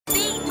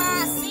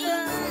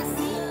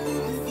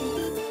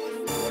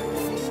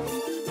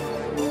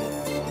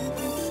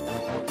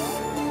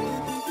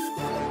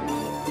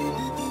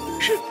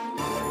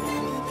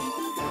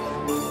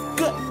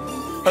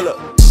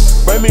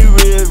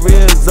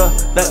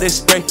that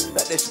spray.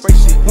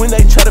 When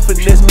they try to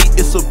finesse me,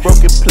 it's a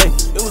broken play.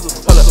 It was a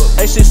hold up.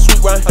 Ain't shit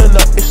sweet round here, no,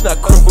 it's not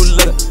creme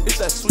brulee.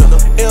 It's that sweet, no.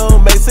 It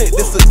don't make sense,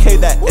 this a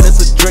K-Dot and it's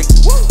a Drake.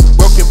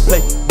 Broken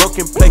play,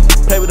 broken play.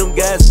 Play with them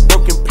guys,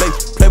 broken play.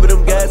 Play with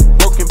them guys,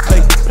 broken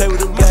play. Play with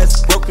them guys,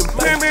 broken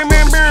play.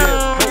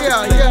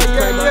 Yeah.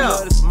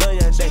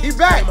 He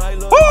back.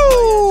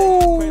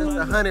 Woo!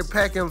 The 100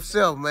 pack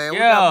himself, man. We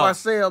got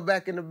Marcel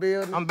back in the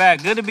building. I'm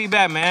back. Good to be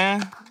back,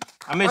 man.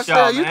 I miss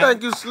y'all, man. You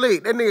think you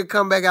slick. That nigga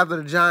come back after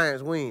the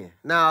Giants win.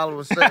 Now all of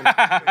a sudden.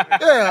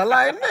 Yeah,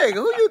 like, nigga,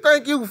 who you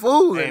think you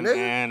fooling, hey,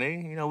 nigga? Man,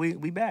 you know, we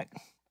back.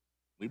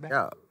 We back.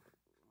 Yo,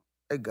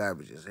 they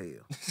garbage as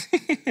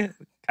hell.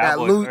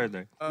 Cowboys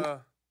Thursday.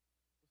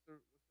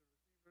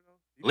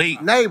 Lee.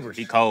 Neighbors.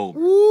 He cold.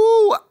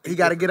 Ooh, he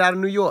got to get out of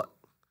New York.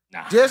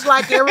 Nah. Just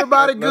like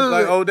everybody good.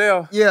 Like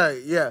Odell.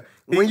 Yeah.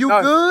 When you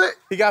good.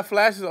 He got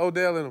flashes of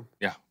Odell in him.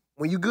 Yeah.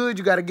 When you good,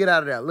 you got to get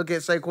out of there. Look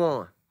at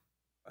Saquon.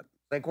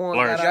 Saquon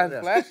got out of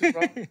there. Flashes,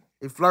 bro.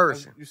 He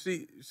flourishing. You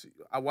see,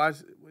 I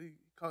watched, what he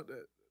called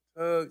that?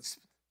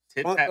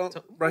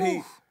 Bro,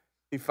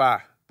 he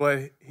fire.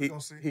 But he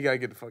got to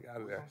get the fuck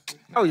out of there.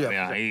 Oh, yeah.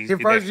 Yeah,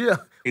 his first year.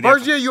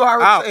 First year, you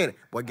already saying it.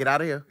 Boy, get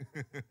out of here.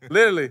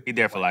 Literally. He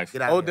there for life.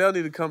 Odell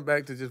need to come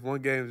back to just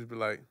one game and just be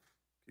like,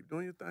 keep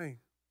doing your thing.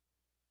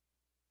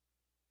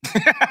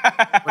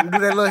 When you do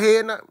that little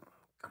head now,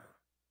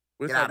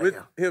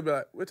 he'll be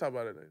like, we'll talk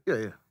about it later.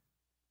 Yeah.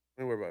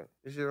 Don't worry about it.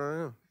 This shit right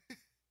now.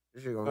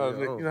 This shit gonna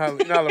you know how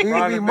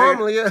LeBron be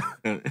mumbling, yeah.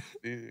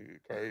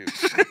 Crazy.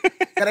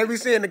 Can they be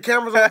seeing the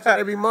cameras on?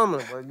 They be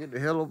mumbling. Boy, get the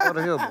hell up out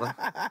of here, boy.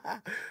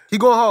 He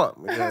going hard.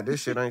 Yeah, this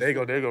shit ain't. There you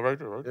go, right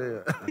there.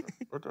 Yeah.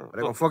 Right there.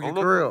 They gonna fuck your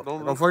career up. They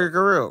gonna fuck your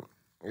career up.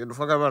 Get the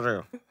fuck out of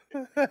here.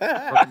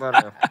 Fuck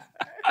about here.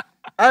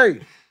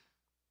 Hey.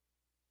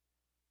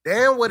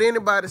 Damn what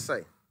anybody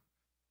say.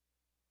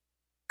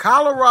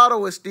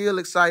 Colorado is still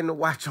exciting to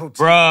watch on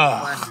TV.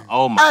 Bruh.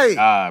 Oh, my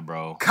God,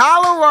 bro.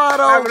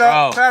 Colorado.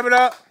 Clap it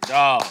up.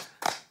 Dog.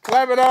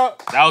 Clap it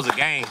up. That was a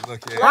game.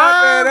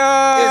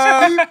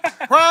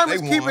 Prime is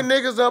keeping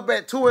niggas up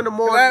at 2 in the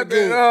morning. Clap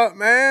it up,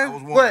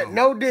 man. What?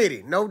 No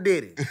Diddy.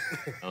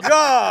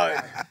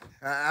 God.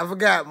 I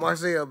forgot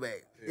Marcel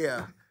back.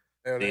 Yeah.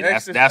 See,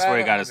 that's where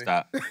it got to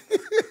stop.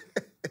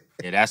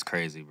 Yeah, that's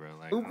crazy, bro.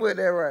 Like, who put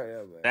that right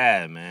there, man?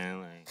 Bad,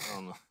 man. Like, I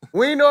don't know.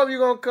 We ain't know if you're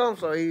going to come,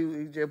 so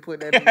he just put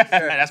that in the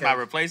That's my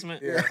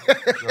replacement? Yeah.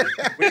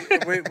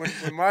 when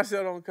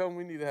Marcel don't come,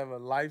 we need to have a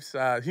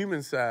life-size,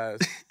 human-size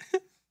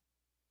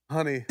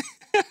honey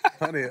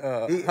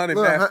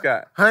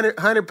mascot.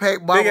 Honey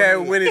pack bottle. Big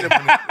ass Winnie the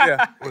Pooh.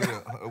 Yeah.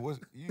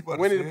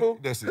 Winnie the Pooh?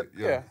 That's it.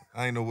 Yeah.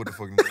 I ain't know what the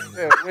fuck. I was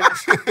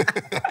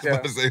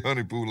about to say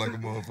honey poo like a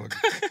motherfucker.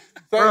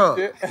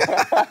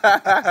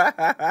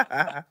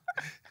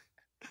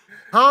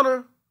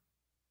 Hunter,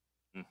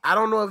 I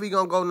don't know if he's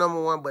going to go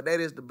 #1, but that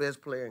is the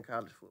best player in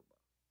college football.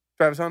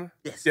 Travis Hunter?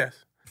 Yes.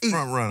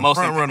 Front runner.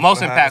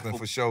 Most impactful.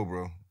 For sure,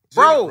 bro.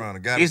 Bro,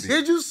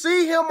 did you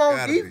see him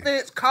on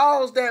defense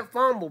cause that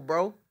fumble,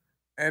 bro?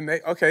 And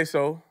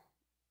so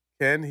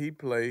can he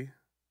play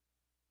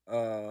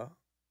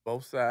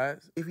both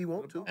sides? If he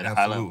want to.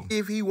 Absolutely.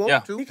 If he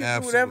want to. He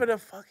can do whatever the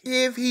fuck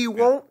if he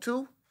want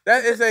to.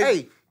 That is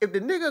Hey, if the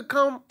nigga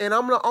come and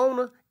I'm the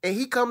owner and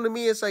he come to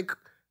me and say,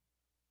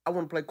 I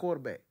want to play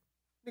quarterback.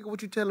 Nigga,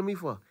 what you telling me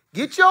for?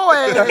 Get your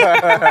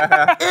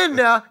ass in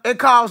there and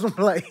call some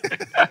play.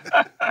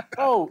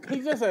 Oh, he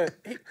just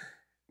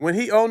when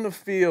he on the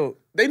field,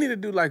 they need to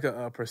do like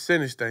a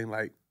percentage thing.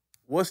 Like,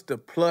 what's the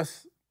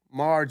plus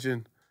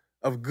margin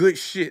of good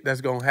shit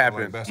that's gonna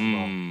happen? Like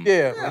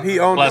Yeah, when he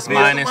on plus the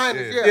field. minus.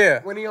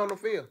 Yeah, when he on the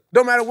field.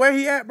 No matter where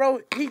he at,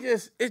 bro,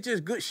 it's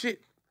just good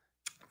shit.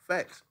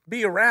 Facts.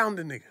 Be around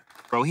the nigga.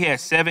 Bro, he had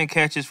 7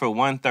 catches for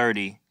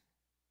 130,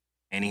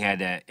 and he had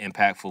that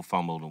impactful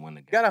fumble to win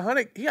the game. He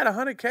got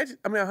 100 catches.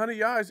 100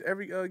 yards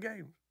every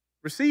game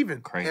receiving.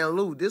 Crazy. And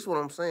Lou, this is what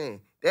I'm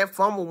saying. That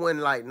fumble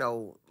wasn't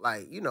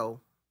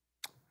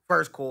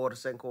first quarter,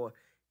 second quarter.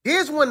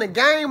 This when the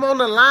game on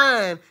the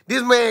line,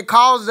 this man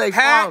causes a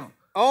fumble.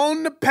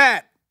 On the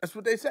pat. That's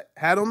what they said.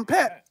 Hat on the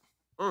pat.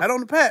 Hat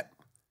on the pat.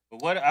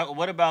 But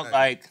what about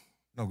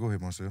No, go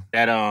ahead, Marcel.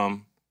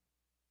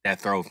 That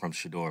throw from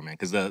Shedeur, man?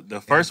 Because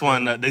the first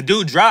one, the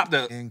dude dropped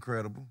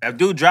incredible. That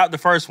dude dropped the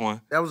first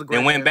one. That was a great.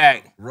 Then went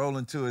back.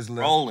 Rolling to his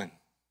left.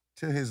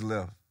 To his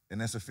left.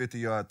 And that's a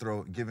 50-yard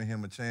throw, giving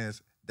him a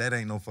chance. That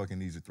ain't no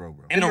fucking easy throw,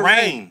 bro. In the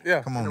rain.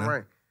 Yeah. Come on, man.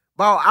 Rain.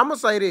 Ball, I'm going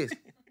to say this.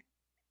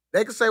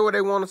 They can say what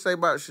they want to say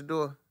about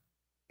Shedeur.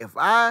 If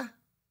I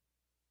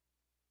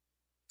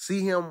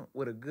see him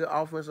with a good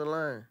offensive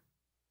line,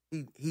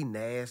 he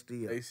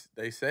nasty.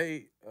 They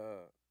say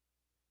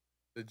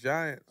the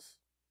Giants.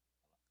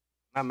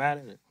 Not mad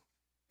at it.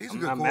 He's a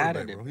good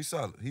quarterback, bro. He's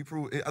solid.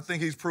 I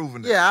think he's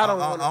proven that. Yeah, I don't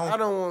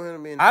want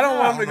him in. I don't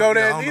want him to go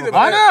there either.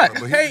 Why not?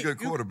 But he's a good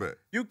quarterback.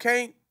 You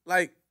can't,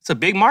 it's a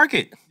big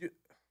market.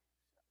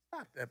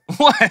 Stop that.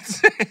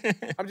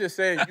 What? I'm just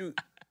saying,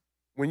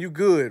 when you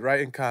good,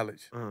 right, in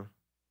college,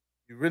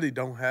 you really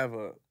don't have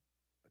a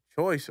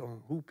choice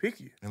on who pick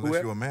you.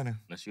 Unless you're a Manning.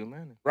 Unless you're a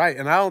man. Right,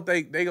 and I don't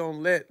think they gonna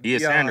let Deion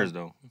Deion Sanders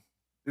though.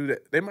 do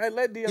that. They might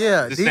let Deion.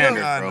 Yeah, It's Deion-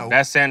 Sanders, I bro. know.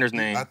 That's Sanders'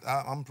 name.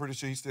 I'm pretty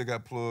sure he still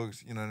got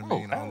plugs, you know what I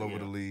mean, all over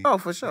the league. Oh,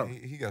 for sure.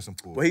 He got some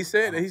pulls. But he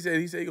said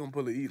he gonna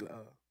pull a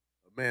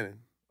Manning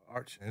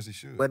Arch. As he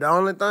should. But the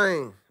only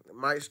thing that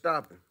might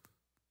stop him,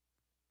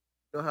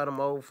 you know how them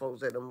old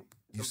folks at them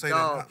You say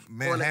dogs that,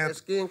 man, point at half, their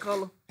skin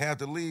color? half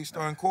the league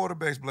starting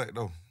quarterbacks black,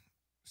 though.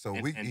 So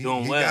And he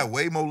doing well. got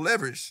way more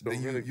leverage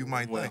than Doing you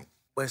might well. think.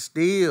 But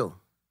still,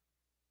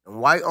 them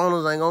white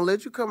owners ain't gonna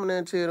let you come in there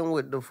and tell them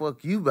what the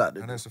fuck you about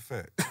to And do. that's a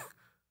fact.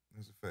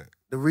 That's a fact.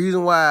 The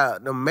reason why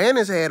the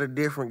Manners had a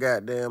different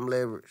goddamn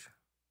leverage.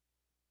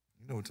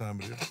 You know what time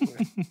it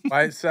is.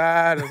 Right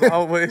side is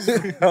always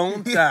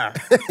on time.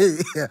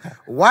 Yeah.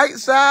 White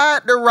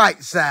side, the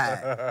right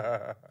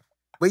side.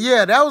 But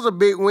yeah, that was a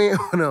big win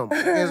for them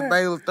against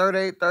Baylor,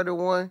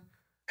 38-31.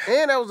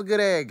 And that was a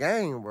good-ass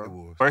game, It bro.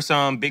 was.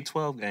 First Big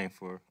 12 game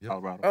for Yep.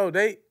 Colorado. Oh,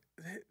 this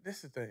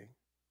is the thing.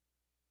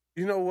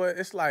 You know what?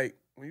 It's like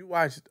when you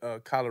watch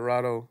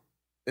Colorado,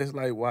 it's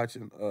like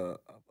watching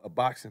a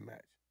boxing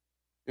match.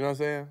 You know what I'm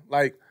saying?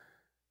 Like,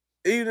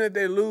 even if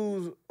they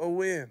lose or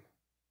win,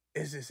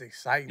 it's just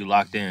exciting. You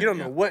locked in. You don't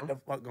know what the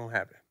fuck gonna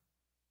happen.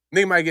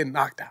 Nigga might get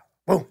knocked out.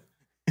 Boom.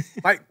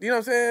 Like, you know what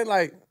I'm saying?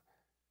 Like,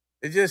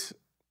 it just,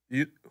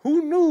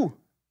 who knew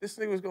this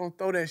nigga was gonna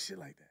throw that shit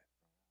like that?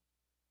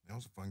 That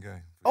was a fun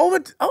game. Oh,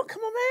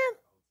 come on,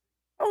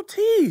 man.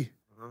 OT.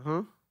 Mm-hmm.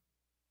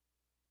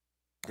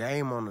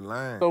 Game on the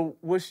line. So,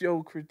 what's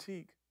your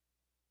critique?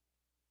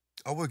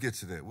 Oh, we'll get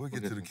to that. We'll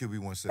get to the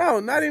QB1 second. No,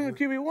 not even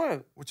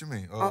QB1. What you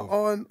mean?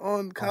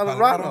 On Colorado.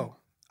 Colorado?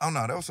 Oh,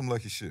 no, that was some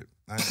lucky shit.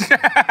 Y'all ain't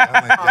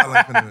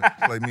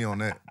finna play me on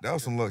that. That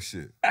was some luck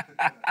shit.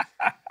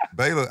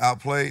 Baylor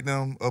outplayed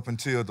them up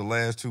until the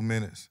last 2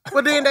 minutes.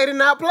 But then they did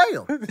not play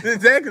them.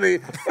 Exactly.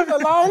 It was a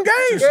long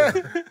game.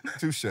 Yeah.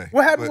 Touche.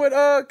 What happened But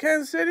with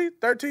Kansas City?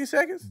 13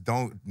 seconds?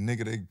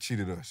 nigga, they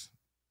cheated us.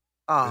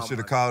 Oh, They should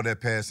my have called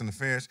that pass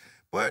interference.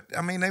 But,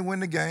 I mean, they win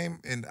the game,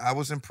 and I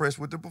was impressed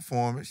with the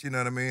performance. You know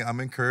what I mean? I'm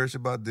encouraged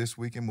about this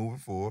week and moving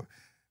forward.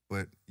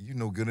 But you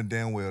know good and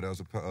damn well that was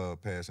a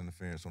pass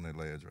interference on that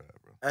last drive,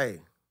 bro. Hey,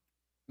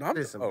 No, I'm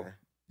listen, man.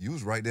 You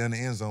was right there in the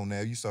end zone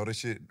now. You saw that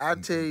shit I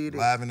tell you this.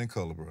 live and in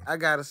color, bro. I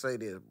gotta say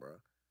this, bro.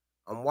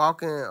 I'm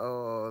walking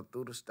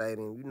through the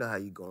stadium. You know how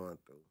you going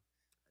through.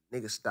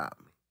 Nigga stopped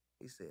me.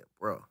 He said,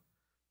 bro,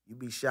 you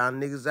be shouting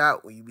niggas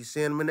out when you be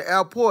seeing them in the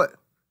airport.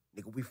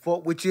 Nigga, we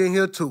fuck with you in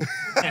here too.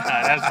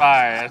 That's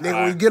fire. That's Nigga, when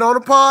fire. you get on the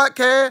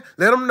podcast,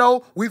 let them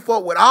know we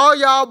fuck with all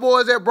y'all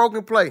boys at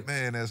Broken Play.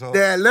 Man, that's all.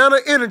 The Atlanta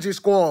Energy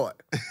Squad.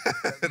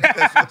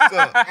 That's what's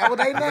up. That what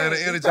they Atlanta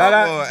name. Energy Shout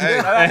out, Squad.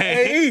 shout out to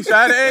Hey, AE. Shout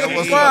out to AE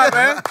what's squad, up?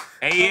 man.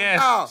 AES.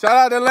 Oh, Shout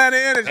out to Atlanta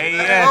Energy. Hey,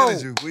 Atlanta yeah.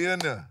 Energy, we in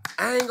there.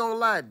 I ain't gonna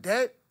lie,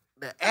 that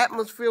the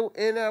atmosphere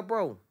in there,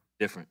 bro,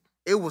 Different.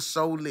 it was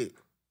so lit.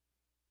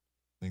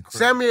 Incredible.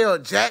 Samuel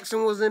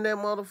Jackson was in that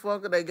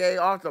motherfucker. They gave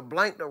Arthur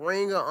Blank the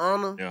ring of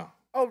honor. Yeah.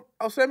 Oh,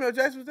 Samuel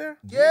Jackson was there?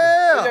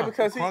 Yeah. Yeah,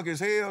 because he Crunk as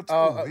hell,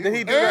 too. did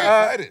he do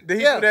excited. did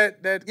he Yeah. do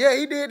that? Yeah,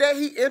 he did that.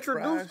 He introduced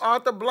Surprise.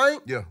 Arthur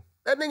Blank. Yeah,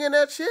 That nigga in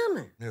there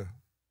chilling. yeah.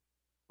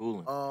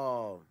 Cooling.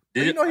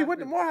 You know he went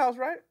to Morehouse,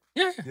 right?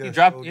 Yeah. Yeah, He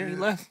dropped. so Yeah, he did.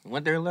 left.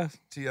 Went there and left.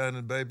 T.I. and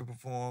the baby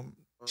performed.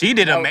 She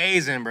did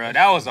amazing, bro.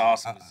 That was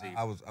awesome to see.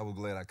 I was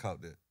glad I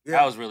caught that.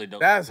 That was really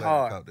dope. That's Glad I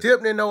hard. caught that. Tip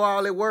didn't know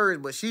all their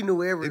words, but she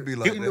knew every. It be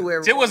like she that. knew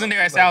every. Tip wasn't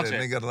there at Like sound that. They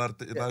check. got a lot of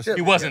Tip shit. He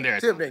didn't- wasn't there.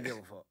 Tip didn't give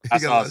a fuck. I He got a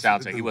saw lot his of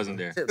sound shit to check. He do, wasn't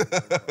bro. there. Tip didn't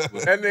give a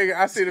fuck. That nigga,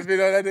 I see the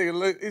video. That nigga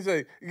look. He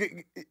say,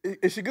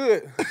 "Is she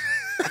good?"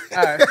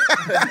 All right.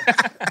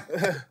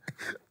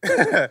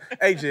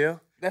 Hey, Jill.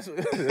 That's what.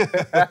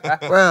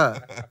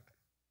 Bruh,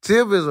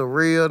 Tip is a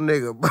real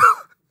nigga, bro.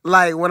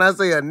 Like, when I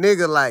say a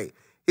nigga, like,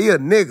 he a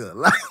nigga.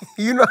 Like,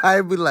 you know how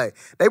it be like.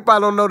 They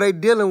probably don't know they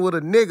dealing with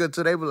a nigga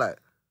till they be like,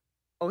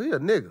 oh, he a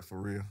nigga. For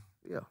real.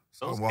 Yeah.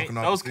 So Those I'm walking King-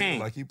 off those the field King.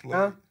 like he played.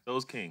 Huh?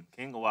 Those King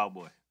a wild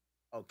boy.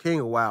 Oh, King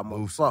of Wild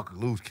Loose, motherfucker.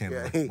 loose cannon.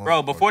 Yeah, like he-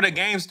 Bro, before the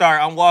game start,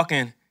 I'm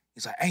walking.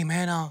 He's like, "Hey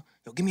man,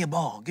 yo, give me a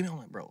ball. Give me." I'm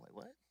like, "Bro, like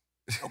what?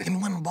 Yo, give me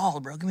one of the balls,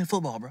 bro. Give me a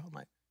football, bro." I'm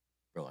like,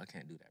 "Bro, I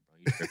can't do that, bro.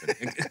 You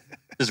tripping?"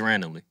 Just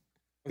randomly.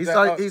 He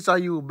saw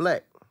you were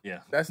black. Yeah,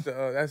 That's the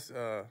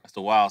that's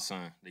the wild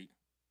son.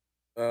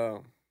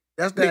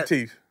 That's big that.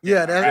 teeth.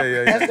 Yeah,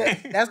 that's,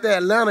 Yeah. that's the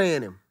Atlanta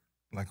in him.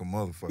 like a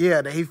motherfucker.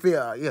 Yeah, that he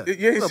feel. Yeah. Yeah,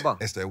 he's- Football.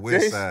 That's that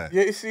west Yeah, side.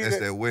 yeah, you see That's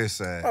that? that west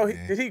side. Oh,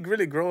 man. did he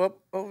really grow up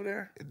over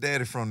there?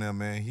 Daddy from there,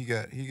 man. He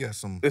got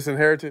some. It's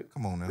inherited.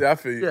 Come on now. Yeah, I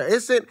feel you. Yeah,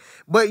 it's it.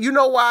 But you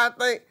know why I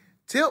think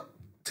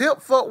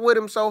Tip fucked with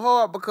him so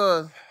hard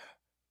because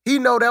he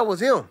know that was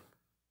him.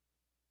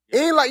 It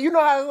ain't like, you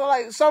know how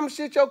like some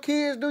shit your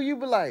kids do, you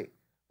be like,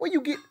 well,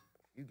 you get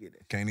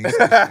that. Can't even say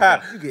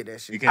shit. You get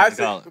that shit. You can't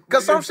call it.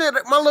 Cause some shit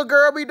that my little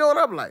girl be doing,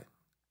 I'm like,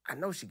 I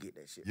know she get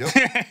that shit.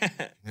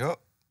 Yep. Yep.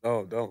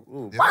 Oh, don't.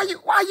 Ooh. Why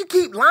you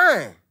keep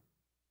lying?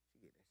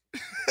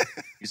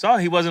 You saw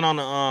he wasn't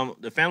on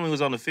the family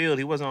was on the field.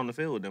 He wasn't on the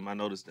field with them. I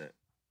noticed that.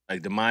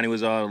 Like Damani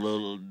was on a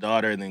little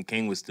daughter, and then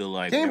King was still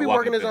like. King be walking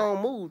working his through.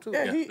 own move too.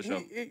 Yeah, Yeah, he for sure.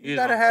 you He is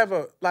gotta on- have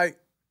a like.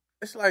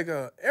 it's like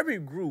every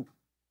group,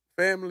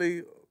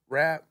 family,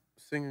 rap,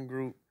 singing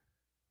group,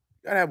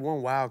 you gotta have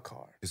one wild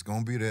card. It's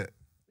gonna be that.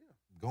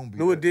 Gonna be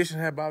New that. Edition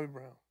had Bobby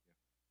Brown.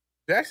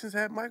 Jackson's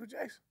had Michael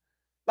Jackson.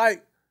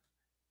 Like,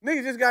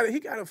 nigga just got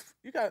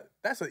it.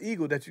 That's an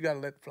eagle that you gotta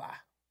let fly.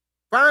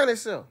 Find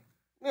himself.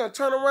 Nigga,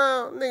 turn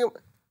around, nigga,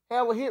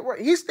 have a hit right.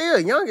 He's still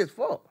young as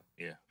fuck.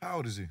 Yeah. How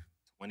old is he?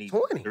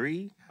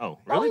 23? Oh, Oh,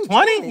 really? he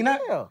 20? You know?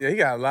 Yeah. Yeah, he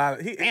got a lot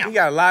of he Damn.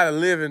 got a lot of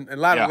living and a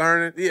lot Yeah. of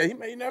learning. Yeah, he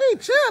may never. He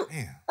chill.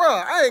 Damn. Bro,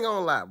 I ain't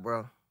gonna lie,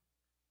 bro.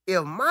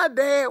 If my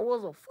dad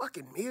was a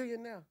fucking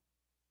millionaire,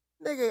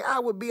 nigga, I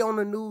would be on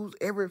the news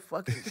every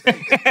fucking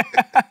day.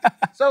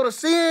 So to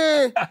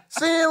seeing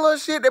little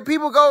shit that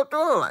people go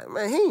through, I'm like,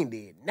 man, he ain't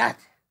did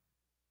nothing.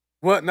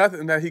 What?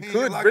 Nothing that he He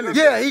could ain't locked really. up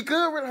Yeah, he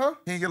could, really, huh?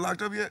 He ain't get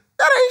locked up yet?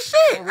 That ain't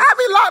shit. I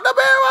be locked up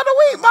every other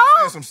week, Saying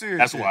bro. some serious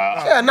That's shit.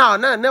 wild. Yeah, no,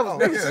 never. Oh,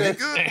 never yeah, said. he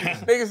good.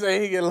 Niggas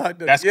say he get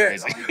locked up. That's yeah.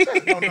 crazy.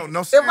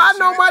 No If serious I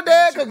know shit. my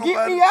dad Shit could get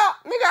nobody- me out,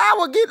 nigga, I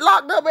would get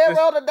locked up every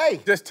other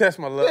day. Just test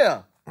my luck.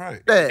 Yeah.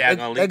 Right. Yeah, Yeah, they,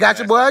 gonna they leak got that.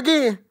 your boy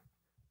again.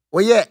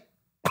 Where you at?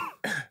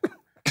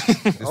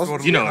 It's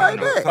sort of You know like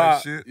what I that know.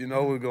 type shit. You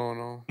know what's going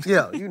on.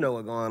 Yeah, you know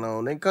what's going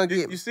on. They come get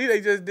You me. see, they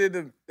just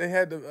did they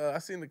had the, I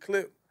seen the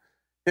clip,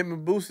 him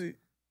and Boosie,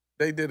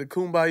 they did a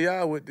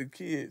Kumbaya with the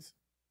kids.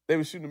 They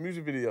were shooting a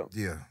music video.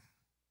 Yeah.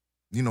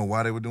 You know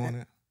why they were doing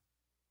that?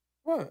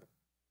 What?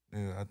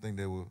 Yeah, I think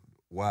they were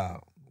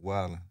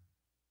wilding.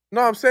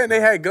 No, I'm saying they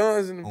had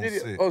guns in the On video.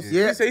 set, Oh,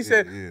 yeah. he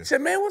said, Yeah. he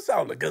said, man, what's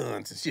all the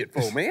guns and shit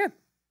for, man?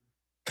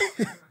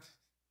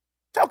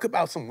 Talk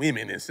about some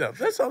women and stuff.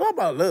 That's all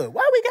about love.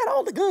 Why we got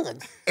all the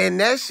guns? And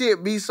that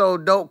shit be so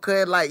dope,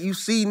 cuz like you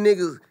see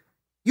niggas,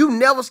 you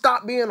never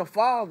stop being a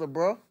father,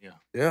 bro.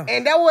 Yeah.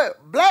 And that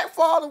what black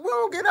fathers, we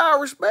don't get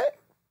our respect.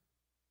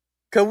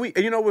 And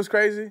you know what's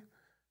crazy?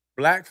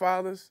 Black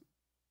fathers,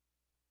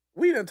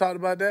 we done talked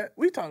about that.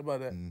 We talked about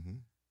that. Mm-hmm.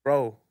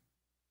 Bro,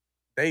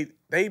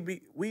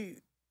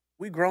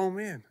 we grown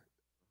men.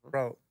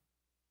 Bro,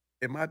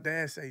 if my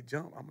dad say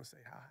jump, I'm gonna say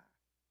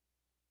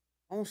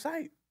high. On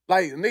sight.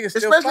 Like, niggas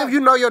still Especially fight. if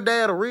you know your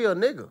dad a real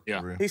nigga.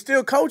 Yeah. Real. He's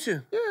still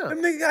coaching. Yeah.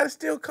 Them niggas gotta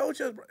still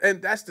coach us. Bro.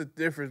 And that's the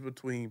difference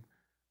between,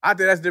 I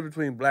think that's the difference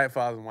between black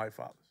fathers and white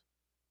fathers.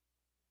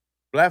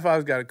 Black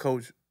fathers gotta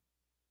coach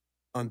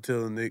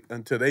until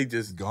they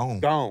just Gone.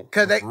 gone.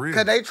 Cause For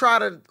real. they try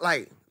to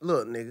like,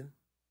 look, nigga,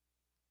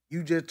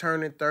 you just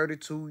turning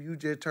 32, you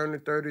just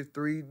turning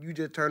 33, you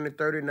just turning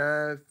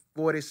 39,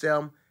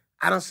 47.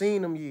 I done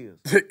seen them years.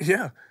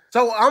 Yeah.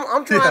 So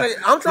I'm trying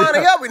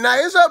to help you. Now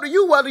it's up to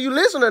you whether you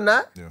listen or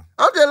not. Yeah.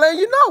 I'm just letting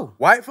you know.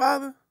 White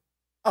father?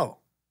 Oh.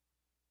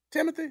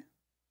 Timothy?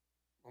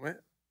 Oh, man.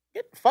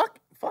 Get the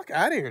fuck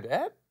out of here,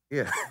 Dad.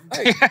 Yeah.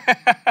 Hey,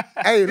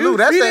 Hey, Lou,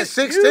 that's at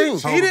 16. You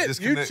Total cheated. You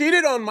disconnect.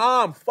 cheated on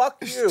mom. Fuck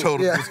It's you.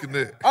 total Yeah.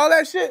 disconnect. All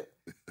that shit.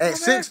 At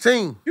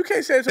 16. You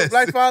can't say it to a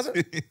black father.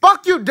 Say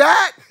Fuck you,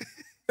 Dad.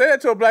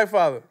 that to a black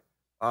father.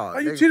 Oh, Oh,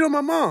 you nigga, cheated on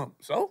my mom.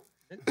 So?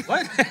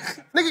 What?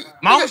 nigga,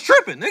 Mom was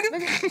tripping, nigga.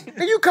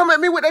 nigga, you come at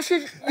me with that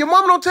shit. Your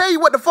mama don't tell you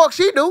what the fuck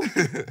she do.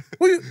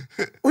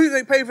 Who you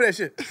think paid for that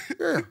shit?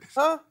 Yeah.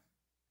 Huh?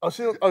 Oh,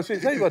 she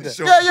didn't tell you about that.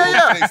 Show- Yeah.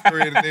 show face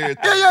spread and everything.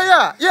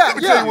 Yeah. Let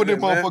me tell you what Yeah,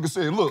 this man. motherfucker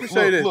said. Look, Let me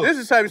show you this. look. This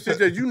is the type of shit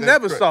that you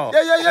never saw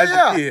Yeah. as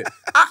a kid.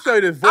 I'll show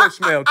you this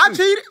voicemail, I too.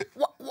 cheated.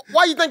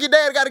 Why you think your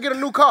dad got to get a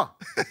new car?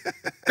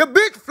 The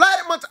bitch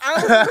flatted my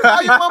I don't know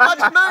your mama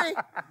your name,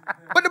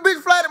 but the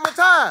bitch flatted my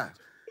tires.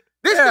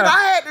 This Yeah. shit I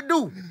had to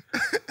do.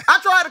 I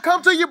tried to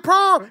come to your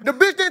prom. The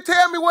bitch didn't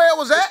tell me where it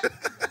was at.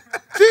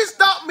 She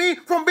stopped me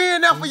from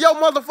being there for your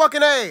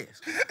motherfucking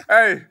ass.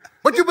 Hey,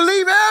 But you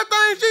believe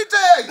everything she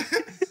tell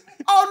you.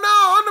 Oh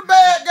no, I'm the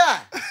bad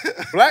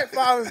guy. black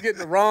fathers get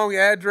the wrong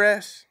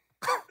address,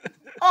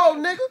 Oh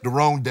nigga. The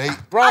wrong date,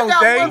 wrong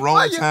got date, one-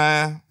 wrong you-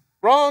 time.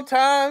 wrong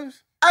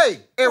times. Hey,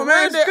 and Well, man,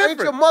 Randy it's ain't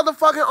your different.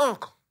 motherfucking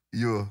uncle.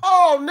 You.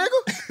 Oh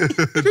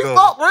nigga. She No.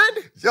 fuck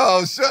Randy.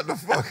 Yo, shut the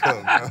fuck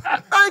up, man.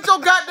 I ain't your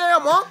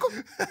goddamn uncle.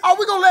 Oh,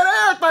 we gonna let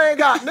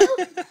everything out,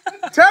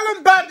 nigga. Tell them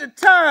about the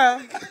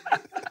time.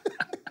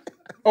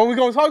 Oh, we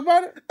gonna talk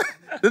about it?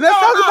 Then let's No,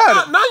 talk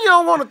about it. Now you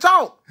don't want to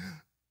talk.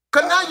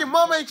 Cause now your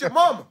mama ain't your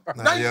mama.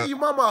 Now you yeah. see your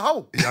mama a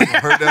hoe. Y'all gonna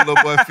hurt that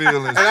little boy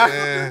feelings, You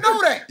man.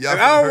 know that. Y'all And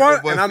gonna I don't hurt want,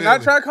 that boy and I'm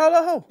not feelings. trying to call her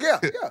a hoe. Yeah.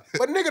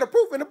 But nigga, the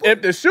proof in the pudding.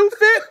 If the shoe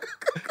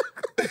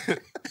fit,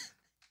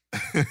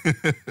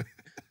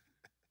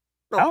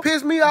 Don't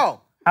piss me off.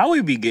 How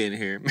we be getting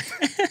here, man?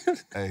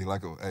 Hey,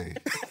 hey,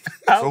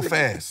 How so we-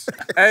 fast.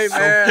 hey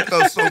man,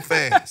 So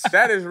fast.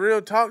 that is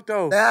real talk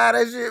though. Nah,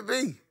 that shit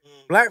be.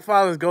 Black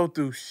fathers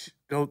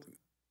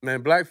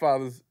man. Black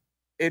fathers,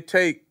 it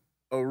take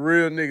a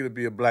real nigga to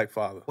be a black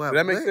father. Well, Does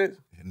that make man. sense?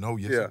 No,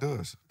 yes, Yeah. it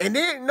does. And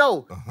then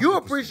no, you 100%.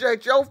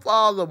 appreciate your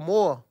father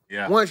more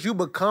Yeah. once you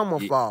become a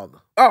father.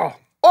 Oh,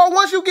 Or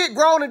once you get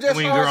grown and just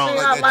When you start grown, seeing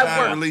like how That life time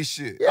works. release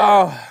shit.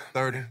 oh,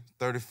 30,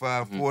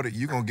 35, 40,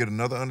 you gonna get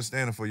another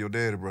understanding for your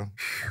daddy, bro.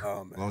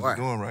 oh As man, long as Right.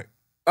 you're doing right.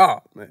 oh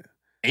man.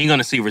 And you're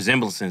gonna see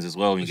resemblances as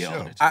well when you For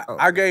get sure.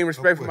 older. I gained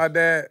respect for question. my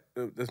dad.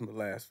 This is my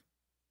last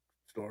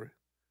story.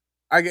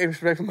 I gave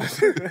respect for my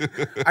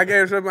I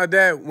gave respect to my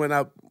dad when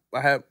I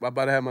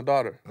about to have my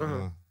daughter.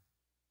 And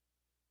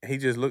he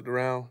just looked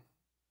around.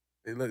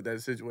 He looked at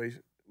the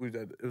situation.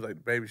 It was like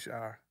the baby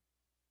shower.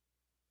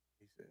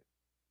 He said,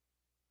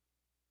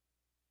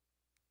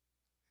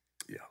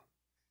 "Yeah,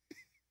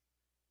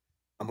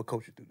 I'm gonna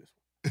coach you through this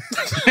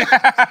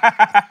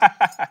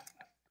one."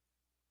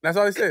 That's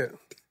all he said.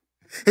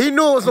 He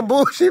knew it was some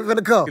bullshit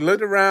finna come. He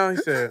looked around.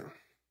 He said,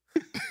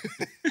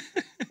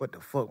 What the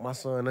fuck? My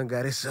son done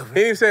got himself. he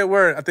didn't say a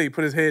word. I think he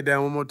put his head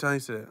down one more time. He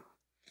said,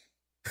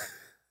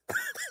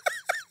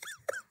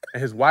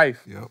 and his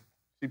wife, Yep.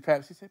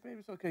 she said, "Baby,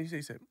 it's okay."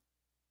 He said,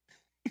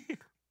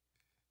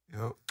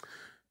 Yep.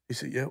 He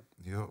said, "Yep."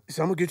 Yep. He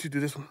said, "I'm gonna get you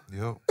through this one.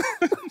 Yep.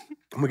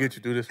 I'm gonna get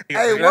you through this."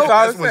 Hey, That's all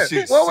That's it when said.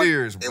 shit's What was-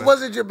 serious, bro.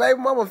 Was it your baby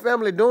mama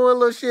family doing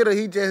little shit, or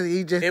he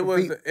just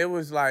It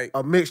was like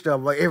a mixture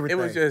of like everything?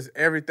 it was just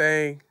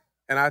everything,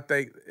 and I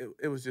think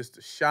it was just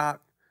a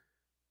shock.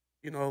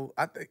 You know,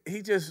 I think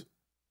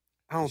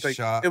I don't think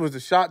Shock, it was the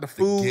shock, the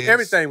food, guess,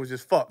 everything was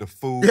just fucked. the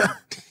food, Yeah.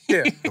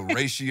 Yeah, the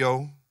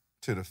ratio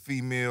to the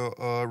female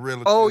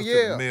relatives, Oh, to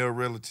yeah. the male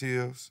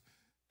relatives,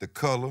 the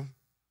color.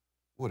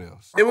 What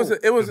else? it was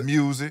The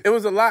music. it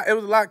was a lot. It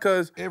was a lot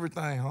because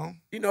Everything, huh?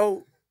 you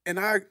know, and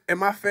my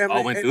All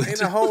family went through it ain't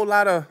too. a whole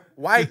lot of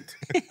white.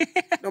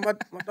 No, my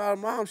daughter,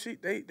 mom,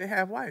 they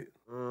have white.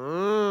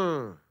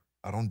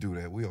 I don't do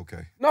that. We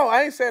okay. No,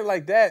 I ain't saying it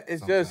like that.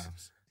 It's just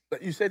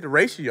Sometimes. you said the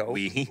ratio.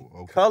 We.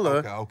 Okay,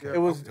 Color. Okay. It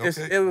was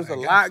okay. it was I a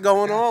got lot you.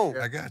 going I got on.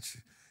 you. I got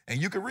you.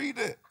 And you can read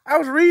that. I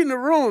was reading the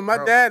room, and my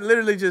Bro. dad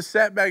literally just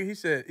sat back. He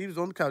said, he was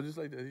on the couch just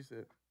like that. He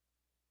said,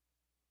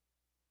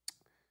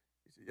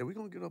 "Yeah, we're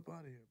gonna get up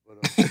out of here." But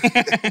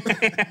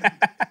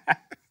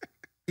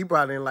He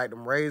probably didn't like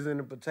them raisin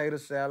and potato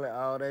salad,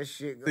 all that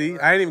shit. see,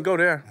 going I ain't even go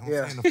there. I'm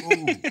Yeah. saying the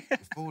food. The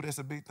food, that's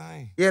a big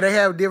thing. Yeah, they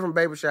have different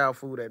baby shower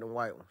food than the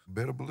white ones.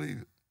 Better believe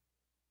it.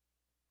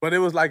 But it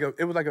was like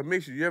a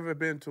mixture. You ever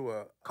been to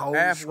a Cold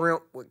half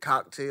shrimp with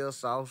cocktail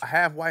sauce.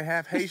 white,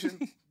 half Haitian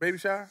baby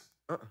shower?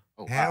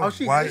 Oh, Half wow.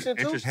 she white, Haitian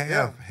too?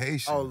 half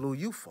Haitian. Oh, Lou,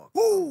 you fuck.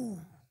 Woo!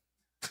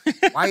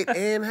 White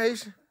and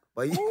Haitian?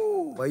 But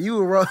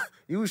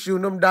you was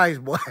shooting them dice,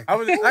 boy.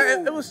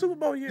 It was Super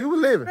Bowl year. You were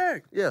living.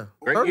 Respect. Yeah.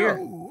 Great Turn year.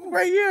 up.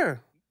 Great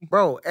year.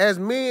 Bro, as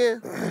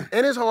men,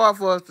 and it's hard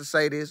for us to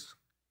say this,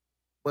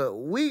 but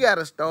we got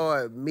to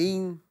start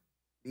meeting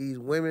these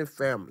women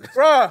families.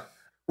 Bruh.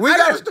 We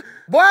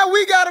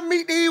gotta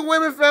meet these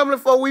women family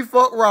before we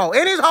fuck raw.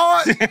 And it's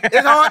hard.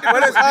 It's hard.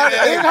 But it's hard.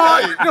 It's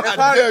hard.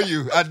 I dare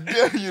you. I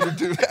dare you to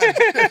do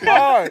that.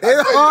 Hard.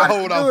 It's hard to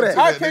Hold on do to that.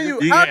 How that, can you?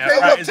 nigga. How Yeah, can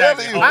right, I'm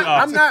exactly. telling you. Hold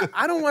on. I'm not.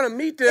 I don't want to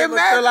meet them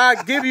Imagine- until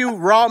I give you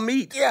raw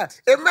meat. Yeah,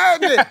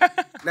 imagine.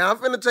 Now I'm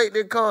finna take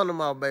this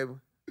condom out, baby.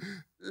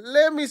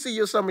 Let me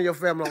see some of your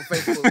family on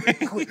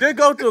Facebook. Then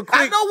go to a I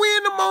quick. know we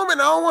in the moment.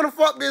 I don't want to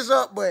fuck this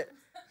up, but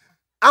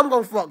I'm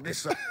gonna fuck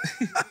this up.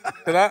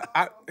 Cause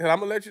I'm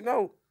gonna let you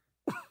know.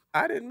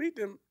 I didn't meet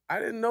them. I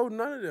didn't know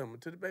none of them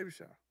until the baby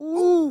shower.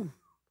 Ooh,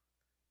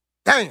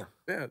 damn.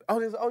 Yeah. Oh,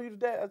 you the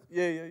dad?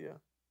 Yeah.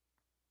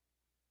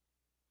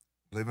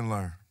 Live and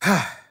learn.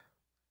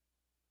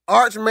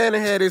 Arch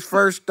Manning had his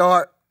first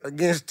start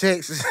against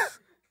Texas.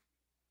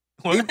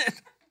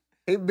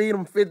 He beat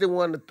them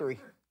 51-3.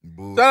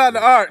 Bullshit. Shout out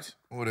to Arch.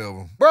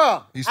 Whatever.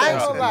 Bruh, He's I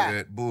ain't supposed gonna to do lie.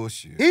 that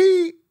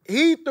bullshit.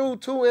 He threw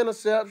 2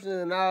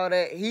 interceptions and all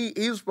that. He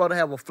was supposed to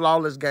have a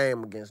flawless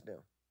game against them.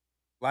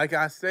 Like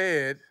I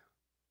said,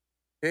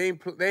 they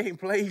ain't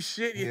played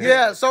shit yet.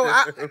 Yeah, so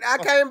I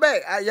came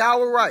back. Y'all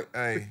were right.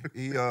 Hey,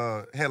 he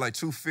had like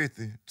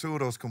 250. 2 of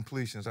those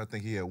completions, I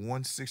think he had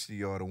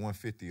 160-yarder,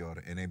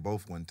 150-yarder, and they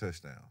both won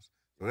touchdowns.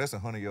 So that's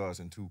 100 yards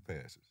in 2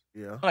 passes.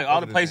 Yeah. Like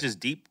all the places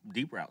deep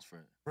routes for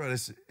him. Bro,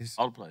 it's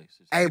All the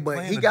places. Hey, but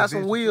playing he the got some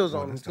division wheels too.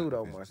 on him That's not too,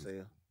 though, division two.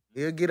 Marcel.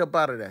 He'll get up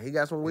out of there. He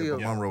got some Yeah,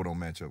 wheels. but Monroe don't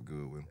match up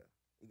good with him.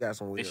 He got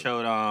some They wheels.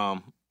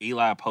 showed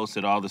Eli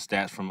posted all the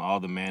stats from all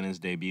the Manning's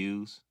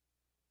debuts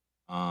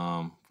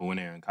for when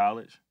they were in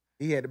college.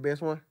 He had the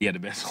best one. He had the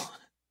best one.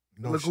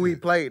 No Look who he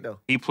shit. played, though.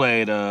 He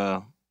played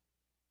I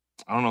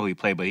don't know who he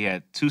played, but he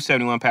had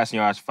 271 passing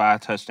yards,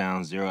 5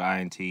 touchdowns, 0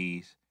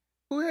 INTs.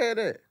 Who had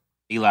that?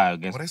 Eli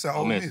against Well, they said Ole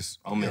Ole Miss. Miss.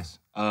 Ole Yeah. Miss.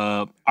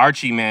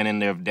 Archie Manning,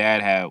 their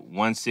dad, had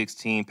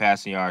 116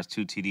 passing yards,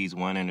 2 TDs,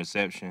 1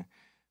 interception.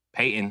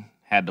 Peyton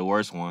had the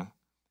worst one.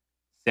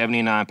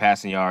 79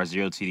 passing yards,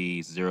 0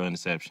 TDs, 0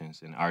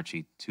 interceptions, and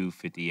Archie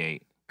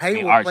 258.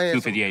 Payton Arch, was playing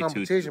some 258,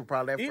 competition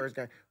probably that He- first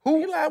game.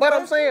 Who? Eli But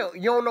I'm was- saying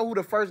you don't know who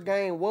the first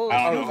game was.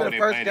 I don't know Usually who the they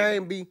first played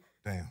game be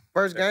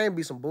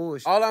Damn. some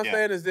bullshit. All I'm Yeah.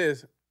 saying is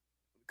this: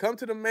 come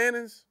to the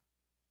Mannings.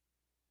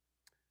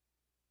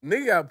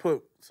 Nigga got to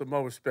put some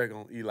more respect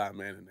on Eli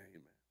Manning name,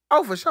 man.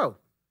 Oh, for sure.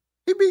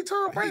 He beat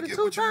Tom He Brady get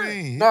 2 what you times.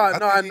 mean. No, I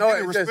think he know. get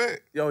It's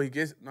respect. just, he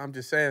gets. I'm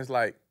just saying, it's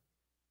like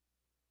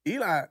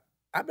Eli.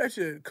 I bet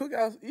you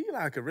Cookhouse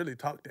Eli could really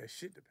talk that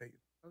shit to Peyton.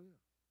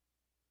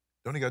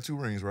 Don't he got 2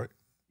 rings, right?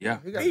 Yeah.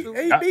 He got He, 2.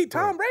 he beat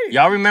Tom Brady.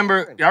 Y'all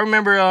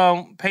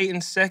remember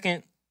Peyton's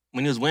second,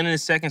 when he was winning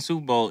his second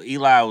Super Bowl,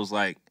 Eli was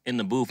like in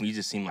the booth and you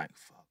just seemed like,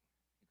 fuck.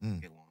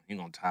 Mm. Get along. You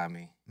gonna tie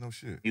me? No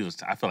shit.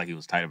 I feel like he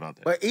was tight about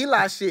that. But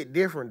Eli shit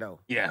different though.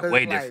 Yeah, 'Cause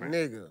way like, different.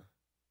 Nigga,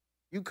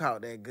 you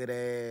caught that good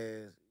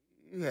ass.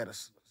 You had a.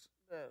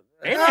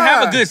 They didn't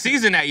have a good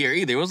season that year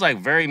either. It was like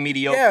very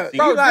mediocre. Yeah, season.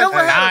 bro,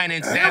 Denver had 9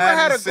 and 7. Denver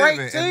had a 9-7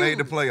 great and made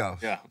the team.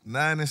 playoffs. Yeah.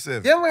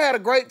 9-7. Denver had a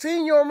great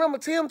team. You remember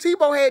Tim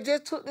Tebow had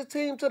just took the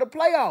team to the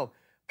playoff.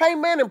 Peyton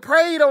Manning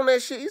prayed on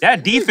that shit. He That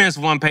said, defense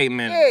won Peyton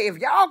Manning. Yeah, if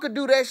y'all could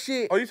do that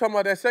shit. Oh, you talking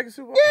about that second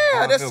Super Bowl?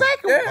 Yeah, the Von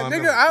second Miller. Yeah, one. Von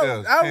nigga, Miller. I Yeah,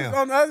 was damn.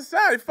 on the other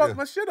side. He fucked Yeah.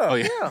 my shit up. Oh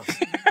yeah. Yeah.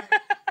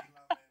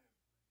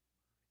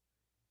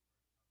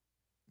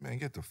 Man,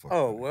 get the fuck.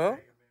 Oh, out of well.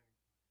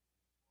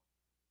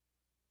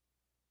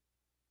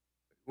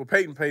 Well,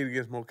 Peyton played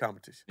against more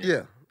competition.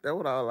 Yeah, that's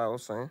what all I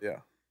was saying. Yeah.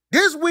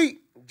 This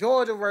week,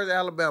 Georgia versus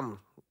Alabama.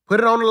 Put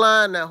it on the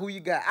line now. Who you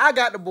got? I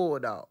got the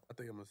Bulldog. I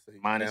think I'm going to say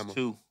 -2.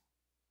 Bama.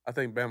 I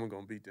think Bama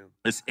going to beat them.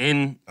 It's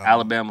in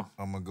Alabama.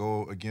 I'm gonna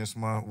go against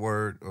my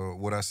word,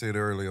 what I said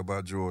earlier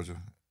about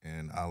Georgia,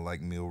 and I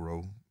like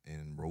Milroe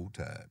and Roll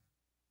Tide.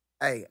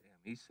 Hey,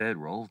 He said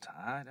roll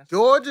tide. That's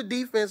Georgia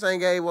defense ain't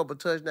gave up a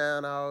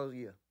touchdown all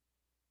year.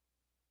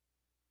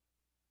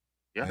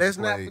 Yeah. Let's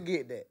not Played-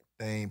 forget that.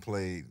 They ain't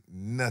played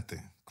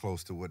nothing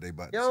close to what they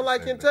about. You to don't see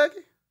like Saturday.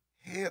 Kentucky?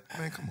 Hell,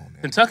 man, come on,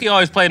 man. Kentucky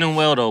always played them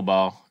well though,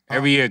 ball.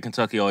 Every year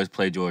Kentucky always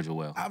played Georgia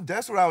well.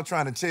 That's what I was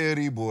trying to tell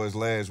these boys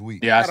last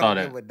week. Yeah, I saw don't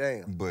that. give a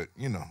damn. But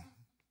you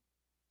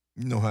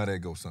know how that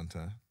goes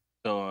sometimes.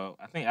 So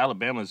I think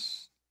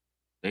Alabama's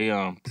they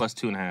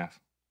 +2.5.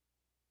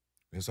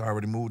 It's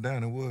already moved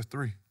down. It was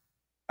 3.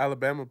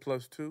 Alabama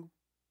 +2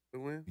 to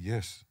win.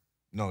 Yes.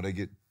 No, they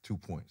get 2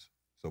 points.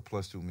 So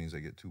 +2 means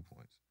they get 2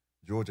 points.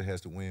 Georgia has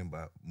to win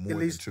by more At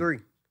least than 2.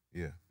 3.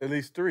 Yeah, At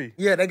least 3.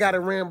 Yeah, they got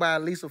to win by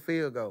at least a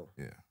field goal.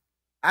 yeah.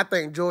 I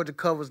think Georgia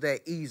covers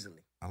that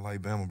easily. I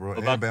like Bama, bro. What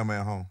And about- Bama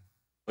at home.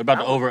 What about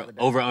I the wouldn't put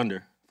that. over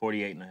under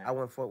 48.5? I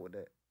wouldn't fuck with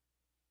that.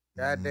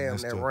 God damn,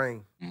 that's that tough.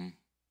 rain.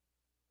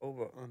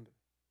 Over, under.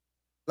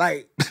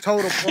 Like,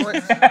 total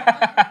points.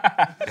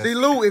 See,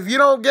 Lou, if you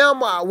don't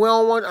gamble, I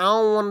don't want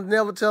to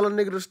never tell a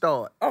nigga to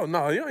start. Oh,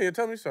 no, you don't even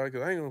tell me sorry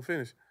because I ain't going to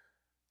finish.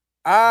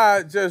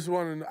 I just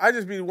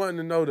be wanting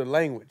to know the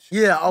language.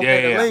 Yeah, okay,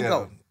 Yeah, the yeah.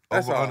 lingo.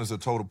 That's Over all. unders are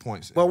total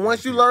points. But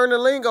once you learn the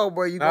lingo,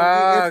 bro, you gonna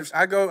get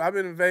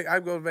interested. I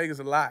go to Vegas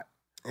a lot.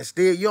 And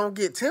still, you don't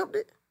get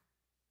tempted.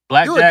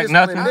 Blackjack,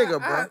 disciplined nothing.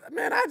 nigga,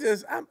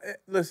 bro.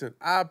 Listen,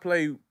 I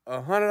play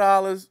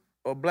 $100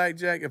 or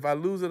blackjack. If I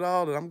lose it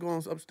all, then I'm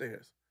going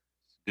upstairs.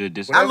 Good I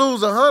discipline.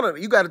 lose 100.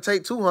 You got to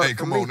take 200 Hey, from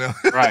come me. on now.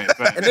 Right.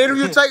 And then if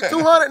you take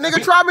 200,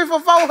 nigga, try me for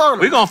 400.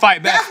 We gonna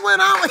fight back. That's when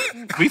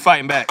We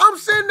fighting back. I'm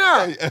sitting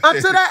there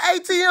until that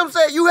ATM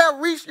said you have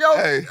reached your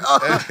Hey.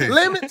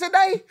 limit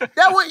today.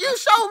 That what you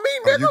showed me,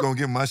 Oh, nigga. you gonna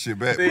get my shit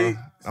back, bro.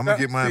 I'm gonna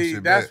get my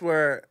shit that's back.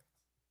 where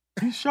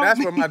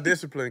my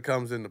discipline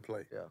comes into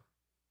play. Yeah.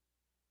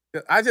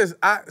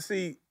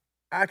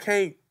 I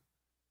can't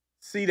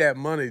see that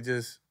money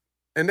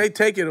and they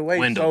take it away.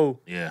 Window.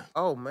 Yeah.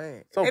 Oh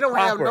man, So they don't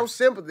have proper. no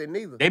sympathy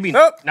neither. They be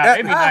Nope. they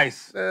be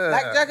nice.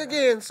 Blackjack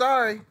again.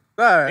 Sorry.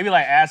 They be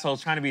like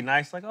assholes trying to be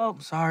nice. Like, oh,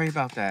 sorry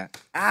about that.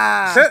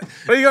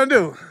 What are you gonna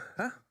do?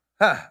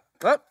 That's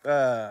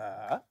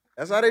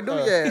how they do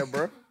yeah,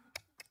 bro.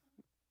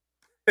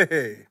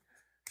 Hey.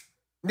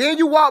 Then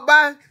you walk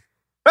by,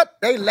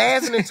 they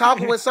laughing and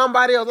talking with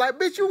somebody else. Like,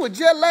 bitch, you were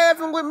just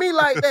laughing with me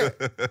like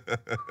that.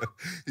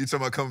 You talking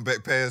about coming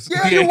back past?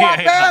 Yeah, you walk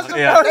past them.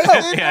 yeah. They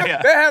sitting there.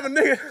 Yeah. They have a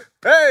nigga.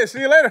 Hey,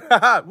 see you later.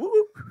 Woo,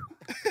 woo.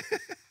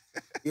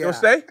 You gonna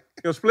stay? You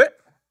gonna split?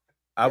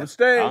 I would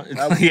stay.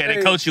 I would Yeah, they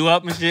stay. coach you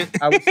up and shit.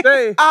 I would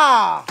stay.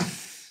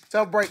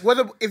 Tough break.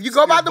 If you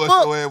go by the Bust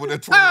book, your ass with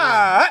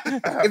that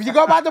 21. if you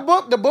go by the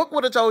book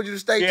would have told you to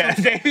stay. Yeah,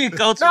 too. they be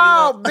coaching you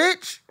No, up.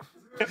 bitch.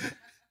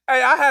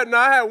 Hey, I had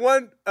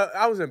one.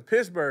 I was in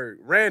Pittsburgh,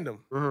 random,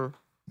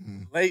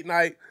 Mm-hmm. late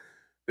night.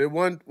 That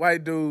one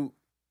white dude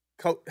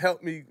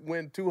helped me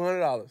win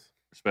 $200.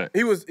 Respect.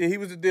 He was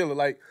the dealer.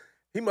 Like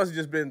he must have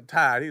just been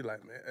tired. He was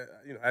like, man,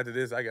 after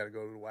this, I gotta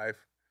go to the wife.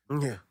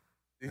 Yeah.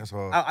 That's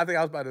hard. I think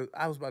I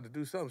was about to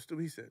do something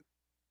stupid. He said,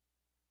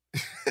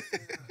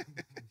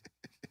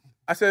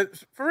 I said,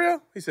 for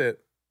real? He said,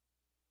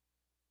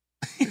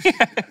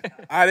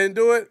 I didn't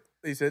do it.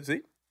 He said,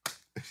 see.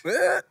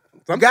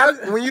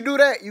 When you do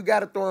that, you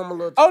gotta throw him a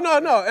little. Oh no!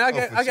 And I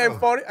gave for him sure.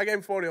 40. I gave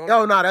him 40 on it.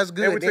 No, that's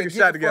good. And we Then took a get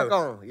shot the together. Fuck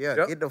on. Yeah,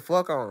 Yep. get the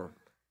fuck on.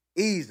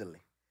 Easily.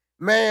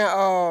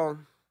 Man,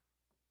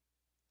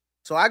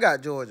 so I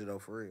got Georgia though,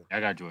 for real. I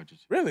got Georgia.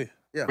 Really?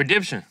 Yeah.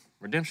 Redemption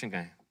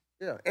game.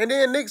 Yeah. And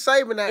then Nick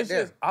Saban out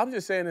there. I'm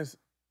just saying this.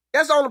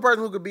 That's the only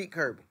person who could beat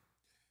Kirby.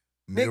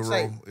 Nick Milroe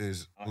Saban.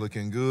 is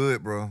looking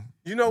good, bro.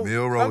 You know,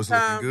 Milroe is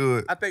looking sometimes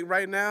good. I think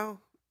right now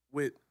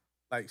with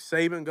like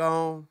Saban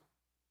gone,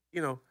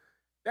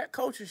 that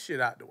coaching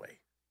shit out the way.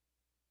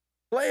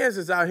 Players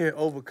is out here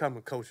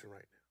overcoming coaching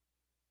right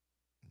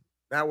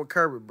now. Not with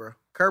Kirby, bro.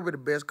 Kirby the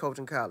best coach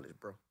in college,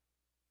 bro.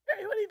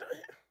 Hey, what are you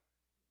doing?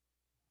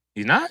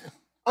 He's not?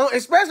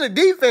 Especially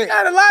defense.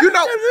 Got a lot you of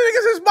know, them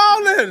niggas is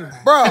balling.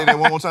 bro. Say that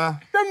one more time.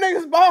 Them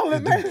niggas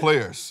balling, Them man.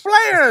 players.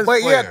 Players.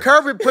 But yeah, players.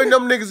 Kirby putting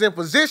them niggas in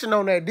position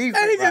on that defense.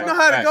 And he just bro. know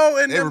how to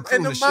go in They the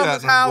recruiting the shit out mama's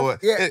of them, house. boy.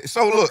 Yeah.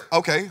 So look,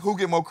 okay, who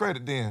get more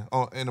credit then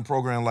in a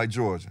program like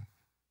Georgia?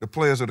 The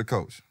players or the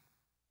coach?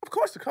 Of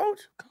course, the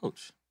coach.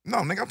 Coach. No,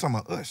 nigga, I'm talking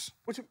about us.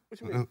 What you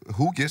mean?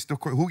 Who gets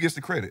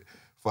the credit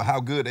for how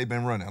good they've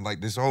been running?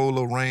 Like this whole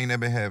little reign they've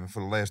been having for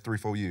the last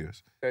 3-4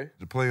 years. Okay.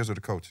 The players or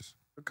the coaches?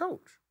 The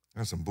coach.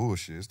 That's some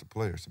bullshit. It's the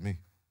players to me.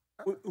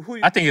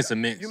 I think it's a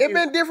mix. It's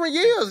been different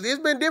years. It's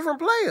been different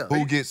players.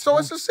 Who it's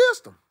a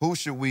system. Who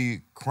should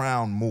we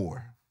crown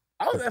more?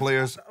 Oh, The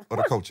players or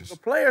the coaches? The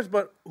players,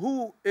 but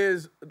who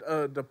is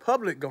the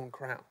public gonna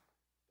crown?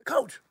 The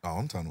coach. Oh,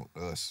 I'm talking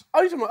about us.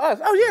 Oh, you talking about us?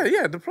 Oh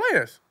yeah, the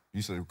players.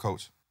 You said the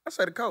coach. I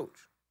say the coach.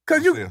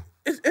 Because Yeah.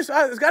 it's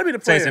got to be the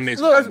Say players. it's a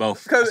mix of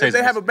both. Because Say if it's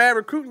they a have a mix. bad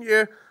recruiting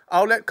year,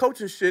 all that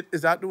coaching shit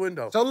is out the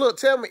window. So look,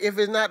 tell me, if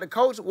it's not the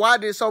coach, why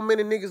did so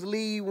many niggas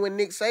leave when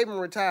Nick Saban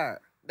retired?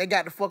 They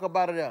got the fuck up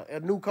out of there. A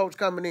new coach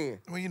coming in.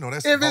 Well, you know,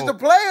 that's If the it's whole, the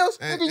players,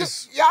 and nigga,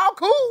 it's- y'all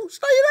cool.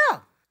 Stay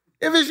there.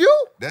 If it's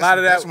you, that's, lot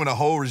of that- that's when the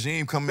whole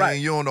regime come Right.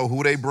 in. You don't know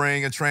who they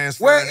bring and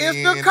transfer. Where is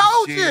the and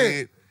coaching?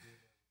 shit.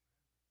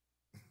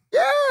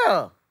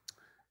 yeah.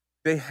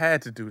 They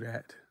had to do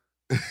that.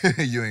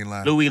 You ain't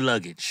lying. Louis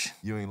luggage.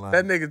 You ain't lying.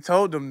 That nigga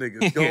told them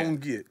niggas, go Yeah.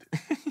 and get.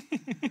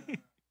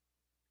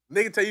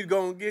 Nigga tell you to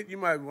go and get, you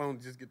might want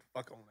to just get the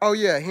fuck on. Oh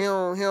yeah, he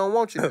don't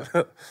want you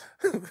there.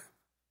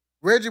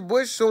 Reggie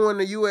Bush suing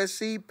the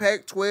USC,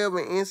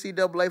 Pac-12, and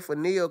NCAA for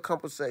NIL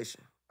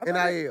compensation.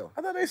 NIL.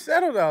 I thought they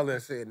settled all I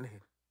this. said, nigga.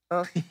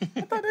 Huh?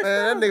 I thought they Man, that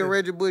settled nigga it.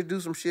 Reggie Bush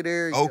do some shit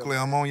every year. Oakley,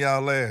 I'm on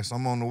y'all last.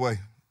 I'm on the way.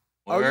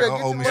 Oh, yeah, Word. get Y'all owe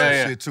your me money. some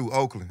Yeah. shit too.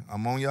 Oakley,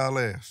 I'm on y'all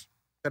last.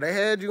 Cause they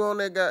had you on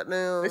that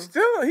goddamn. He's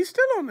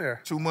still on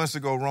there. 2 months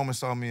ago, Roman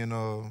saw me in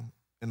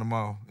the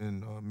mall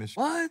in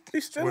Michigan. What?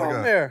 He's still Swear to on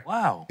God. there.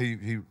 Wow.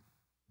 He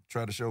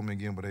tried to show me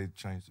again, but they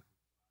changed it.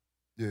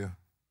 Yeah,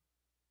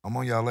 I'm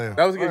on y'all last.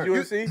 That was against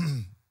All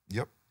UNC.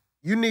 Yep.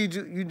 You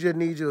just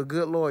need you a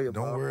good lawyer,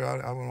 Don't bro. worry.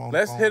 I went on.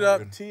 Let's the hit phone up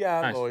already.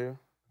 T.I. Nice. lawyer.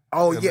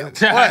 Oh Yeah,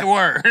 yeah.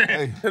 Word.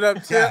 Hey, Hit up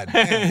God T.I.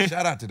 damn!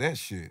 Shout out to that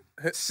shit.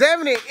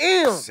 70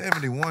 M.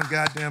 71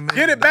 goddamn million.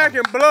 Get it back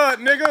in blood,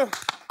 nigga.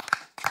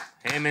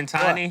 Him and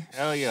Tiny.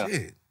 Hell yeah.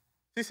 Shit.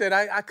 She said,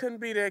 I couldn't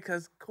be there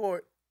because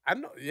court. I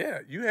know, yeah,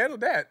 you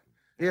handled that.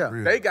 Yeah,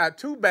 Real. They got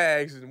 2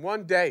 bags in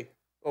one day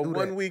or Do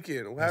one that.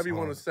 weekend, or That's however you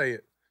want to hard. say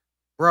it.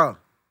 bro.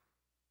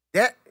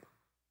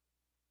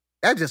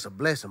 That's just a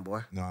blessing,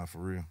 boy. Nah, for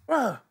real.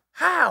 Bruh,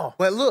 how?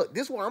 But look,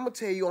 this why I'm gonna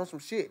tell you on some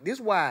shit. This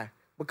why,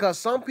 because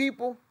some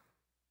people,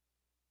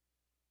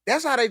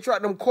 that's how they try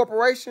them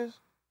corporations.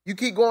 You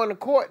keep going to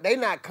court, they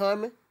not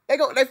coming.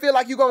 They feel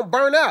like you gonna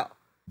burn out.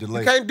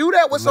 Delay. You can't do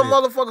that with some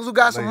Delay. motherfuckers who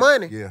got some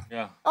money. Yeah.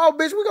 Yeah. Oh,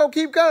 bitch, we gonna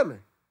keep coming.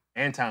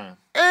 And time.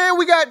 And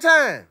we got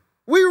time.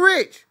 We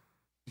rich.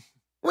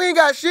 We ain't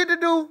got shit to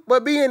do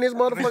but be in this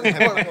motherfucking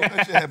court.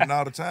 That shit happen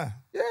all the time.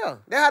 Yeah,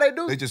 that's how they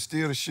do. They just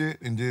steal the shit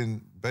and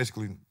then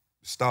basically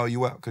stall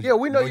you out. Cause Yeah,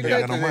 we know you ain't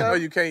can't got no do money. that. No,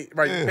 you can't.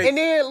 Right, you Yeah. can't. And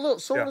then look,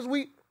 soon Yeah. as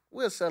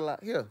we'll settle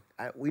out here.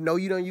 We know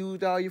you done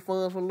used all your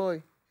funds for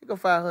lawyer. You go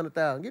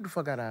 $500,000. Get the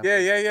fuck out of here.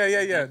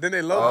 Yeah. Then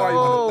they low Oh, ball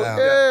you.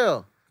 100,000.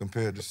 yeah.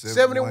 Compared to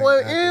 71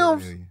 goddamn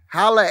M's. million.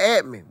 Holla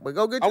at me. But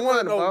go get I your want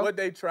to money, know bro. what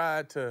they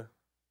tried to.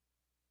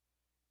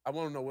 I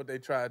want to know what they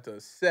tried to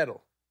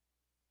settle.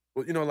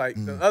 Well, you know, like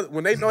the other,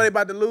 when they know they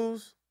about to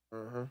lose.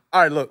 Uh-huh.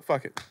 All right, look,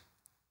 fuck it.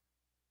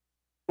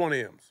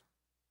 20 M's.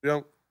 You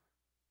know,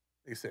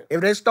 he said.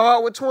 If they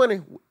start with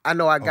 20, I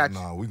know I got you.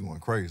 Nah, we going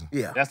crazy.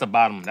 Yeah, That's the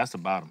bottom. That's the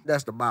bottom.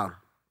 that's the bottom.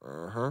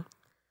 Uh-huh.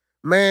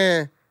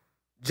 Man,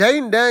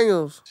 Jayden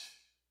Daniels,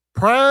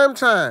 prime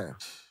time.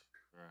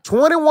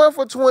 21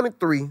 for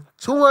 23,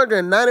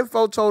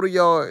 294 total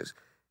yards,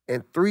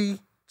 and 3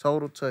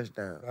 total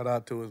touchdowns. Shout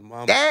out to his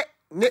mama. That,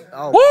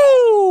 oh,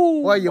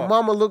 Woo! boy, your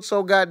mama looked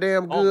so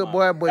goddamn Oh good, my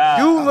boy, but God.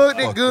 you looked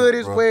it Fucked good up,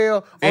 as bro.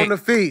 well on the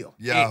field.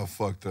 Y'all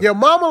fucked up. Your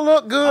mama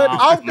looked good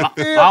off the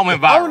field, Mom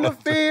went viral. on the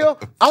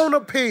field, on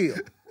the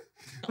field.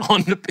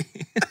 On the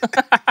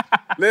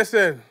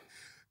Listen,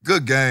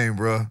 Good game,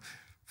 bro.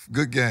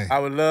 Good game. I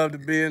would love to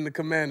be in the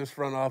Commanders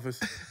front office.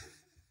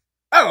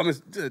 Oh,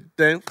 Mr.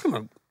 Daniels, come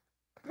on.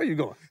 Where you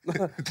going?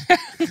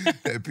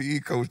 That PE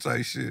coach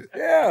type shit.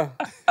 Yeah.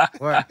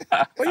 What?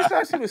 Well, you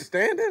thought she was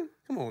standing?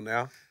 Come on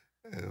now.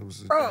 Yeah, it was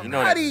Bro, You know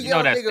how that- these you know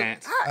young that niggas?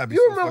 stance. how- I'd be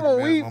you so remember fucking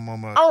when we? mad my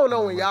mama- I don't know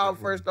my when mama y'all like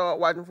that first started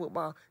watching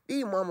football.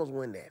 These mamas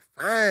wasn't that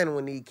fine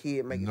when these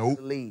kids make it Nope.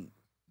 to the league.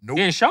 Nope.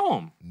 didn't show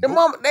him. The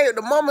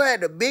mama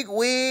had the big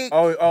wig.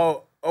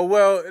 Oh,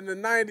 well, in the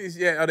 90s,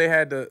 yeah, they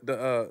had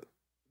the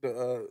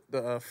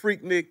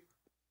Freaknik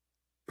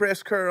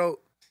press curl.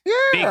 Yeah.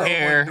 Big They wasn't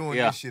hair. doing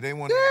Yeah. this shit. They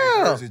wanted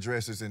Yeah. jersey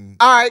dresses and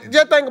All right, and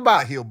just think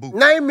about high-heel boots.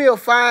 Name me a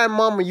fine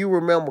mama you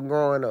remember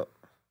growing up.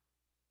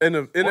 In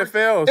the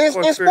NFL.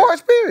 In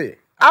sports period.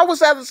 I would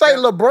have to say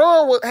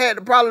LeBron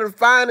had probably the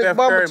finest Steph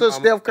mama Curry to mama.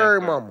 Steph Curry Steph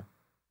Curry. mama.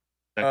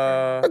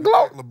 Uh, The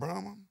glow.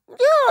 LeBron.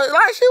 Yeah,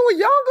 like she was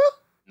younger.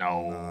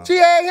 No. She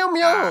had him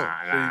young.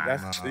 Nah.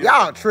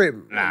 Y'all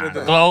tripping. Nah.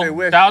 Hey,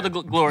 Shout out to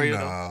Gloria, though.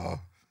 No.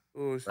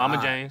 Oh, shit.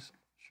 Mama James.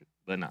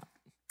 But nah.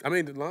 I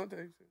mean,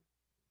 Delonte.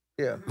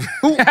 Yeah.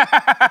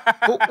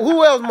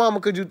 Who else,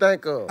 mama, could you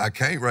think of? I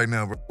can't right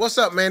now, bro. What's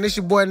up, man? This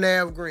your boy,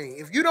 Navv Greene.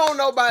 If you don't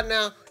know by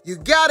now, you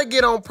got to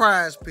get on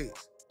Prize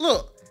Picks.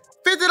 Look,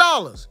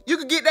 $50. You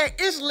can get that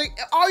instantly.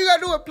 All you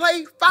got to do is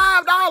play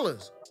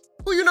 $5.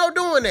 Who you know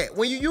doing that?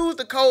 When you use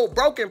the code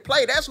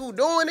BROKENPLAY, that's who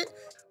doing it.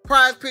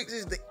 Prize Picks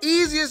is the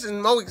easiest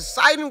and most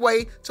exciting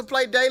way to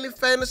play daily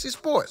fantasy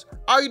sports.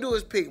 All you do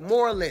is pick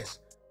more or less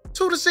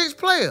 2 to 6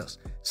 players,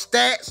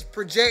 stats,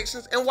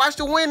 projections, and watch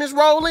the winnings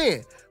roll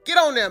in. Get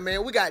on there,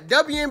 man. We got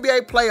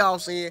WNBA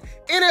playoffs in,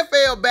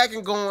 NFL back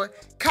and going,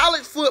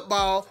 college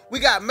football. We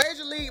got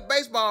Major League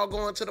Baseball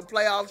going to the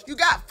playoffs. You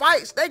got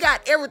fights. They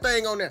got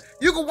everything on there.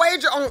 You can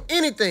wager on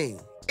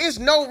anything. It's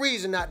no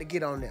reason not to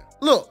get on there.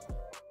 Look,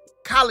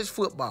 college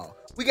football.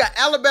 We got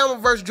Alabama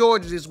versus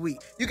Georgia this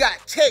week. You got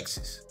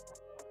Texas.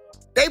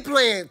 They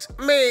playing,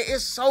 man,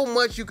 it's so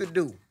much you could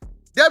do.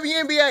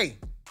 WNBA,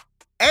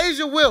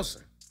 Asia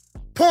Wilson.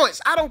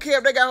 Points. I don't care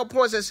if they got her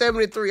points at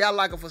 73. I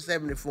like her for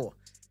 74.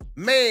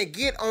 Man,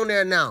 get on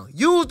there now.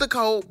 Use the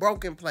code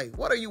BROKENPLAY.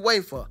 What are you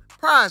waiting for?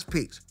 Prize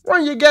Picks.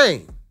 Run your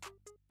game.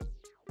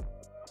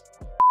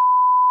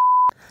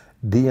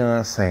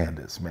 Deion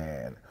Sanders,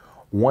 man.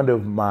 One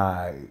of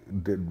my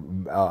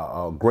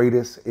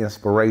greatest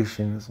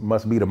inspirations,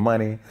 Must Be the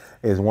Money,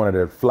 is one of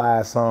the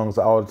fly songs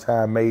all the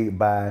time made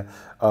by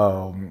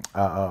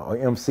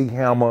MC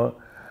Hammer.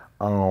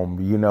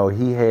 You know,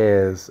 he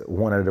has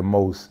one of the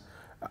most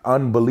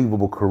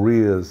unbelievable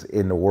careers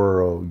in the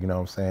world, you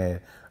know what I'm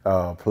saying?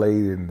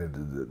 Played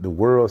in the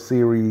World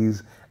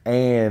Series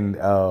and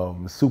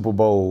Super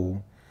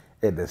Bowl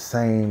at the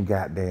same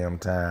goddamn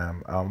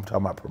time. I'm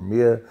talking about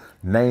premier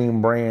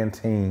name brand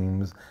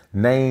teams,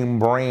 name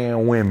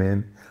brand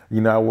women.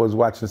 You know, I was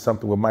watching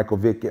something with with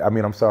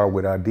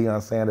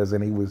Deion Sanders,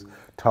 and he was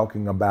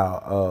talking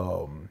about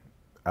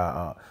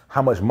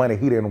how much money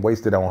he didn't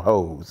wasted on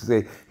hoes. He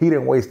said he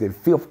didn't wasted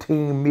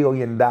 $15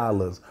 million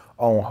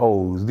on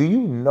hoes. Do you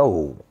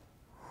know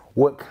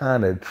what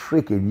kind of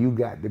tricking you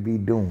got to be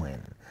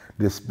doing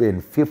to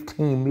spend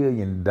 $15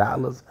 million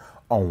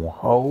on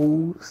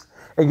hoes?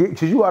 And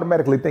because you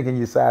automatically think in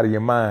your side of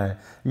your mind,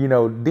 you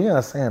know,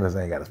 Deion Sanders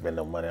ain't got to spend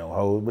no money on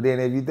hoes. But then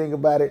if you think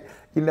about it,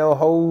 you know,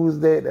 hoes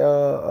that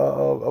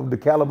of the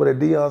caliber that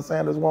Deion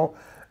Sanders want,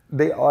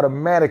 they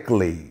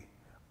automatically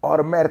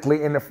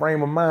in the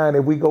frame of mind,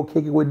 if we go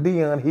kick it with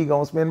Deion, he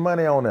gonna spend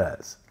money on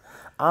us.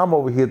 I'm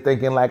over here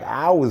thinking like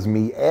I was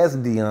me as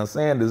Deion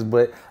Sanders,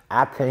 but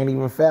I can't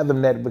even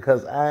fathom that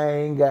because I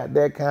ain't got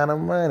that kind of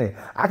money.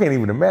 I can't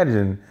even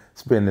imagine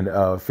spending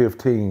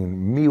 $15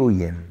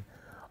 million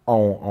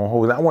on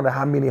hoes. I wonder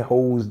how many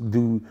hoes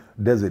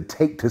does it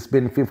take to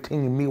spend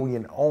 $15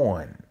 million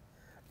on,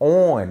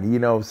 you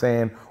know what I'm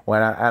saying?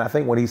 I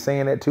think when he's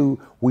saying that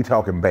too, we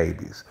talking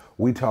babies,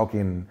 we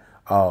talking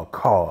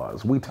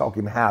cars, we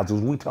talking houses,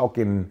 we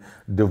talking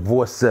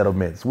divorce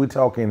settlements, we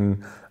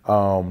talking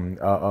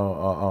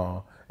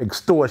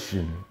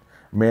extortion.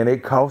 Man,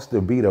 it costs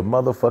to be the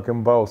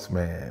motherfucking boss,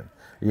 man.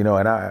 You know,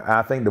 and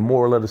I think the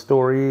moral of the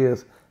story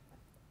is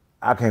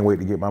I can't wait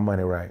to get my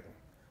money right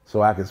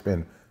so I can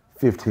spend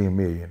 $15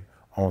 million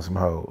on some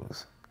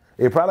hoes.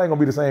 It probably ain't gonna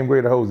be the same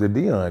grade of hoes that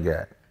Deion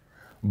got,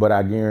 but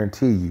I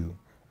guarantee you,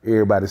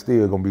 everybody's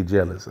still gonna be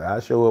jealous. I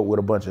show up with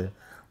a bunch of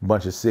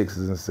 6s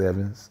and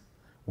 7s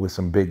with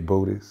some big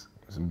booties,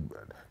 some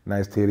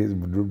nice titties.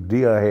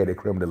 Deion had the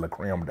creme de la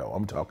creme though.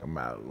 I'm talking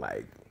about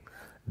like,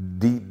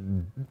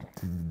 who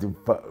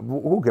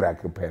could I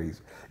compare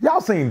these?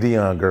 Y'all seen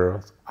Deion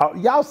girls?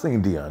 Y'all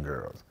seen Deion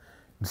girls?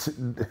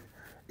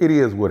 It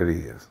is what it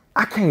is.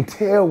 I can't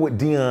tell what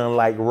Deion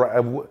like.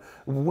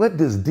 What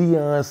does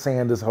Deion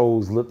Sanders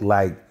hoes look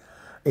like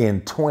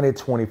in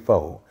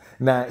 2024?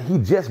 Now, he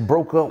just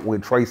broke up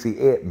with Tracy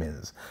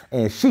Edmonds,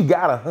 and she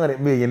got $100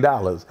 million.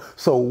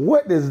 So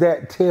what does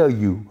that tell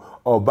you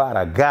about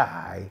a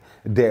guy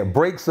that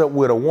breaks up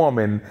with a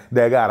woman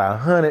that got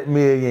 $100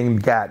 million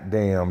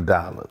goddamn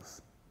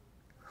dollars?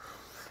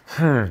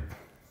 I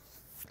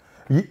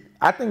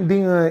think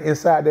Deion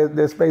inside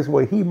that space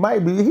where he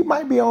might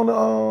be on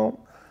the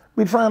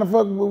be trying to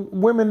fuck with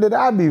women that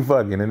I be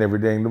fucking and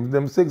everything,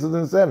 them 6s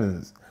and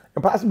 7s,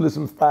 and possibly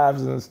some 5s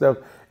and stuff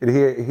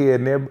here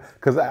and there.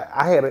 Because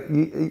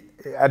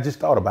I just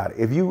thought about it.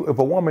 If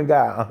a woman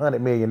got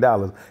 $100 million,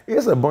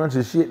 it's a bunch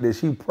of shit that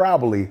she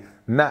probably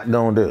not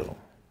gonna do,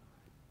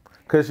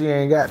 cause she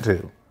ain't got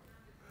to.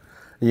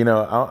 You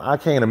know, I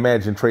can't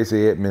imagine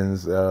Tracy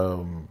Edmonds,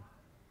 you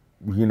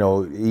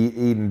know,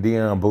 eating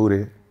Deion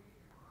booty.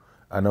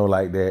 I know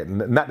like that.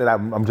 Not that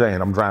I'm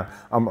saying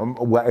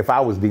well, if I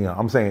was Deion,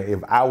 I'm saying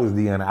if I was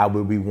Deion, I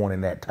would be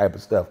wanting that type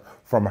of stuff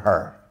from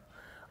her.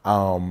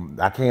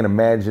 I can't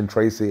imagine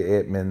Tracy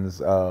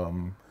Edmonds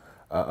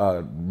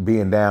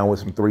being down with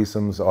some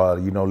threesomes or,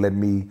 you know, let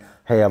me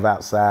have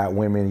outside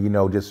women, you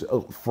know, just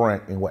up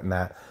front and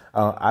whatnot.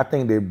 I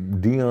think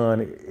that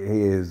Deion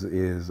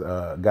is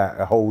got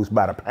hoes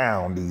by the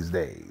pound these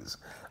days.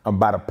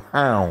 by the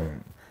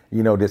pound.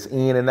 You know, that's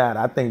in and out.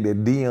 I think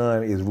that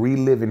Deion is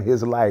reliving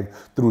his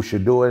life through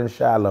Shedeur and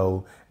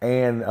Shiloh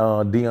and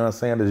Deion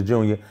Sanders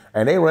Jr.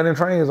 And they running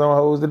trains on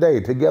hoes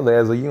today together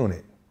as a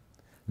unit.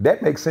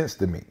 That makes sense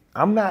to me.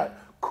 I'm not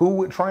cool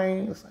with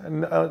trains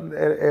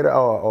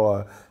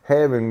or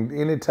having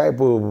any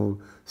type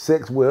of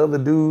sex with other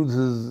dudes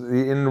is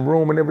in the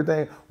room and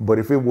everything. But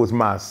if it was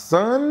my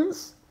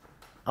sons,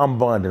 I'm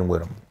bonding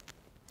with them.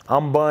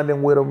 I'm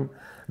bonding with them.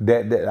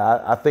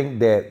 I think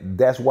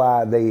that's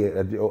why they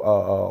have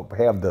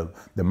the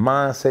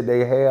mindset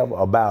they have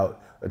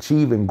about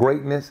achieving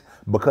greatness,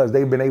 because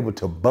they've been able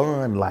to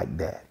bond like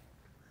that.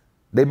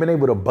 They've been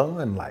able to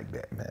bond like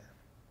that, man.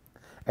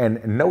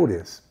 And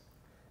notice,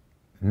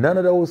 none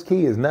of those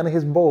kids, none of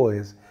his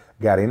boys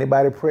got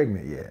anybody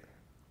pregnant yet.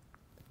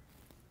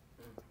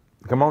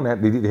 Come on now,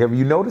 have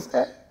you noticed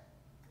that?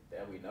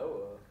 That we know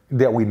of.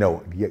 That we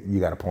know. You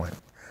got a point.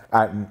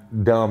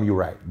 Dumb, you're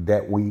right.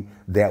 That we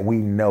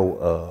know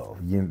of.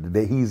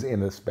 That he's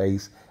in a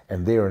space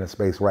and they're in a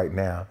space right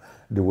now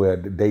where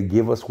they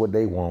give us what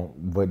they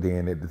want, but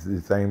then at the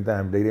same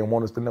time, they didn't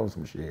want us to know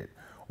some shit.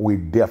 We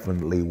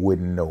definitely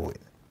wouldn't know it.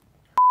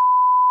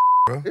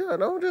 Yeah,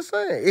 no, I'm just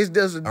saying. It's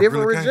just a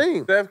different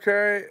regime. Steph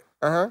Curry.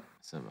 That's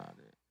about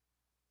it.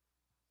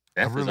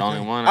 That's really the only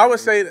can't. one. I would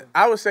say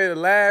the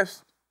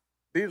last.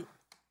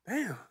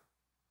 Damn.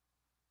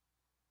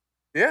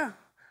 Yeah.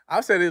 I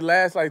would say the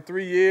last like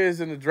 3 years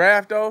in the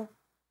draft though,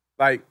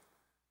 like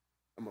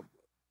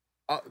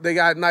they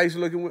got nice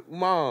looking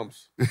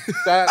moms.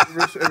 Shout out,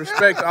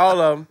 respect to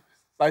all of them.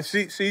 Like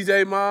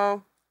CJ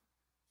mom,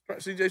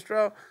 CJ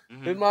Stroud,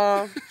 his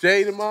mom,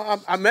 Jayden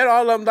mom. I met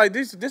all of them. Like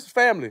this is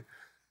family.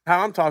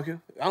 How I'm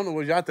talking. I don't know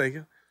what y'all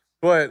thinking,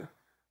 but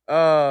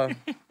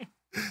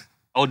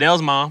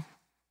Odell's mom.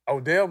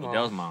 Odell's mom.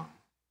 Odell's mom.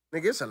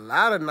 Nigga, it's a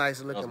lot of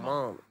nice looking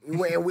moms.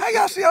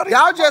 Y'all see all these?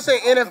 Y'all just say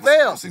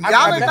NFL.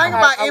 Y'all ain't think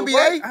about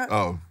NBA?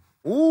 Oh.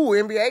 Ooh,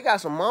 NBA got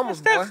some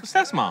mamas, boy.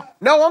 Steph's mom.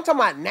 No, I'm talking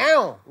about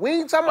now. We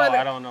ain't talking about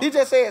I don't know. He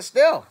just said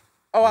Steph.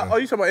 Oh,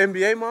 you talking about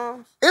NBA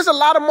moms? It's a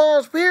lot of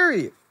moms,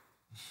 period.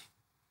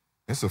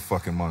 It's a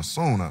fucking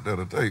monsoon out there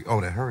today. Oh,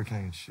 that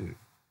hurricane shit.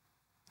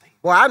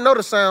 Well, I know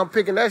the sound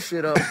picking that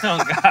shit up.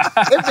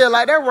 It feel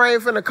like that rain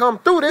finna come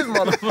through this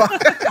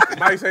motherfucker.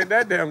 Mike's ain't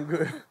that damn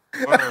good.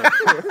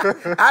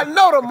 I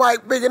know the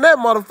mic picking that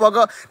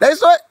motherfucker up. They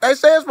say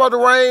it's supposed to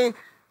rain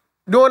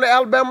during the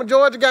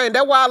Alabama-Georgia game.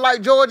 That's why I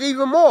like Georgia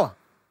even more.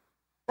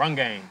 Run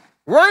game.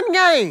 Run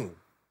game.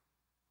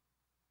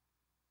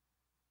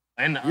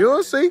 And the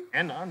You'll see.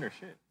 And the under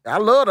shit. I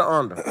love the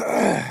under.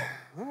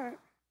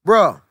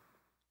 Bruh,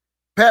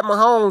 Pat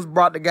Mahomes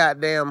brought the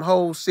goddamn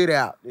whole city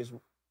out this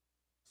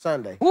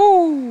Sunday.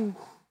 Woo.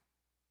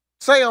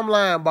 Say I'm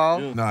lying, ball.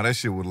 Nah, that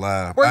shit was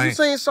live. Bro, you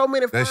seen so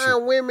many fine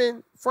shit-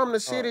 women from the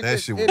city. That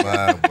shit was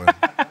live, boy.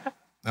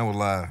 That was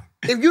live.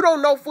 If you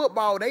don't know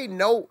football, they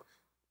know.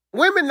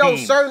 Women know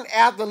Teams. certain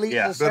athletes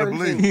Yeah. and certain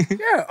Better teams. believe.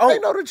 Yeah. They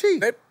know the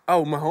chief.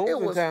 Mahomes It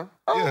in was, town.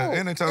 Yeah,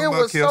 and they talking it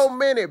about was so Kelsey.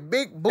 many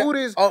big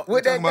booties Oh,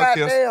 with they that talking about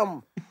Kelsey.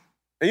 goddamn,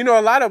 And you know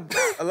a lot of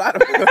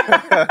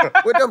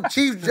with them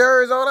Chiefs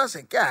jerseys on. I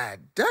said, God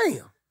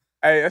damn.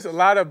 Hey, that's a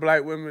lot of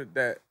black women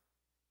that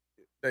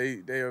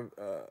they are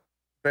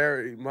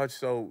very much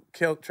so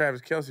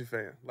Travis Kelce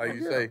fan, like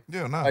you say.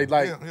 Yeah, nah.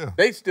 Like yeah.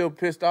 they still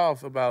pissed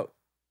off about,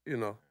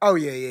 Oh,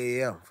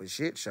 yeah. For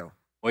shit show.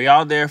 Were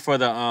y'all there for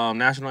the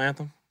national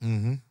anthem?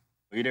 Mm-hmm.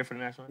 Were you there for the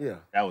national anthem? Yeah.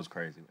 That was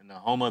crazy. And the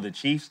home of the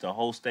Chiefs, the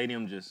whole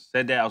stadium just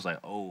said that. I was like,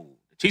 oh,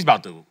 the Chiefs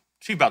about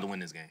to win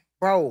this game.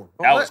 Bro.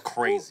 That was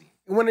crazy.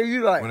 When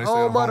you like, When they say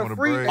home of home the of the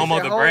free, Braves. Home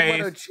of the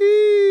Braves. of the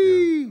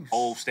Chiefs.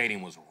 Whole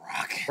stadium was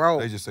rocking. Bro,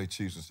 They just say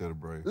Chiefs instead of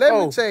Braves. let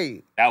Oh. me tell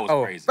you, That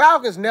was crazy.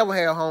 Falcons never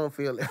had home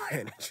field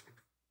advantage.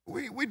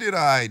 We did all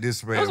right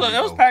this It round.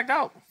 was packed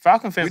out.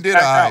 Falcon fans We did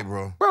packed all right, out.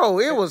 bro. Bro,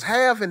 it was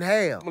half and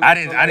half. I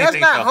didn't That's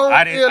think not so. home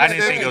I didn't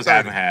field think it was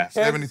half and half.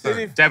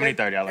 70-30.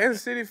 70-30. I like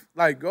Kansas City,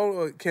 like go to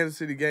a Kansas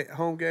City game,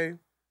 home game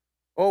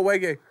or away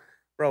game,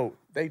 bro.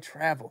 They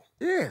travel.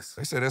 Yes.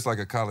 They said that's like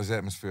a college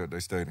atmosphere at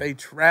their stadium. They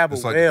travel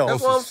It's like well.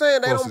 That's what I'm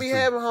saying. They don't closest be to-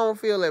 having home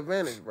field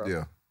advantage, bro.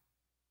 Yeah.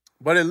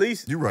 But at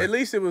least You right. At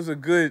least it was a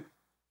good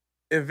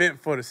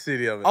event for the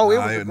city of it. Oh, it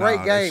Nah, was a nah, great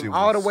that game shit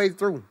all the was- way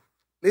through.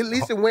 At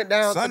least it went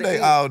down Sunday to the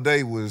end. all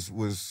day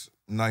was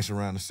nice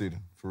around the city.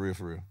 For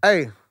real.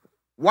 Hey,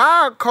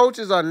 why our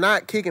coaches are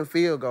not kicking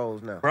field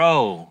goals now?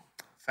 Bro,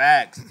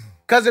 facts.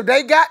 Because if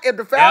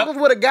the Falcons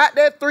would have got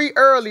that 3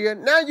 earlier,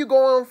 now you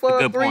going for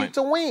a Good 3 point.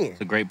 to win.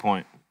 It's a great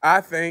point.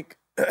 I think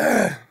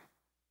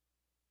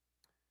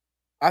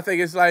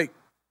it's like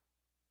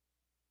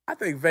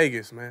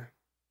Vegas, man.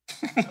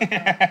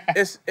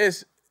 It's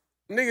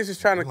niggas is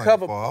trying to Like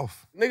cover far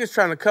off. niggas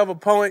trying to cover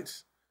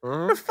points.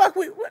 Mhm. The fuck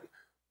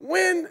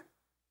when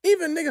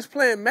even niggas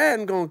playing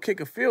Madden gonna kick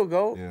a field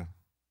goal. Yeah.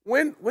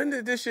 When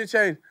did this shit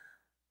change?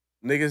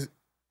 Niggas,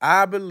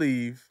 I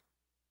believe,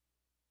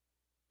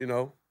 we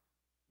gonna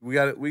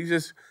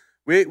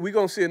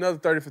see another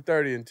 30 for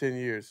 30 in 10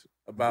 years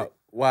about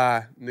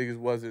why niggas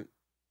wasn't.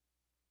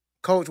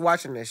 Coach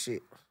watching that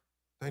shit.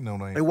 They know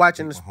they ain't. They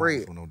watching the Mahomes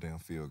spread. for no damn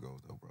field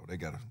goals though, bro.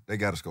 They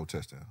gotta score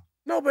touchdown.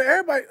 No, but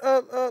everybody,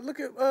 look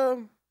at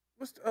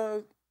what's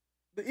the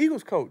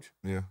Eagles coach.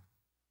 Yeah.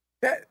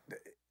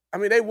 I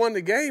mean, they won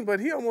the game, but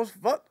he almost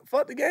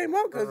fucked the game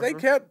up because they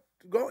kept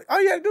going.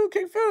 All you had to do was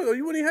kick field goal.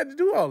 You wouldn't even have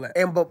to do all that.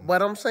 And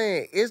but I'm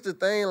saying it's the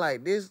thing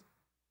like this.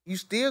 You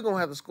still gonna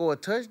have to score a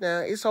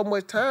touchdown. It's so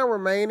much time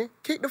remaining.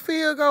 Kick the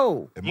field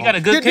goal. You got a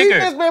Your good kicker.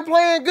 defense been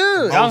playing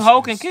good. Young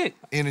Ho can kick.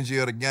 Energy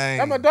of the game.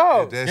 I'm a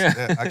dog. I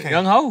can't.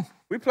 Young Ho.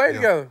 We played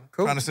together.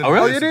 Cool. Trying to send Oh,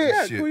 really? Oh, you did?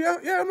 Yeah, Shit. cool,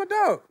 yeah, I'm a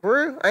dog.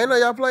 For real? I ain't know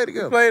y'all played We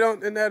together.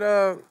 played in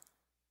that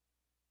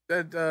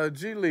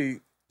G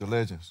League, The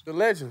legends. the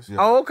Legends. Yeah.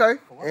 Oh, okay.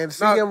 And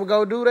see him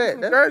go do that.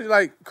 Jersey,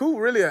 like, cool,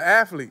 really an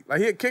athlete. Like,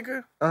 he a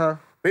kicker, Uh-huh.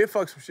 but he'll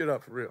fuck some shit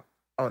up for real.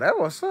 Oh, that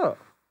what's up.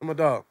 I'm a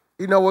dog.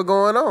 You know what's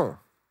going on.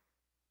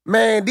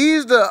 Man,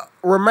 these the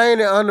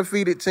remaining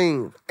undefeated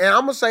teams. And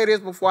I'm going to say this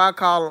before I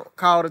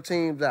call the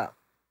teams out.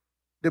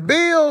 The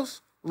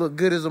Bills look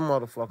good as a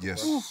motherfucker.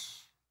 Yes. bro.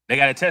 They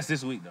got a test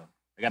this week, though.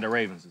 They got the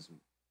Ravens this week.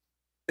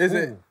 Is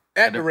it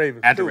at the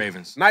Ravens? At the too?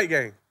 Ravens. Night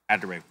game.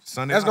 At the Ravens.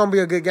 Sunday. That's going to be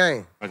a good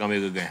game. It's going to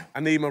be a good game. I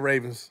need my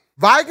Ravens.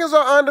 Vikings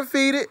are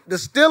undefeated. The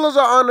Steelers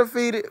are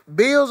undefeated.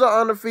 Bills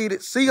are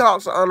undefeated.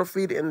 Seahawks are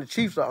undefeated. And the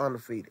Chiefs are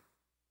undefeated.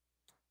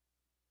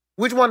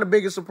 Which one the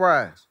biggest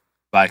surprise?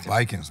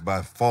 Vikings.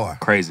 by far.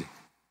 Crazy.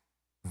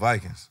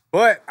 Vikings.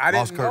 But I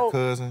Lost didn't Kirk know.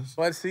 Cousins.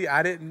 But see,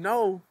 I didn't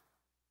know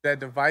that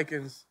the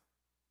Vikings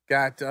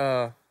got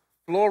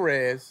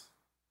Flores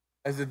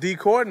as the D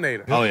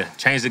coordinator. Oh, yeah.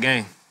 Change the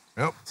game.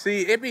 Yep.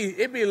 See, it be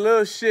a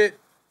little shit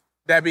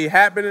that be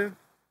happening,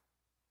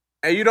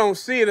 and you don't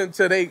see it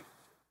until they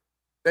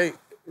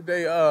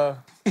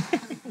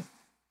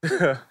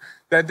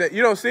that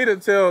you don't see it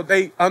until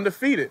they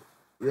undefeated.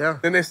 Yeah.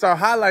 Then they start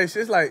highlights.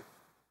 It's like,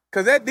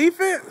 cause that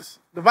defense,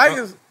 the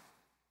Vikings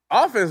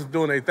offense is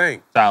doing their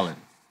thing. Solid.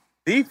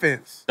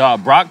 Defense.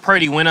 Brock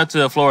Purdy went up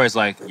to Flores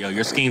like, yo,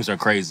 your schemes are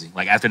crazy.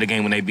 Like, after the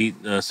game when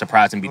they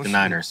surprised and beat the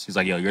Niners. He's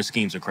like, yo, your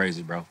schemes are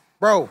crazy, bro.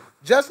 Bro,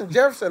 Justin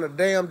Jefferson a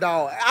damn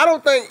dog. I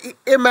don't think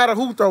it matter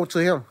who throw to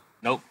him.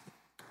 Nope.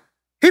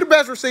 He the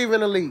best receiver in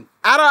the league.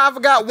 I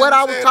forgot what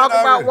I was said talking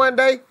that about already. one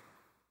day.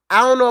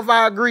 I don't know if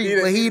I agree,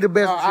 but he the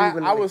best receiver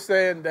in the I league. was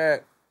saying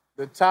that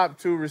the top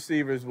two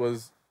receivers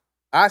was,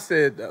 I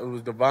said that it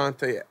was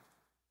Devontae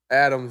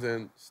Adams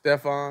and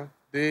Stephon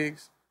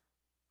Diggs.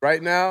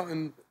 Right now,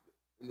 in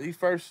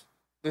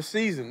the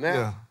season now.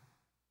 Yeah.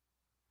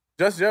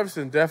 Justin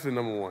Jefferson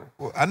definitely number one.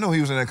 Well, I know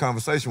he was in that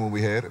conversation when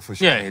we had it for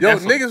sure. Yeah, Yo,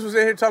 definitely. niggas was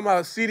in here talking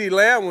about CeeDee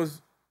Lamb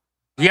was.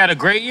 He had a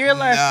great year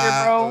last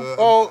year,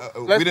 bro.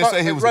 Let's we didn't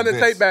say he was run the the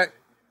best. tape back.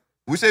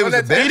 We say he was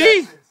Run the that best.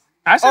 CD?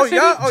 I said Oh, CD.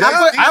 yeah? Oh, yeah?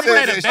 I said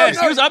played the Jay-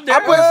 best. He was up there. I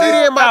put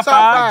CD in my top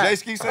five. Jay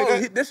Ski say Oh,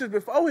 that? this is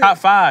before Top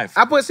five.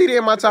 I put CD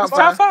in my top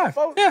Top five.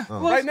 five. Yeah.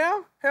 Right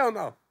now? Hell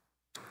no.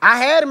 I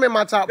had him in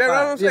my top That's what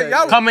I'm five. saying. Yeah.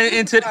 Y'all Coming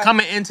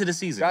into the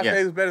season. say he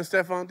Yes. was better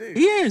than Stephon Diggs.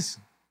 He is.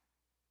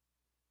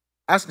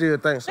 I still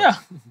think so. Yeah.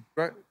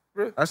 Right?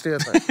 Really? I still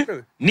think.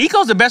 Really?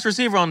 Nico's the best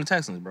receiver on the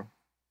Texans, bro.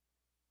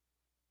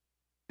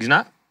 He's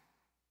not?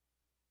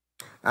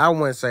 I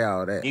wouldn't say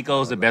all that.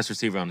 Nico's the best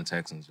receiver on the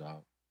Texans,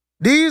 dog.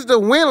 These the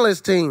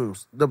winless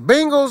teams. The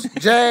Bengals,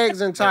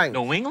 Jags, and Titans.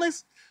 The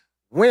wingless?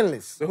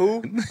 Winless. The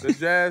who? The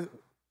Jazz.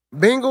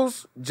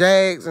 Bengals,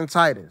 Jags, and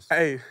Titans.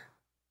 Hey,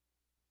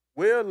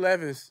 Will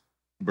Levis.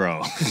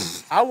 Bro.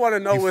 I want to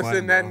know He what's funny,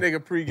 in that bro. nigga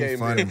pregame. He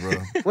funny, meal.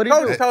 bro. What do you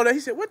Coach do? told her, he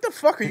said, what the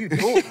fuck are you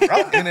doing, bro?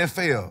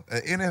 NFL.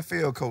 An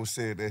NFL coach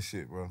said that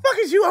shit, bro. fuck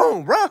is you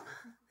on, bro?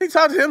 He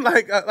talked to him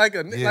like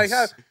Yes.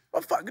 how,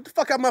 what fuck, get the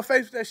fuck out my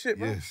face with that shit,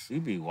 bro. Yes. He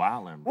be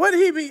wildin', bro. What did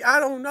he be? I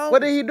don't know.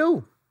 What did he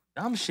do?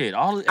 Dumb shit.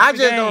 Every I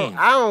just game. don't.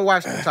 I don't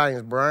watch the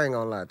Titans, bro. I ain't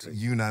gonna lie to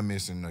you. You not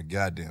missing a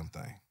goddamn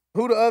thing.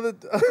 Who the other?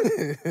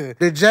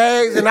 The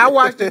Jags, and I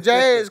watched the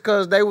Jags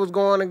because they was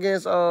going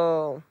against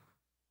the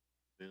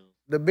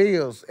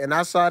Bills, and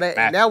I saw that,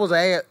 and that was a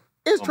ad.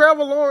 It's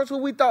Trevor Lawrence who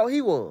we thought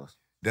he was.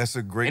 That's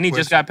a great And he question.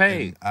 just got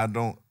paid. And I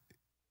don't.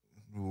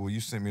 Well, you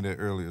sent me that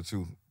earlier,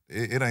 too.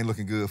 It ain't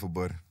looking good for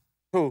Buddy.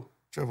 Who?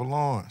 Trevor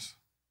Lawrence.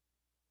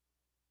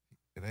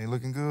 It ain't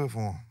looking good for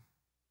him.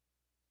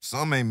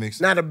 Some ain't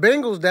mixing. Now the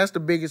Bengals, that's the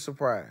biggest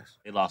surprise.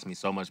 They lost me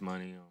so much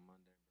money on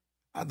Monday.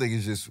 I think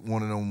it's just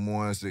one of them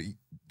ones that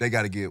they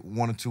got to get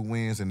 1 or 2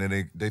 wins, and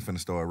then they finna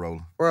start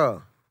rolling.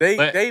 Bro, They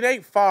But-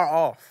 ain't far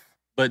off.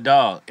 But,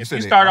 dog, if said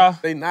you they start are?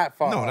 off, They not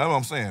far No, off. that's what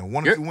I'm saying.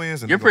 1 or your, 2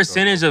 wins. And your they gonna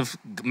start percentage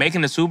of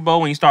making the Super Bowl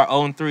when you start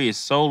 0-3 is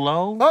so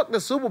low. fuck the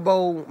Super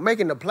Bowl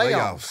making the rolling.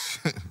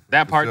 playoffs.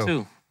 That part, sure.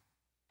 too.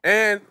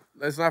 And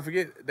let's not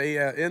forget, they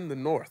in the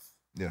North.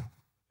 Yeah.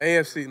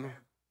 AFC North.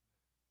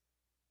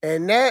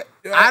 And that,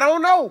 I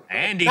don't know.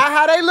 Andy. Not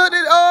how they looked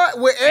at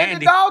with Andy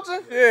Andy.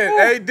 Dalton.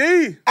 Yeah,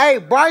 AD. Hey,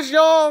 Bryce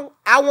Young,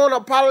 I want to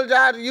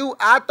apologize to you.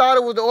 I thought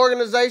it was the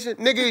organization.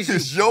 Nigga, it's you.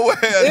 It's your ass.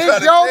 It's trying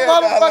to your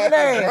tell y'all motherfucking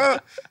that, ass.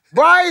 bro.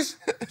 Bryce,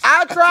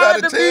 I tried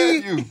Trying to to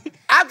tell be you.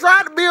 I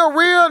tried to be a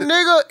real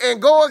nigga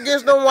and go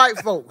against them white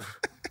folks.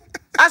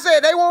 I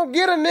said they won't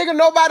get a nigga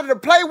nobody to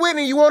play with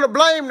and you want to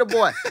blame the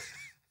boy.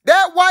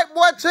 That white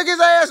boy took his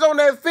ass on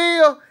that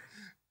field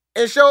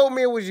and showed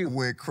me it was you.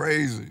 Went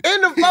crazy.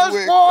 In the He first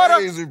went quarter,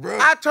 crazy, bro.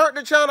 I turned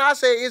the channel. I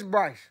said, it's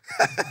Bryce.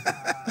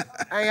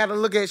 I ain't had to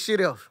look at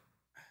shit else.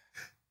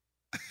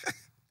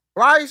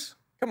 Bryce?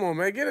 Come on,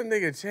 man. Get a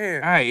nigga a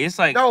chance. All right, it's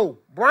like No.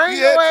 Bring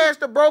Yeah. your ass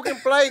to Broken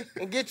Play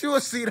and get you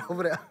a seat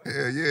over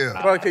there.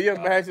 Yeah. Bro, can you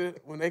imagine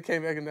when they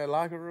came back in that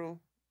locker room?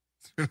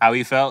 how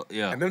he felt.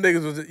 Yeah. And them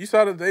niggas was, you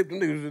saw them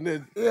niggas was in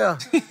there. Yeah.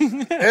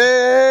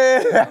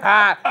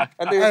 Yeah.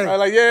 And niggas was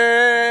like,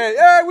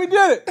 yeah, we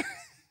did it.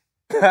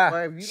 Boy,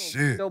 if you don't Shit.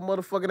 get your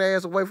motherfucking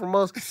ass away from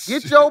us,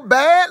 get your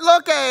bad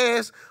luck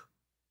ass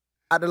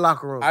out the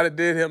locker room. I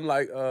did him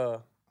like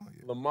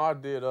Lamar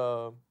did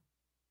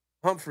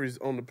Humphreys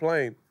on the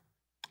plane.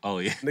 Oh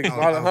yeah. Nigga,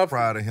 Marlon I'm Humphrey.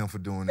 proud of him for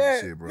doing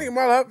that shit, bro. Nigga,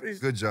 Marlon Humphreys.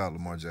 Good job,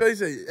 Lamar So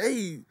Jackson. he said,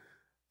 hey,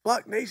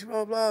 fuck Nation,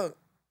 blah, blah.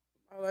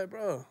 I was like,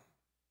 bro.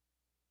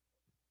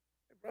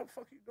 Hey, bro, what the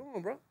fuck you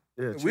doing, bro?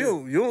 Yeah,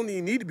 You don't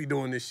even need to be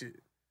doing this shit.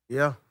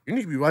 Yeah. You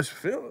need to be watching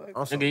film. Like,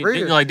 On some Nigga,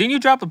 real. like, didn't you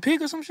drop a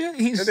pick or some shit?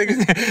 He's that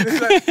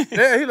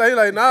nigga, he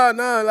like,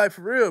 nah, like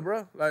for real,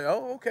 bro. Like,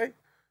 oh, okay.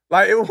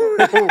 Like it was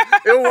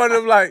one of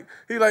them. Like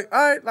he like,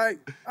 all right,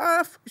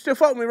 you still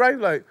fuck with me, right?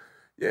 Like,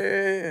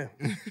 yeah.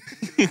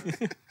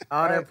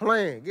 All that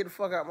playing. Get the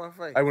fuck out my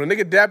face. Like when a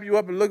nigga dap you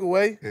up and look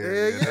away, Yeah,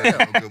 Yeah,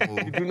 that ain't no good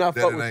move. You do not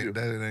That fuck it with ain't- you.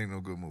 That ain't no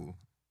good move.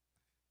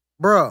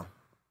 Bruh.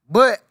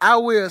 But I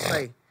will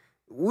say,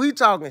 we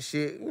talking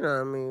shit. You know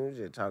what I mean? We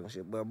just talking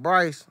shit. But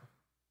Bryce,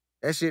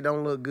 that shit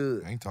don't look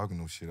good. I ain't talking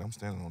no shit. I'm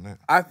standing on that.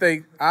 I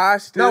think I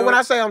still. No, when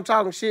I say I'm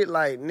talking shit,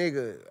 like,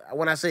 nigga,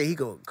 when I say he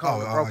could call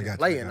Oh, the I Broken got you,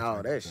 Play I and got you, all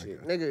I that got you, shit.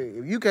 I got Nigga,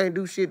 if you can't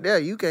do shit there,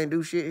 you can't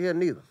do shit here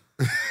neither.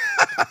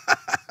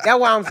 That's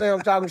why I'm saying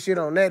I'm talking shit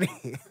on that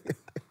end.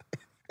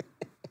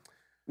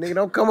 Nigga,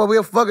 don't come up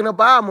here fucking up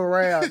our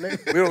morale,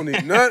 nigga. we don't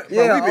need none.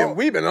 Yeah, Bro,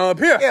 we been up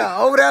here. Yeah,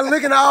 over there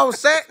looking all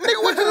sad.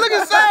 Nigga, what you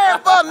looking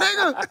sad for,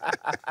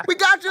 nigga? We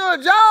got you a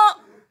job.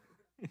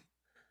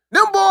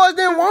 Them boys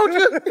didn't want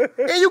you,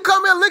 and you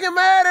come here looking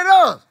mad at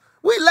us.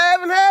 We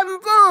laughing, having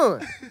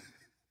fun.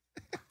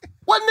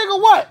 What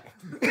nigga what?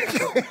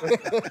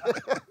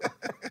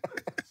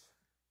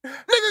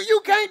 Nigga,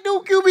 you can't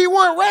do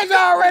QB1. Reggie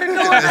already doing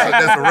that.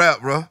 That's a wrap,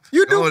 bro.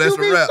 You do that's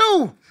a wrap.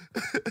 QB2.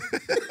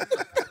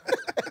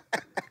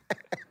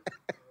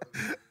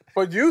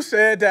 But you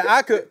said that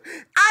I could.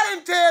 I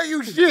didn't tell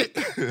you shit.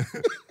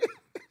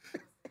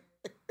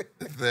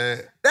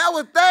 That That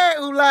was Thad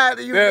who lied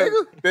to you,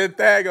 nigga. Then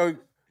Thad go,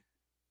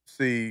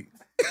 see.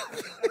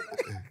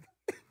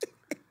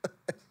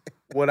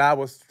 What I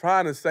was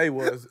trying to say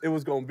was it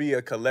was gonna be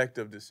a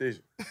collective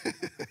decision.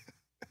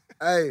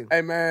 Hey,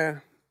 Hey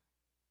man,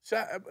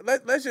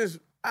 let's just.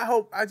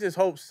 I just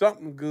hope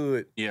something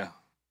good. yeah.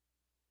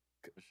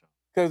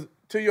 Because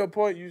to your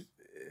point,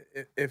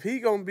 if he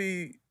gonna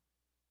be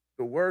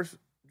the worst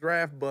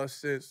draft bust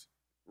since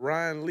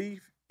Ryan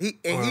Leaf,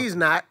 he's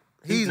not.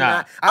 He's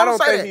not. not. I don't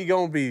say think that. he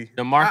gonna be.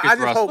 DeMarcus I just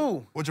Russell.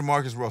 hope. what's your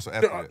Marcus Russell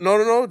after that? No.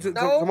 No,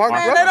 DeMarcus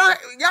man,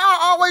 Russell. y'all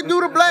always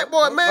do the black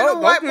boy. Man, No,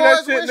 them white don't do that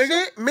boys shit, win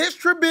nigga. shit.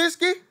 Mitch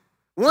Trubisky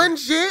won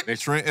shit. And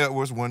Trent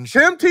Edwards won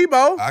shit. Tim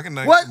Tebow. I can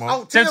name What? some more.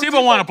 Oh, Tim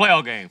Tebow won a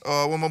playoff game.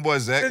 When my boy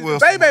Zach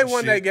Wilson Baby won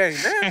won that shit. game,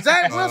 man.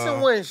 Zach Wilson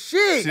won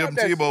shit. Tim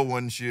that Tebow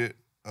won shit.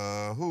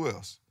 Who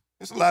else?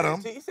 There's a lot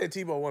of them. He said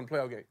Tebow won a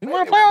playoff game. He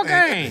won a playoff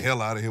Man, get the game.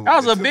 hell out of here. That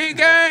was with a that. big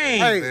game.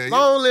 Hey, Yeah,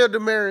 long live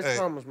Demarius Hey.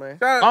 Thomas, man.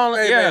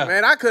 Yeah.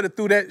 Man, I could have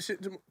threw that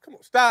shit. Come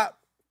on, stop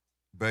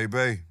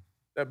Baby.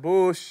 that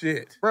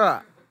bullshit.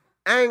 Bruh,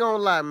 I ain't gonna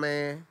lie,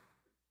 man.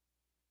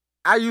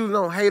 I usually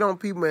don't hate on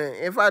people, man.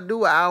 If I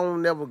do, I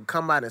don't never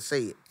come out and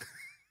say it.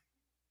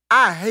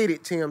 I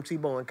hated Tim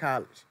Tebow in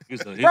college.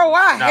 Bro,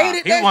 I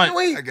hated that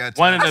shit. I got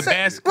you. One of I the said,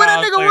 best. when a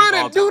college nigga players run of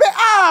all and do time. that,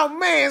 oh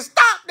man,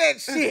 stop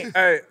that shit.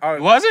 Hey,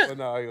 Was it?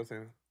 No, I ain't gonna say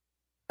that.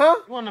 Huh?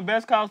 He's one of the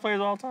best college players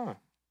of all time.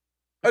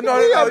 Yeah. You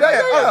got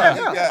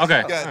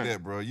Okay. that,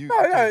 bro. You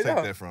Yeah, can't yeah.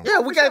 take that from him. Yeah,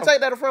 we can't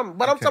take that from him.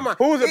 But I'm Okay. talking about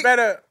Who was a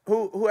better?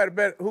 Who had a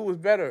better? Who was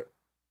better?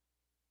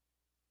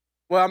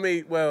 Well, I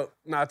mean,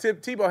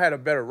 Tebow had a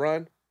better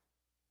run,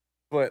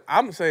 but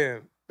I'm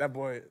saying that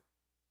boy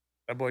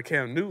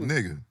Cam Newton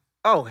Nigga.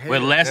 Oh, hell.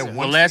 With less, That with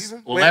one less,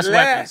 season? with less With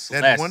weapons.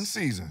 That less, one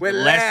season. with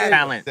less less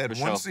talent. That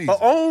for one sure. season.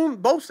 on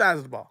both sides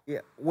of the ball. Yeah,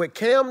 what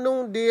Cam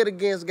Newton did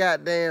against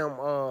goddamn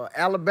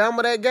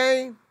Alabama that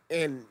game,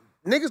 and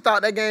niggas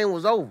thought that game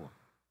was over.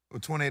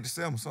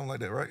 28-7, something like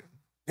that, right?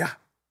 Yeah.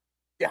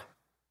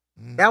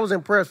 That was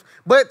impressive.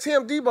 But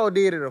Tim Tebow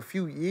did it a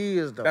few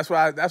years though. That's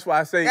why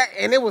I say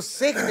And it was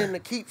sickening to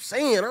keep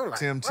saying. I'm like,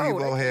 Tim bro, Tebow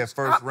they had can't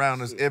first stop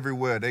rounders this shit.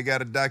 everywhere. They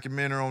got a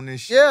documentary on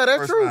this shit. Yeah, that's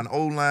first true. round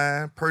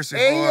O-line, Percy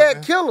And he Harvin.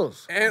 had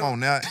killers. Come on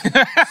now. No,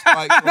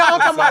 I'm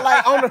talking about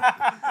like on the.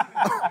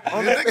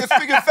 Niggas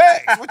speaking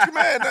facts. What you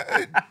mad?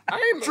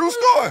 True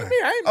story.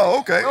 Oh,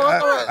 okay.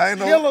 I ain't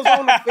know. Killers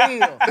on the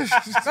field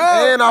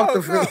and off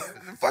the field.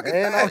 Fucking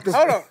And off the facts.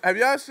 hold on. Have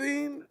y'all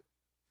seen?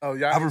 Oh,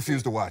 y'all. I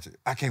refuse to watch it.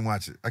 I can't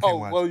watch it. I can't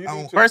watch well, it. you I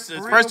need don't-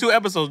 to. First two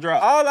episodes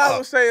dropped. All I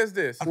would say is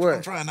this.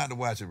 I'm trying not to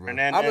watch it, bro. I'm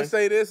gonna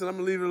say this, and I'm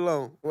gonna leave it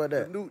alone. What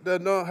that?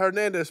 The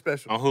Hernandez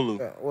special. on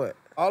Hulu. What?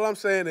 All I'm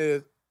saying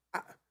is,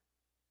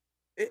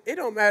 it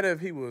don't matter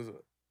if he was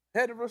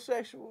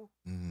heterosexual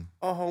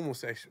or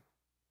homosexual.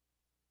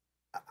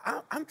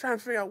 I'm trying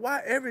to figure out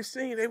why every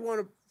scene they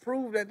want to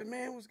prove that the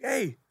man was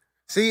gay.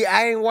 See,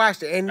 I ain't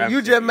watched it, and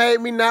you just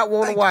made me not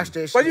want to watch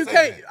that shit. But you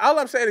can't. All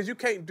I'm saying is you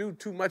can't do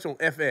too much on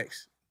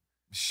FX.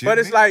 But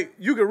it's like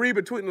you can read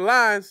between the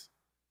lines,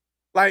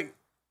 like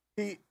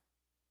he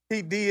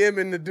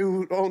DMing the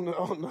dude on the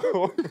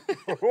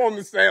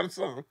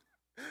Samsung,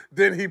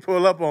 then he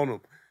pull up on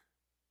him.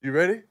 You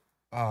ready?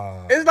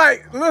 It's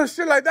like little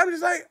shit like that. I'm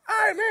just like, all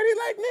right, man, he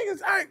like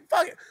niggas. All right,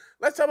 fuck it.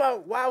 Let's talk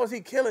about why was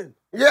he killing?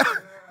 Yeah.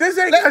 This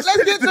ain't. Let's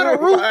get to the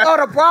root of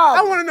the problem.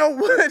 I want to know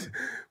what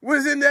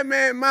was in that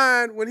man's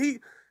mind when he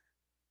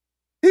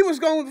was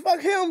going to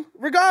fuck him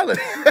regardless.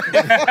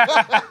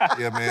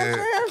 Yeah, man.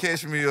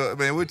 Catch me up.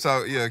 Man, we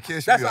talk. Yeah,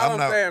 catch me up. That's all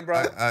I'm saying,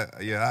 bro.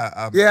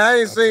 I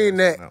ain't seen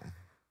that.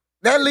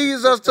 That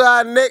leads us to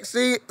our next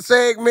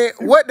segment.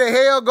 What the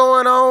hell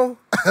going on?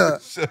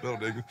 Shut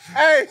up, nigga.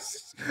 Hey.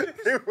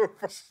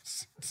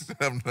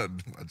 I'm not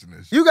watching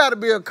that shit. You got to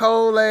be a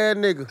cold ass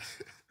nigga.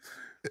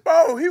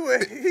 Bro, he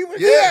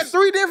had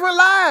 3 different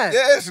lines.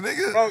 Yes,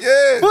 nigga. Bro,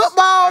 yes.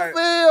 Football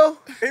field.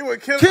 He would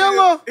kill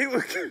Killer.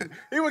 Niggas.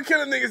 He would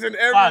kill niggas in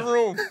every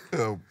room.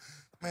 Oh,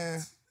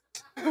 man.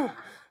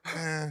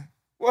 Man.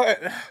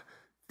 What?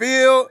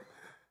 Field,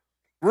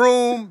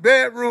 room,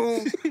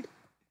 bedroom.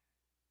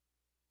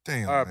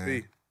 Damn, R.P.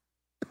 man.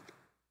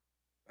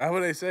 That's what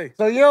they say.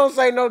 So you don't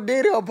say no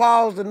Diddy or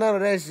pause to none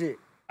of that shit?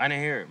 I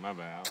didn't hear it. My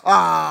bad.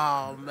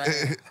 Oh, man.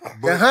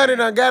 The honey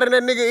done got in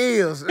that nigga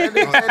ears. That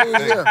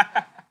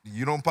nigga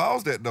You don't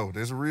pause that, though.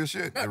 That's real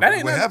shit. No, that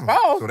ain't what nothing happened.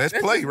 pause. So that's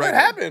play, right? What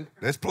happened?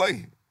 That's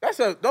play.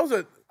 Those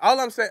are all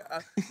I'm saying.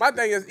 My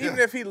thing is, even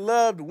if he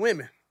loved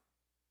women,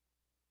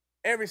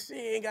 every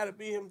scene ain't got to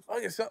be him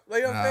fucking something.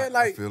 You know what I'm saying?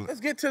 Like, let's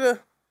get to the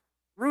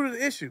root of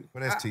the issue.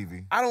 But that's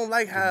TV. I don't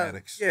like how.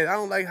 Dramatics. Yeah, I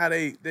don't like how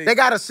they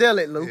gotta sell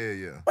it, Lou.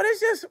 Yeah. But it's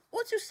just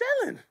what you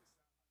selling.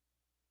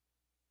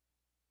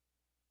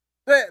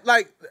 That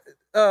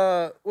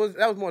that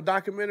was more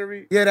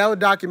documentary. Yeah, that was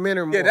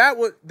documentary more. Yeah,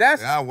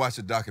 that's. I watch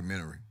a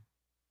documentary.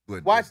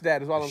 But watch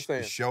that is all I'm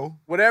saying. The show?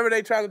 Whatever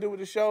they trying to do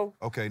with the show.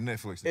 Okay,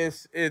 Netflix.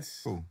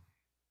 It's cool.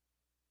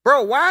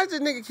 Bro, why does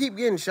this nigga keep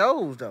getting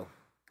shows though?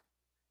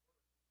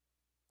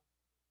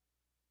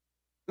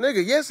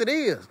 Nigga, yes it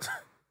is.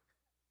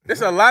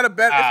 It's a lot of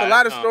better. It's a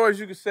lot of stories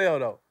you can sell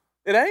though.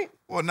 It ain't.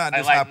 Well, not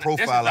just like, high profile.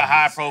 This is a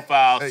high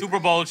profile Super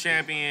Bowl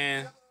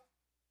champion.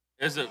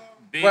 It's a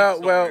big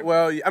story.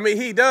 Well. I mean,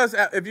 he does.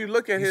 If you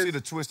look at you his, see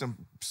the twist and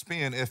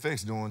spin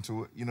FX doing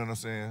to it. You know what I'm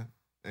saying?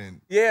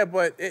 And yeah,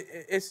 but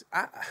it's.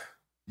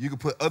 You can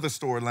put other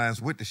storylines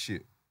with the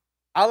shit.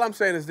 All I'm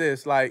saying is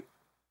this: like,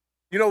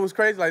 you know what's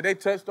crazy? Like they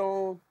touched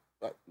on.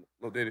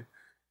 No, did it?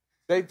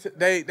 They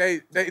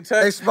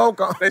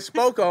spoke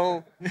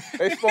on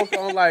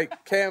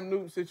like Cam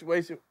Newton's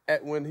situation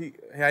at when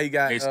how he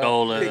got they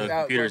stole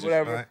computers,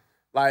 whatever. Right.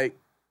 Like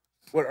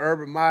what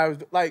Urban Meyer was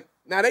like.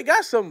 Now they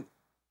got some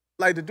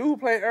like the dude who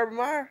played Urban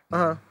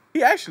Meyer.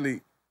 He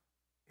actually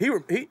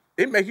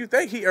it make you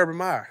think he Urban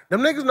Meyer.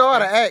 Them niggas know how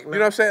to act, man. You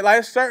know what I'm saying?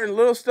 Like certain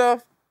little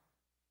stuff,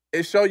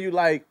 it show you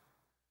like.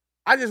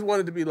 I just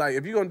wanted to be like,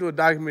 if you're gonna do a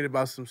documentary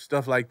about some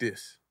stuff like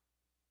this,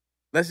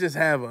 let's just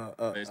have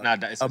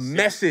a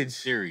message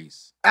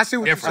series. I see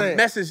what you're saying. A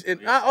message in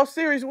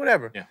series or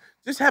whatever. Yeah.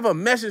 Just have a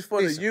message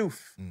for the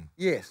youth.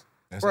 Yes.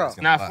 That's bro.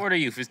 Not for the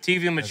youth. It's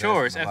TV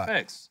mature. It's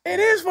FX. It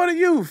is for the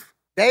youth.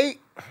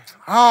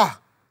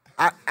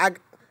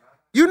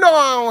 You know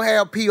I don't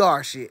have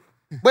PR shit,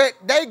 but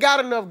they got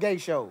enough gay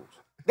shows.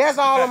 That's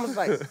all I'm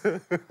gonna say.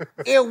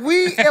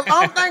 If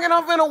I'm thinking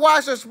I'm finna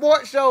watch a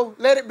sports show,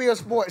 let it be a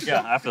sports show.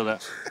 Yeah, I feel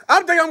that.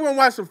 I'm thinking I'm gonna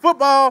watch some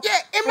football.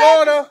 Yeah,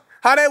 Florida.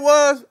 How that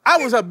was? I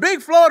was a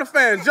big Florida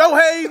fan. Joe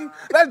Hayden.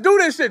 Let's do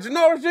this shit. You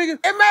know what I'm saying?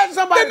 Imagine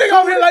somebody that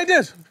nigga over here like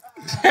this.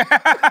 Man,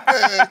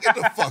 get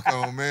the fuck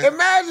on, man.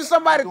 Imagine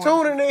somebody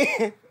tuning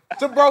in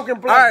to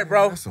Broken Play. All right,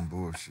 bro. That's some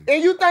bullshit.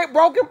 And you think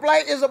Broken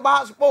Play is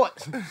about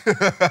sports.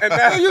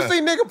 And you see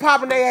nigga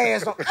popping their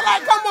ass on.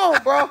 Like, come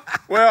on, bro.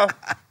 Well,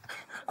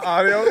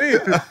 Audio E.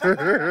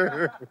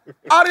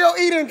 Audio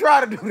E didn't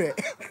try to do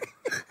that.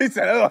 He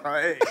said, oh,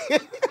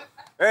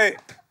 hey.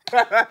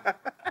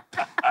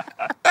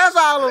 That's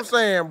all I'm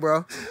saying,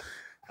 bro.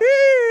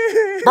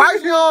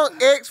 Bryce Young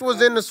ex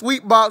was in the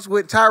sweet box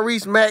with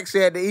Tyrese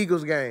Maxey at the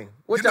Eagles game.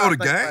 What y'all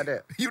think about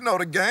that? You know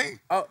the game.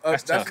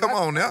 Come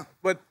on now.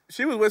 But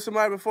she was with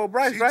somebody before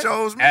Bryce, she right? She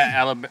chose me.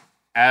 At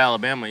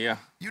Alabama, yeah.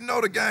 You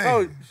know the game.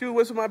 Oh, she was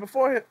with somebody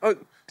before him?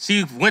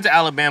 She went to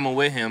Alabama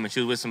with him, and she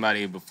was with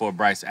somebody before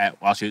Bryce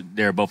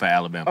they were both at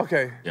Alabama.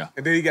 Okay. Yeah.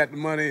 And then he got the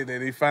money, and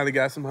then he finally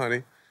got some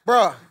honey.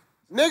 Bruh,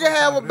 nigga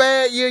have a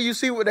bad year, you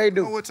see what they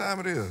do. You know what time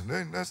it is.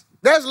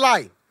 That's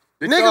life.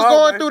 Niggas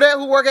going through that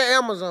who work at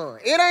Amazon.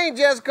 It ain't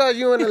just cause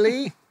you in the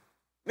league.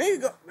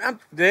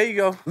 There you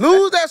go.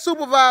 Lose that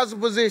supervisor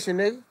position,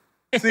 nigga.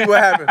 See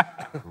what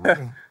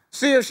happened.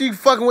 See if she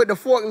fucking with the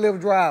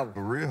forklift driver.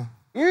 For real.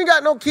 You ain't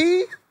got no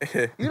keys.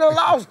 You done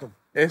lost them.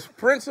 It's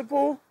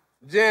principal,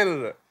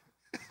 janitor.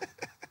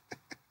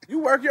 You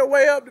work your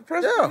way up to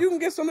principal, you can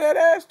get some of that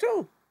ass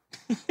too.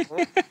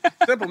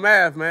 Simple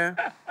math, man.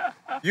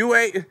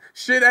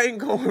 Shit ain't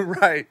going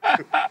right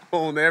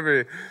on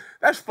every.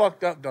 That's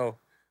fucked up though.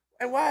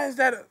 And why is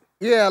that?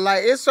 Yeah,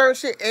 like it's certain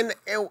shit, and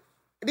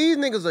these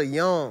niggas are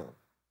young,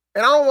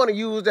 and I don't want to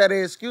use that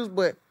as excuse,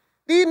 but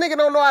these niggas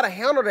don't know how to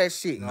handle that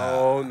shit.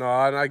 No, I'm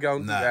not going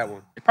to do that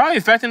one. It's probably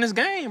affecting this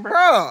game, bro.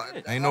 Bro,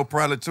 Ain't no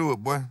probably to it,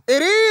 boy.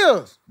 it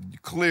is.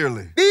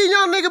 Clearly. These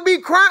young niggas be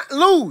crying.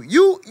 Lou,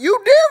 you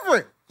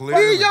different.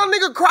 Clearly. These young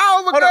niggas cry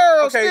over Hold on,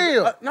 girls okay,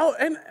 still. no,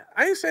 and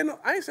I ain't saying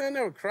I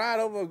never cried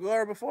over a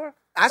girl before.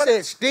 I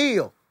said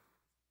still.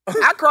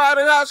 I cried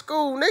in high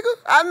school, nigga.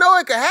 I know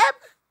it could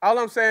happen. All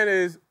I'm saying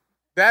is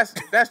that's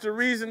the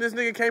reason this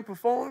nigga can't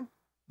perform.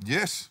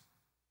 Yes.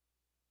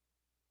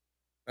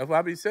 That's what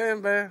I be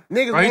saying, man.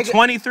 Niggas Bro, he making,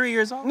 23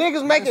 years old.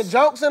 niggas making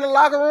jokes in the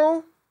locker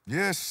room.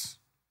 Yes.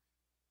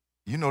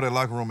 You know that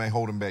locker room ain't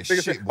holding back Nigga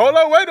shit. said, boy. hold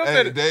on, wait a Hey,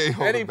 minute. they ain't And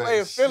holding he back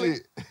playing Philly.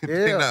 shit.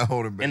 They Yeah. not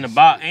holding back In the shit.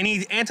 box, and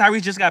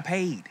Tyrese just got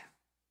paid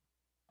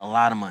a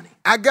lot of money.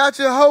 I got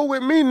your hoe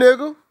with me,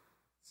 nigga.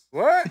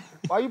 What?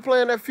 Why you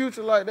playing that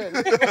Future like that?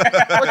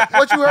 Nigga?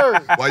 what you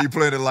heard? Why you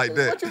playing it like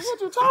that? What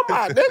you talking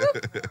about,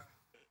 nigga?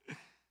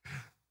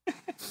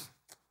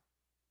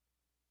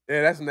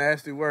 Yeah, that's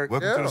nasty work.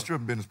 Welcome to Yeah. the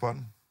strip business,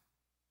 partner.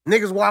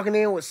 Niggas walking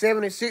in with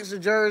 76er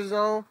jerseys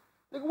on.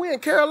 Nigga, we in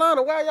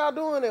Carolina. Why y'all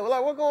doing that?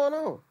 Like, what going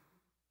on?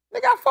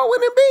 Nigga, I fuck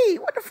with Embiid.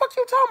 What the fuck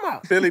you talking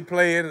about? Philly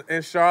playing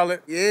in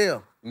Charlotte. Yeah.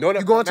 No,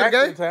 You going to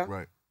the game?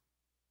 Right.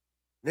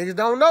 Niggas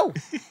don't know.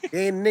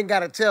 Then nigga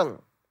gotta tell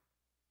him.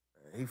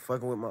 He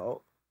fucking with my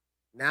old.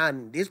 Now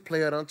this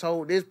player done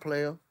told this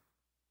player.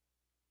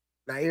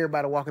 Now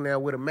everybody walking there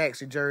with a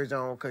Maxi jersey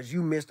on because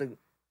you missed a.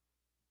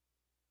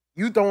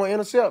 You throwing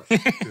interception.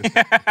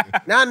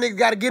 Now niggas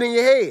gotta get in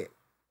your head.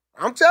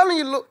 I'm telling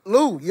you,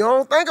 Lou, you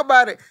don't think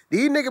about it.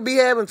 These niggas be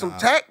having some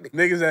tactics.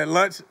 Niggas at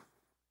lunch.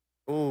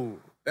 Ooh,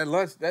 that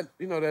lunch,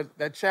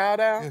 that chow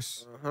down.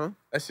 Yes. Uh-huh.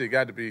 That shit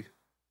got to be.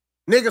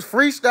 Niggas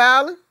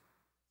freestyling.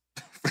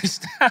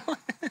 Freestyle.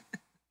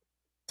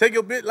 Take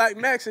your bit like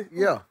Maxie.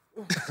 Yeah.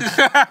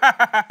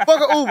 Fuck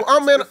a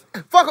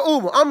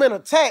Uber. I'm in a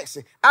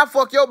taxi. I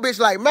fuck your bitch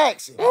like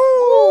Maxie.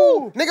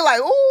 Ooh. Nigga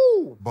like,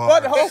 ooh.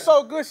 But the whole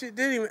so good shit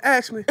didn't even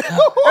ask me.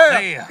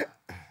 Damn.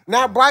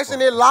 Now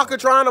Bryson in locker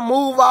trying to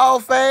move all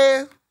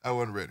fast. I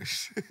wasn't ready.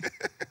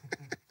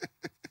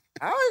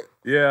 All right.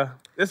 Yeah,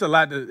 it's a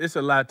lot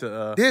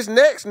to. This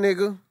next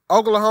nigga,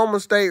 Oklahoma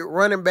State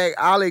running back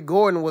Ollie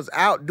Gordon was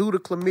out due to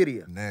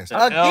chlamydia. Nasty.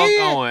 The hell Again,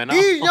 going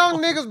these on?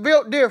 young niggas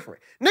built different.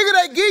 Nigga,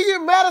 they give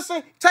you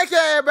medicine, take your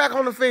ass back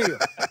on the field.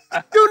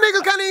 You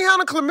niggas can't even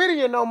handle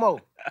chlamydia no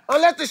more.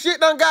 Unless the shit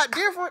done got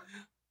different.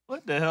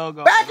 What the hell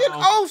going Back in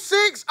on?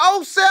 06,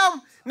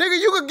 07,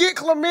 nigga, you could get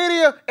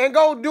chlamydia and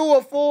go do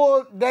a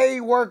full day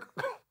work.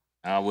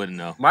 I wouldn't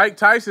know. Mike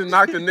Tyson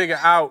knocked a nigga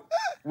out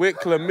with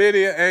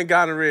chlamydia and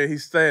gonorrhea. He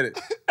said it.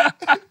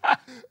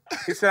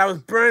 He said, I was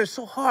burning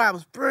so hard, I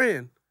was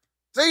burning.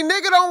 See,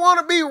 nigga don't want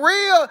to be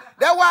real.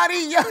 That's why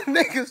these young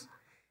niggas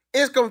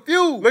is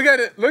confused. Look at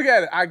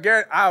it. I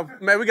guarantee,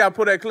 man, we got to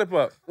pull that clip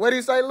up. What'd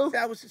he say, Lou?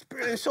 I was just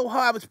burning so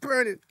hard, I was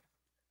burning.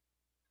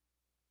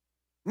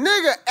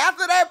 Nigga,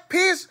 after that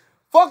piss,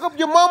 fuck up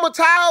your mama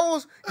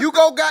towels, you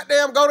go to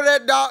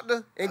that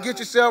doctor and get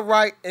yourself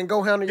right and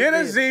go handle your Get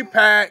a business.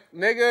 Z-Pack,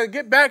 nigga.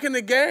 Get back in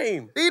the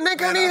game. These niggas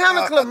can't Man, even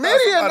handle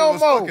chlamydia no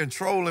was more. fucking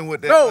trolling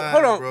with that No, line,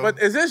 hold on. bro. But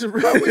is this Bro,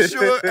 real? we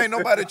sure ain't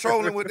nobody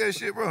trolling with that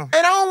shit, bro. And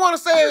I don't want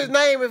to say his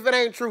name if it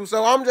ain't true,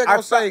 so I'm just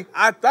gonna say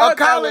I thought a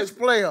college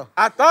player.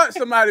 I thought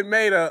somebody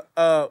made a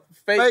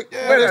fake. Fake,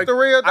 but it's the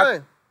real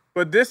thing.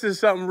 But this is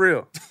something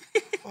real.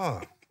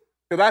 Fuck.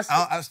 Cause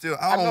I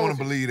don't know want what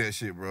to believe that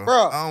shit, bro.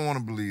 Bro. I don't want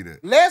to believe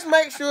that. Let's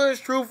make sure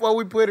it's true before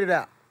we put it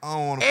out. I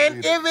don't want to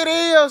And believe if it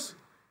is,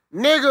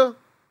 nigga,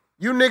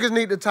 you niggas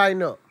need to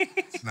tighten up.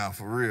 that. Nah,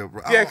 for real,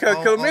 bro. Yeah, cause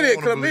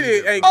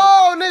chlamydia ain't.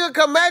 Oh, nigga,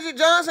 cause Magic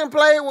Johnson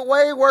played with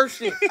way worse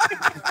shit.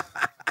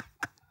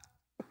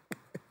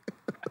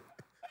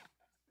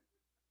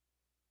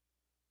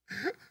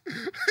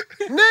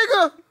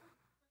 Nigga,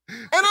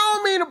 and I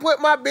don't mean to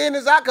put my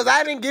business out because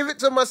I didn't give it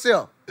to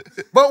myself.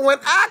 But when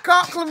I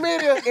caught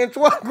chlamydia in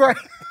 12th grade,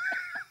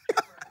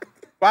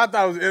 I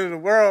thought it was the end of the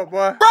world,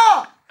 boy.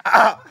 bro,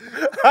 I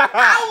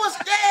was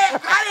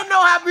scared. I didn't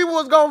know how people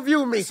was gonna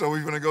view me. So we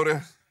finna go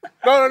there?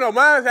 No.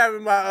 Mine's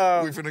having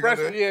my We finna go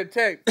freshman there? year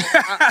tech.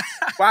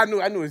 But I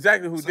knew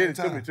exactly who did it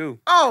to time. me too.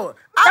 Oh,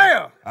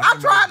 Damn. I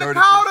remember tried to dirty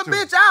call bitch the too.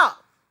 bitch out.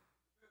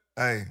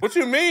 Hey, What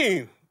you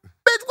mean?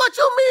 Bitch, what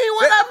you mean?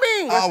 What I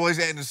mean? always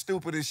acting the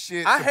stupidest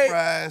shit, I hate-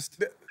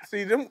 surprised.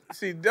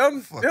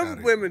 Them Fuck outta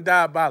here. women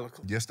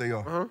diabolical. Yes, they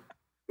are.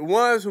 The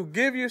ones who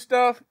give you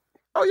stuff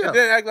Oh yeah. and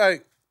then act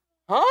like,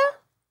 huh?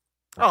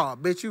 Oh,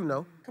 bitch, you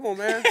know. Come on,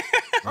 man.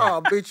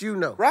 Oh, bitch, you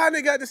know.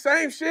 Rodney got the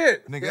same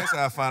shit. Nigga, that's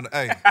how I find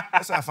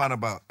that's how I find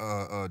about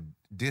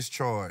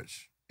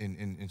discharge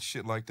and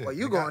shit like that. Well,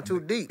 you Nigga, going too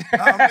deep.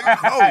 Nah,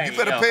 nigga, no, you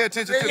better Yo. pay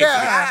attention to the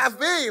Yeah, I signs.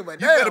 feel you,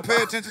 but You damn. better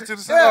pay attention to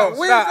the Yeah, signs.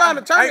 we ain't trying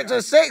to turn it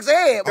to sex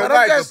ed, but I'm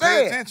Right, just But pay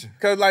saying. attention.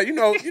 Cause like you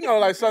know,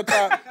 like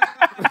sometimes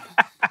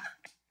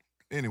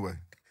Anyway,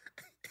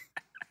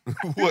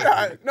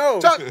 What? No.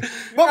 So,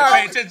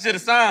 Pay attention to the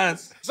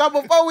signs. so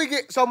before we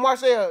get, so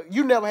Marcel,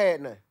 you never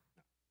had none.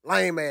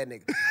 Lame ass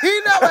nigga. He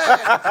never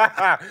had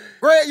none.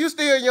 Greg, you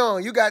still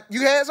young. You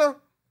had some?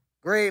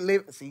 Greg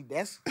live. See,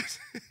 that's.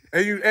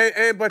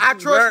 But I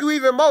trust you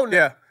even more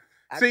now.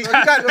 Yeah. See, you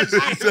got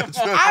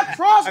I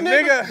trust A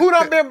niggas nigga- who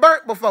done been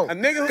burnt before. A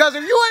nigga who- Because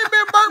if you ain't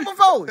been burnt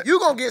before, you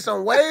gonna get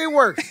some way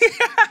worse.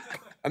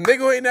 a nigga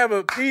who ain't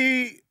never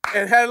peed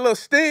and had a little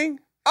sting.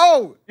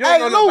 Oh, You don't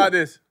know nothing Lou, about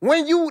this.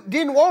 when you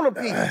didn't want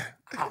to pee.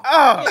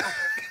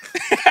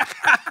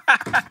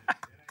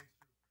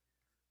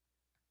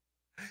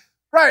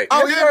 Right.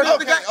 Oh, You yeah, know,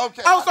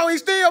 okay. Oh, so he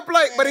still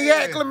played, but he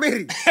had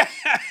chlamydia.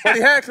 but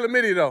he had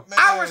chlamydia though.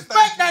 I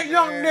respect that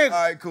young All nigga.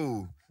 right,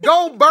 cool.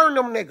 Go burn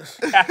them niggas.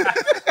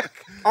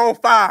 On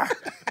fire.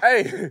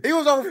 Hey. He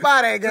was on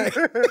fire that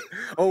game.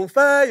 On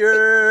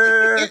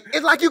fire.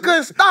 It's like you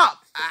couldn't stop.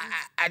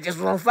 I just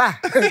was on fire.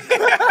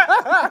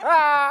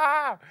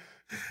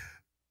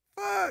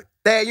 Fuck.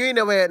 Dad, you ain't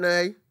never had none,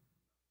 have you?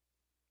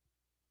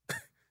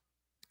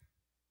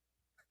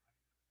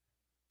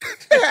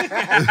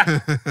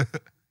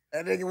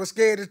 That nigga was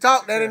scared to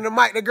talk. That in the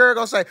mic, the girl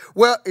gonna say,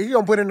 well, he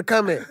gonna put in the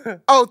comment,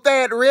 oh,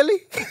 Thad, really?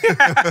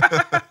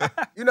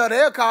 You know,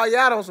 they'll call you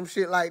out on some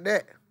shit like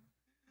that.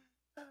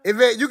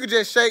 Yvette, you could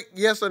just shake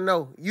yes or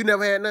no. You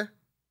never had none?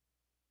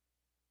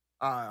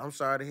 All right, I'm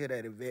sorry to hear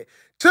that, Yvette.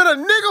 To the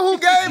nigga who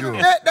gave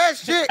Yvette that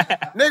shit,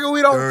 nigga,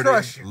 we don't Dirty,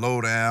 trust you.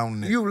 low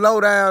down. You low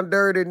down,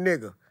 dirty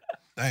nigga.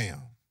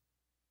 Damn.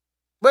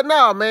 But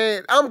no,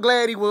 man, I'm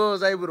glad he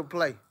was able to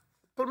play.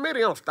 Chlamydia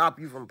don't stop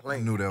you from I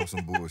playing. knew that was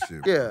some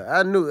bullshit. Yeah,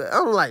 I knew that.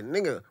 I'm like,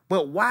 nigga,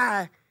 but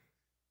why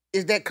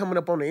is that coming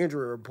up on the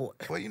injury report?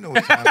 Well, you know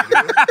what time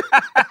it is.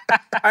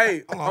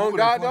 Hey, Hold on, on who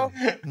God they though,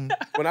 playing?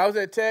 when I was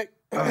at Tech,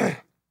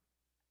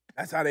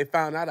 that's how they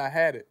found out I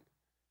had it.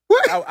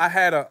 What?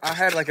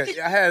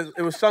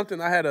 It was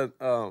something, I had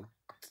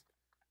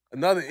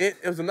another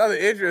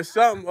injury or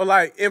something, or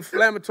like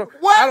inflammatory.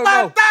 What I don't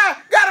my know.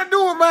 thigh got to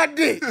do with my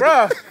dick?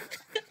 Bruh,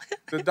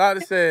 the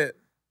doctor said,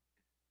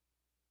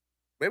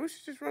 maybe we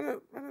should just run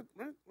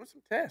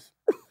some tests.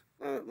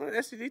 Run an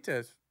STD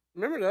test.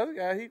 Remember the other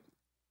guy, he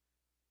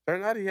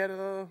turned out he had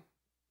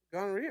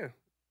gonorrhea.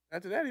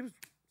 After that, he was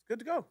good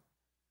to go.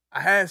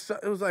 I was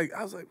like,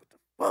 what the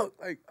fuck?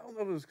 Like, I don't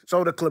know if it was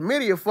So the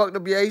chlamydia fucked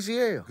up your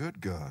ACL.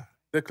 Good God.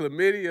 the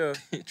chlamydia.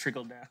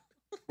 Trickle down.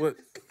 What?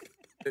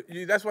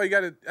 That's why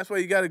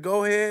you gotta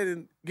go ahead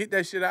and get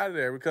that shit out of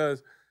there,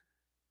 because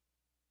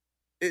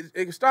it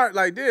can start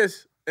like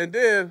this, and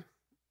then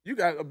you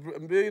got a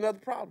million other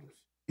problems.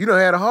 You done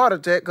had a heart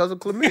attack because of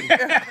chlamydia.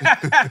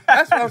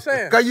 That's what I'm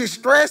saying. Because you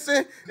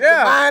stressing, Yeah.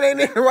 your mind ain't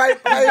in the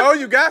right place. You know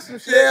you got some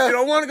shit. Yeah. You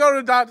don't want to go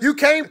to the doctor. You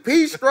can't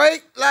pee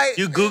straight. Like,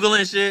 You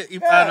Googling shit, you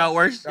find out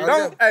worse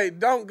shit.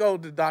 Don't go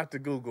to Dr.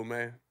 Google,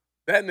 man.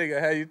 That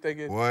nigga had you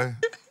thinking, Boy,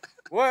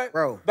 what?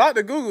 Bro.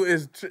 Dr. Google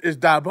is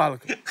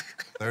diabolical.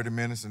 30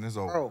 minutes and it's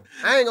over. bro,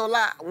 I ain't gonna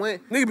lie. When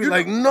Nigga be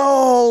like,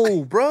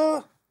 no,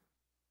 bruh.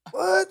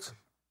 What?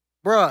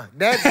 bruh,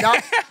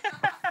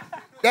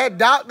 that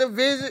doctor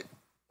visit,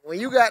 when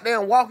you got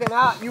there walking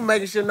out, you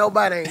making sure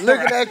nobody ain't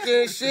looking at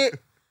you and shit.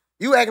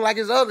 You acting like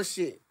it's other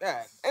shit.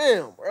 God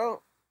damn,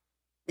 bro.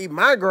 Be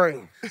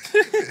migraine.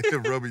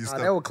 Rubbing your Oh, that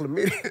stomach. was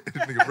chlamydia.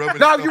 Nigga rubbing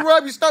No, your if you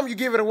rub your stomach, you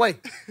give it away.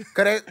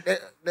 Because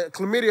that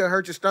chlamydia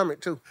hurt your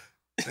stomach, too.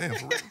 Damn,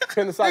 for real.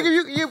 Appendicitis.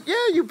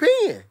 Nigga, you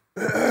peeing.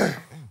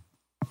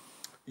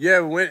 Yeah,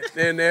 we went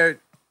in there.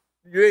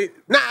 You ain't.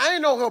 Nah, I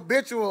ain't no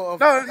habitual.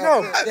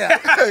 No. Yeah.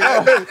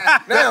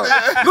 Now,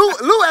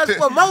 Lou asked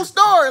for more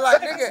story.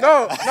 Like, nigga.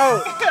 No.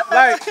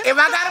 Like, If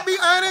I gotta be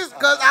honest,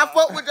 cause I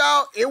fuck with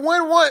y'all, it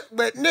wasn't once,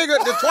 but nigga,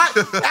 the twice.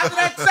 After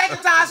that second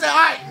time, I said, all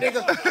right,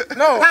 nigga,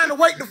 no. time to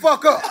wake the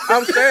fuck up.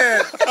 I'm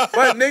saying,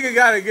 but nigga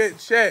gotta get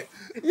checked.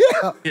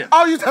 Yeah.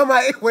 Oh, you talking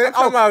about it went?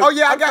 I'm talking about-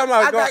 Yeah, I I'm talking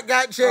about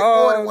got checked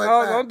more than one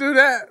time. Don't do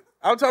that.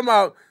 I'm talking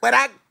about. But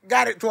I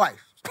got it twice.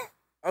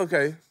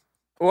 Okay.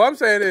 What I'm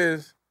saying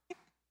is,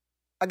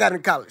 I got it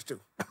in college too.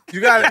 you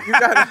got to.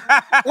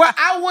 Well,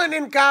 I wasn't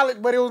in college,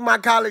 but it was my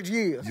college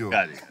years. Yo,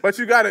 Got it. But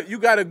you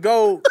gotta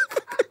go.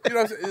 You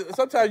know, what I'm saying?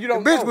 Sometimes you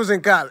don't. Bitch know. was in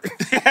college.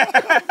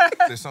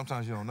 said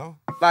sometimes you don't know.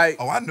 like.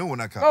 Oh, I knew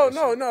when I caught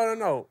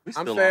No. We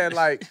I'm still saying on this.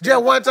 like.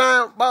 Just one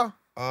time, bro.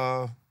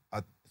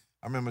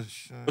 I remember.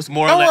 It's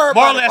more or Don't worry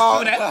less,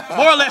 about it, Paul.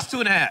 more or less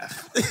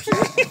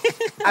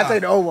 2.5. I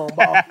take the over on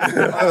ball.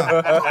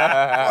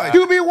 Twice.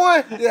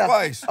 QB1? Yeah.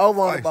 Twice. Over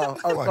on the Twice. ball.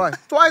 Oh, Twice. twice.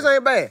 Twice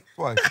ain't bad.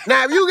 Twice.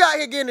 Now, if you got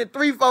here getting it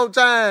 3-4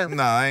 times,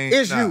 Nah, I ain't.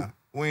 It's nah. you.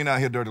 We ain't out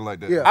here dirty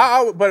like that.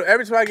 Yeah. But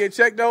every time I get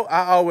checked though,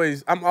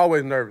 I'm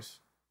always nervous.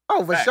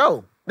 oh, for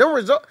sure. Them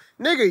result,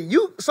 nigga,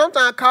 you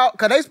sometimes call,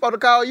 cause they supposed to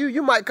call you,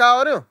 you might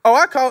call them. Oh,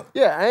 I call.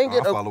 Yeah, I ain't I'll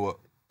get no. follow up.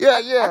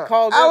 Yeah. I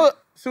call them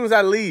as soon as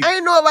I leave. I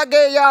ain't know if I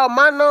gave y'all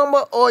my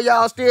number or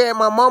y'all still had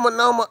my mama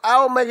number.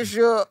 I was making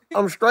sure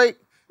I'm straight.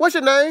 What's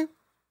your name?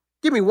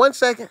 Give me 1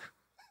 second.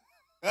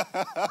 Oh,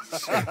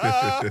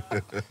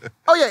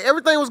 yeah,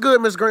 everything was good,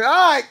 Miss Greene. All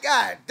right,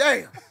 god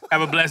damn.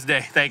 Have a blessed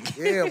day. Thank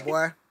you. Yeah,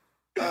 boy.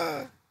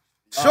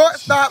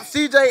 Shortstop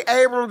C.J.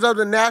 Abrams of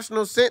the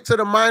Nationals sent to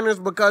the minors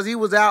because he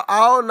was out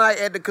all night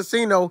at the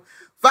casino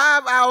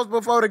 5 hours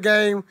before the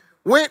game.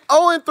 Went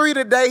 0-3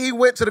 today. He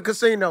went to the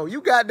casino.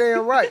 You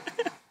goddamn right.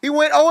 He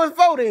went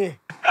 0-4 then.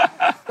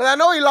 Because I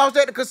know he lost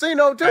at the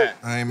casino, too.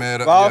 I ain't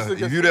mad at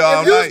Boston If you there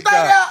all If you night, stay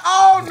there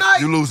all night,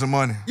 you losing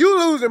money. you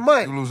losing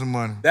money. You losing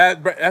money.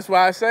 That's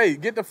why I say,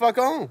 get the fuck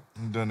on.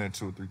 I've done that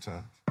 2 or 3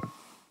 times.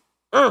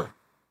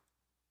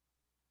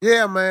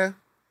 Yeah, man.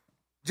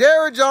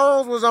 Jerry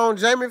Jones was on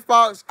Jamie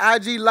Foxx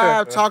IG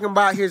Live talking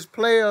about his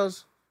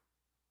players'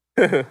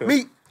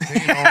 meat. He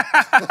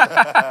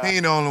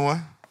ain't the only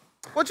one.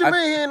 What you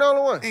mean he ain't the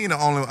only one? He ain't the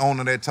only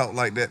owner that talk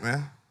like that,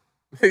 man.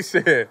 He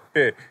said,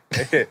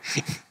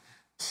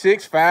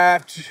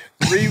 6'5",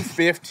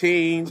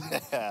 315,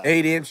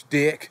 8-inch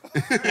dick.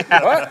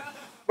 What?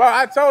 Bro,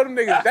 I told him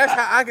niggas, that's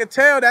how I could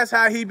tell that's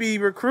how he be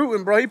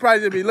recruiting, bro. He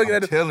probably just be looking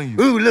at it. Telling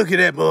you. Ooh, look at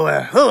that boy.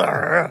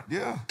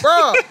 Yeah.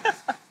 Bro,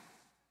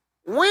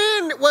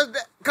 when was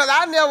that? Because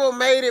I never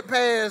made it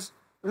past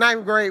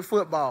 9th grade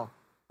football.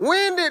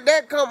 When did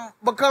that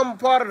become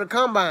part of the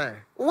combine?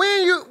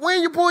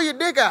 When you pull your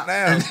dick out?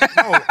 Now,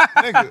 no,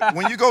 nigga,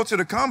 when you go to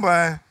the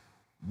combine,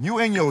 you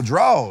in your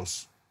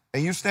drawers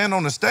and you stand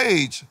on the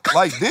stage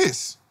like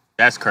this.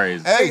 That's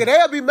crazy. Hey, Nigga,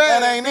 they'll be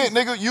mad. that ain't it,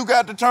 nigga. You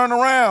got to turn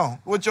around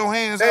with your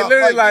hands They out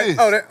literally like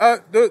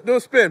this. do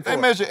a spin for They it.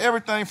 measure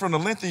everything from the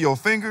length of your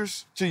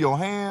fingers to your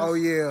hands. Oh,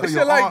 yeah. to That your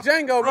shit like arm.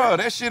 Django, bro. bro.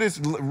 That shit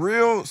is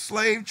real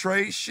slave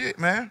trade shit,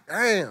 man.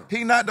 Damn.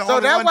 He not the So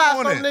only that's one why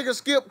doing some that. niggas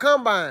skip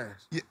combines.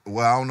 Yeah,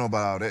 well, I don't know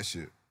about all that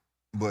shit,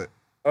 but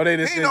Oh, they he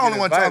just ain't didn't the only get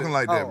one invited. talking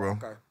like that, bro.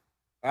 Okay.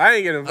 I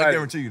ain't get I invited.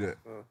 guarantee you that.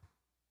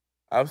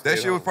 I'm That staying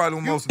shit was home. probably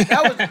the most.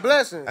 That was a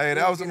blessing. Hey,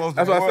 that was the most.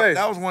 That's what I say.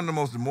 That was one of the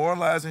most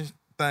demoralizing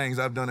things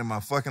I've done in my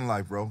fucking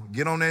life, bro.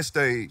 Get on that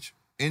stage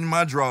in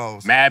my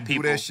drawers, Mad do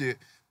people. that shit.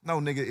 No,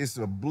 nigga, it's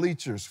the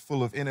bleachers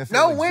full of NFL.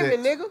 No execs.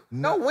 women, nigga.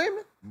 No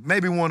women.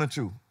 Maybe 1 or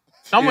 2.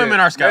 Some women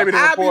are scouts. Maybe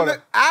the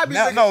reporter. I be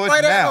Now, looking no, it's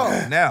straight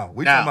at her. now.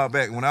 We Now. talking about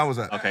back when I was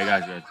at. Okay,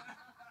 gotcha.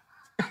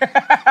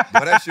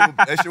 But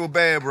that shit was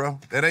bad, bro.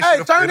 That ain't Hey,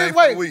 shit. turn That this ain't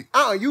for the way.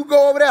 weak. You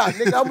go over there,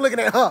 nigga. I'm looking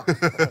at her.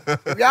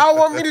 If y'all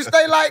want me to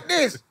stay like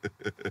this,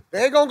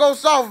 they ain't gonna go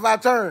soft if I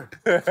turn.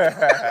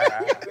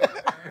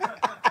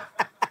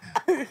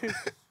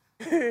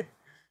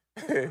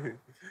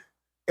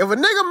 If a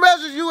nigga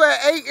measures you at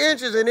 8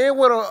 inches and then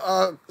with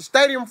a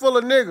stadium full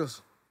of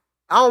niggas,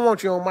 I don't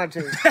want you on my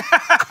team.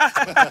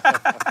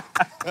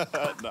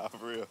 Nah,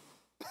 for real.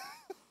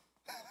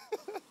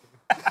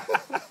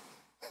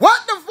 What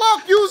the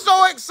fuck you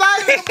so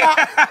excited about?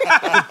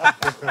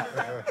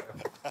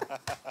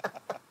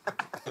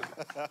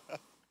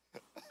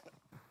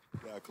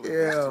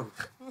 Yeah.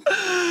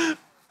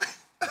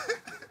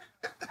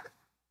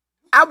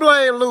 I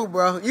blame Lou,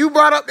 bro. You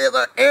brought up this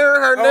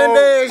Aaron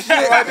Hernandez shit.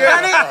 I did.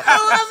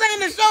 I was saying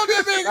the show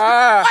this bitch.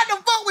 What the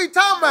fuck we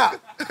talking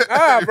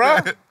about? Bro.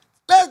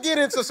 Let's get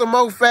into some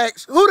more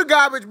facts. Who the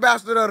garbage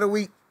bastard of the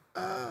week?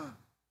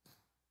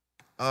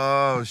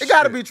 Oh shit. It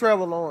gotta be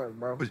Trevor Lawrence,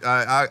 bro.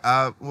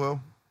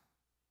 Well,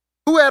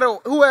 Who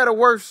had a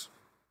worse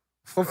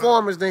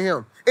performance than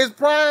him? It's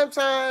prime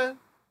time.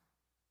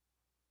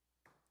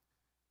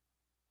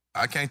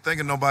 I can't think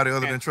of nobody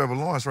other than Trevor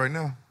Lawrence right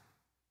now.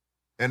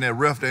 And that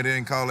ref that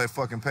didn't call that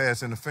fucking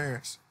pass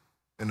interference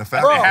in the That's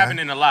Falcons been game.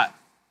 happening a lot.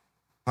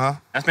 Huh?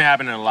 That's been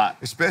happening a lot.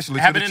 Especially It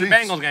to happened the in the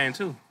Chiefs. Bengals game,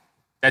 too.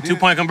 That Yeah.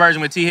 2-point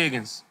conversion with T.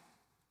 Higgins.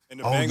 And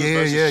the Oh, Bengals yeah.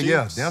 versus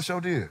Damn Chiefs.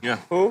 sure did. Yeah.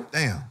 Who?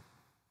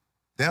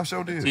 Damn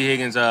sure did. T.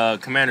 Higgins,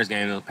 Commanders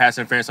game, the pass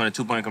interference on a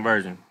 2-point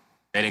conversion.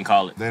 They didn't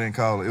call it. They didn't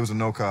call it. It was a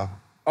no call.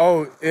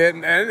 Oh,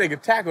 and that nigga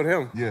tackled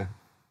him. Yeah.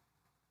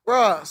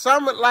 Bro,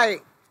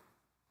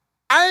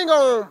 I ain't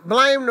gonna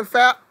blame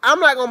I'm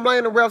not gonna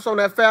blame the refs on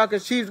that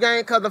Falcons-Chiefs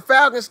game because the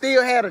Falcons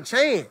still had a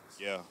chance.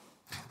 Yeah.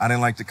 I didn't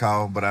like the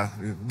call, but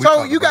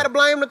So you gotta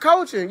blame the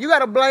coaching. You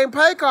gotta blame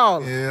play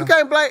calling. Yeah. You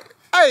can't blame.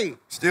 Hey,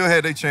 still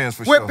had their chance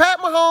for with sure. Pat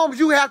Mahomes,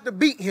 you have to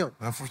beat him.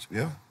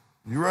 Yeah,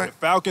 you're right. The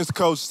Falcons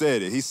coach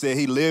said it. He said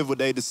he lived with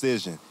their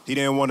decision. He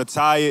didn't want to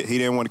tie it. He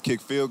didn't want to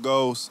kick field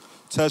goals,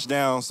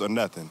 touchdowns, or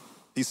nothing.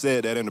 He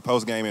said that in the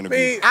post-game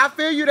interview. I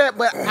feel you that,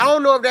 but I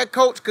don't know if that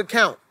coach could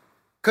count.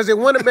 Because it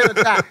wouldn't have been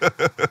a tie.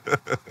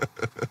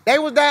 They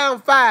was down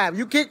 5.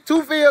 You kick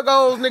 2 field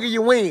goals, nigga,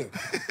 you win.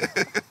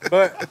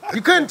 But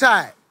You couldn't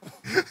tie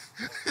it.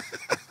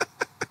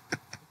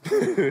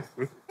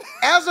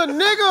 As a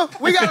nigga,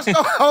 we gotta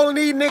start holding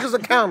these niggas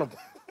accountable.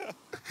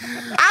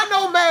 I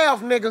know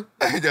math, nigga.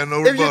 I ain't got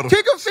no If you rebuttal.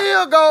 kick a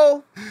field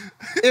goal,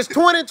 it's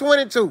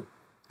 20-22.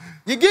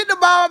 You get the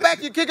ball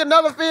back, you kick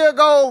another field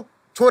goal,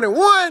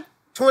 21,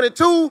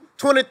 22,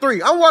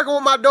 23. I'm working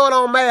with my daughter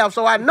on math,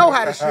 so I know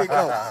how the shit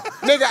go.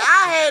 Nigga,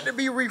 I had to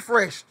be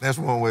refreshed. That's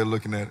one way of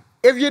looking at it.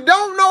 If you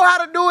don't know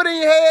how to do it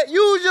in your head,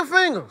 use your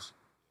fingers.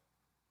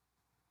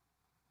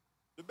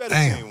 The better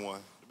Damn. team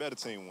won. The better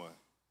team won.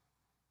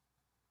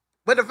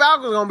 But the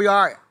Falcons gonna be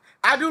all right.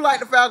 I do like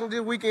the Falcons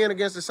this weekend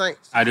against the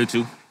Saints. I do,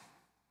 too.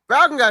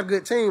 Falcons got a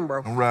good team,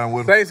 bro. I'm riding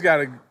with them. Saints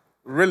got a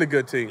really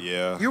good team.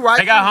 Yeah. You right.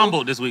 They got too,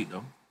 humbled this week,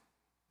 though.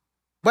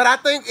 But I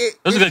think it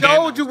was a good game,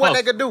 showed you though. what Close.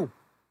 they could do.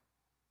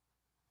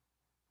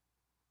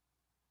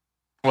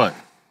 What?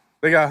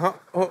 They got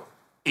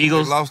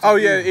Eagles. They lost Oh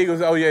the yeah, Eagles.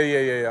 Eagles. Oh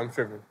yeah. I'm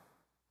tripping.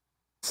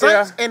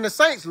 Saints Yeah. and the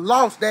Saints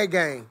lost that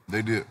game.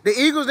 They did. The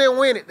Eagles didn't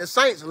win it. The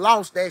Saints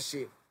lost that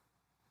shit.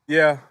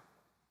 Yeah.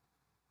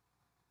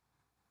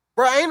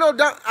 Bro,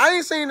 I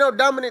ain't seen no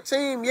dominant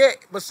team yet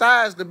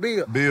besides the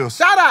Bills. Bills.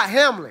 Shout out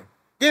Hamlin.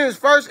 Getting his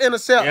first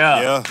interception.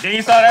 Yeah. Yeah. Then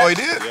you saw that? Oh, he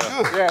did?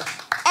 Good. Yeah.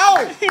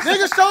 Oh,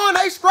 niggas showing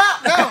they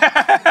scrap now.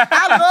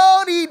 I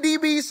love these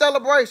DB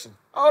celebrations.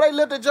 Oh, they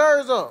lift the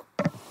jerseys up.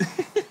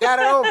 Got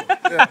it over.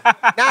 Yeah.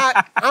 Now,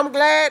 I'm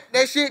glad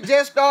that shit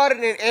just started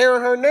and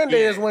Aaron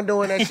Hernandez wasn't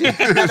doing that shit.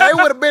 Now, they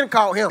would have been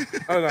caught him.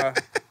 Oh no.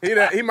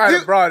 He might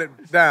have brought it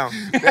down.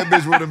 That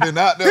bitch would have been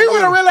out there. He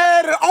would have really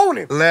had it on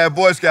him. Lad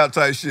Boy Scout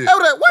type shit. They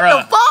was like, what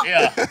Bruh, the fuck?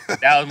 Yeah.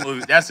 That was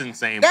movie. That's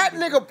insane. That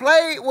nigga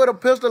played with a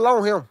pistol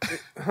on him.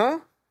 Huh?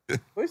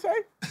 What you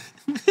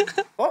say?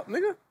 Oh,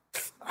 nigga.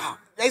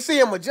 They see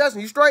him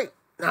adjusting. You straight?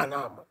 Nah, I'm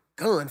a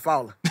gun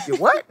falling. You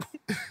what?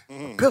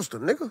 Pistol,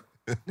 nigga.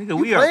 Nigga,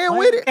 we are Playing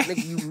with it?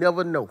 Nigga, you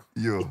never know.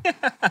 Yeah.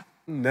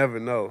 You never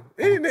know.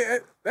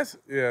 That's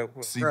yeah.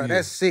 Bro, CBS.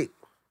 that's sick.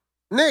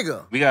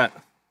 Nigga, We got.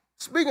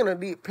 speaking of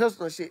the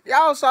pistol and shit,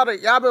 y'all saw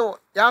that,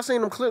 y'all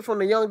seen them clips from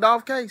the Young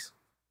Dolph case?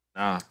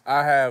 Nah.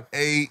 I have.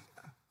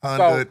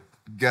 $800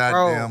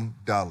 goddamn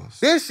dollars.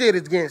 This shit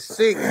is getting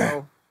sick,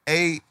 bro.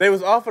 They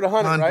was offered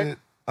 100, right?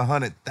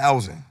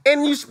 100,000.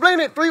 And you split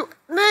it three,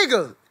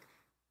 nigga.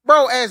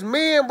 Bro, as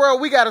men, bro,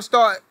 we gotta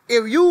start,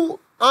 if you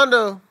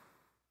under,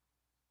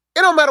 it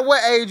don't matter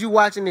what age you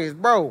watching this,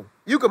 bro,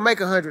 you can make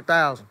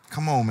 100,000.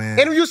 Come on, man.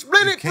 And if you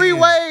split it three can.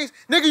 ways,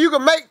 nigga, you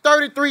can make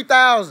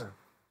 33,000.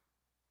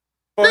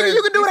 Nigga,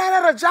 you can do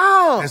that at a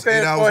job. That's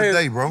 8 hours a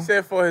day, bro. He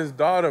said for his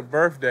daughter's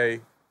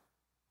birthday,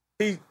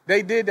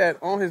 they did that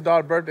on his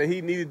daughter's birthday.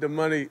 He needed the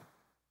money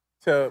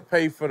to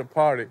pay for the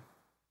party.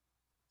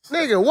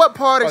 Nigga, what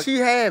party she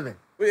having?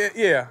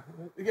 Yeah,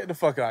 get the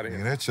fuck out of Nigga,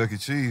 here. that Chuck E.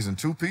 Cheese in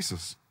 2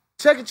 pieces.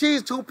 Chuck E.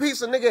 Cheese, 2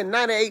 pieces, nigga, at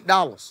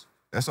 $98.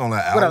 That's only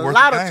an With hour a worth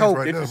lot of of games tote.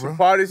 right Get there, you some bro.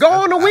 parties. Go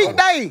on a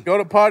weekday. Go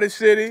to Party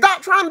City.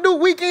 Stop trying to do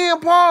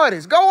weekend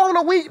parties. Go on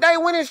a weekday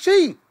when it's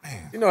cheap.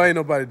 You know ain't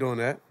nobody doing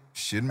that.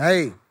 Shitting me.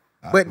 Hey,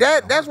 but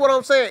that's what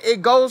I'm saying.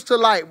 It goes to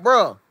like,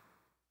 bruh,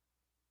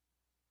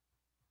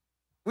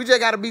 we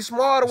just got to be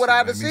smarter with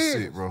our Shit made me sick,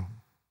 decisions. bro.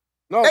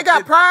 No, They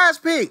got prize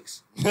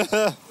picks.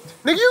 Nigga,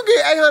 you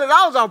get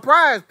 $800 on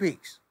prize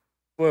picks.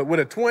 with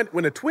a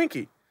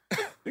Twinkie.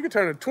 You can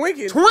turn a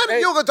Twinkie. 20,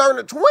 you can turn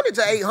the 20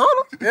 to 800.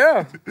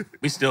 Yeah,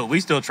 We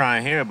still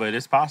trying here, but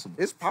it's possible.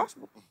 It's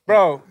possible.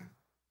 bro.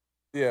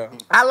 Yeah,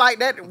 I like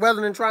that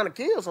rather than trying to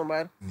kill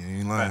somebody. You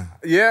ain't lying.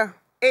 yeah.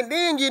 And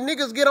then your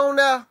niggas get on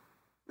there.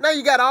 Now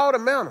you got all the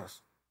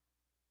manners.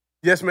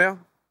 Yes,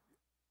 ma'am.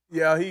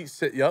 Yeah, he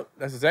said, yup,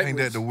 that's exactly Ain't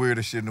what that the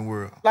weirdest shit in the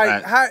world? Like,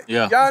 Right. how,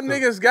 Yeah. y'all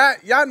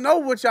niggas y'all know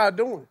what y'all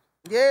doing.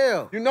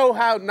 Yeah. You know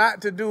how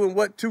not to do and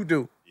what to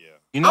do.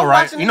 You know I'm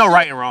right. watching You know this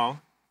right shit. and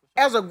wrong.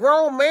 As a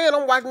grown man,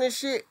 I'm watching this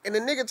shit, and the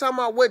nigga talking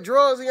about what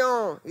drugs he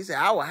on. He said,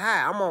 I was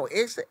high. I'm on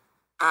ecstasy.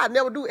 I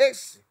never do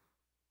ecstasy.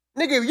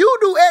 Nigga, if you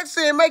do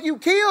ecstasy and make you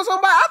kill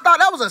somebody, I thought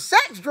that was a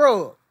sex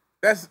drug.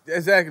 That's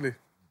exactly.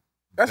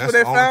 That's what the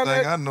they only found.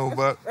 thing that- I know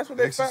about that's what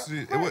they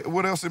ecstasy. found.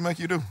 What else it make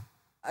you do?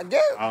 I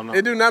guess. I don't know.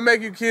 It do not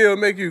make you kill,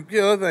 make you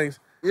kill other things.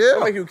 Yeah.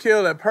 It make you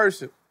kill that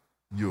person.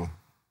 You.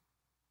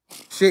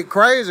 Shit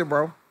crazy,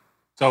 bro.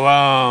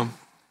 So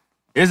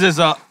this is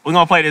we're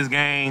gonna play this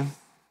game.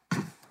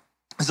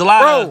 It's a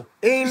lot Bro,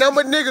 ain't nothing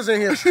but niggas in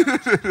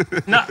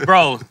here.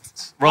 bro.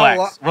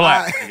 Relax, Oh,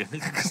 relax.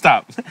 nigga.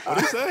 Stop.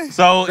 What you say?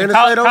 So Finna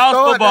college say don't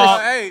start football,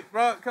 Hey,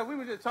 bro, cause we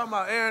were just talking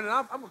about Aaron, and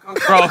I'm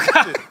bro.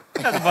 Shut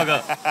the fuck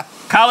up.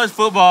 College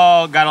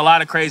football got a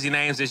lot of crazy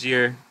names this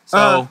year,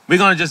 so we're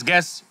gonna just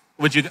guess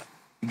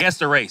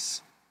the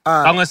race. So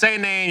I'm gonna say a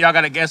name. Y'all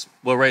gotta guess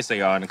what race they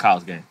are in the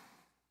college game.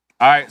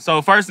 All right.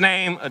 So first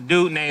name, a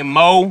dude named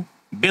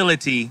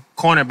Mobility,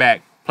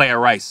 cornerback, player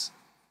Rice.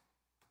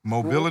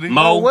 Mobility? what?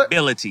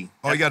 Mobility.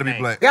 Oh, you got to be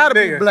black. Gotta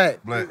be Nigga.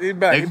 black. Black. He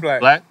black. He black.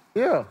 Black.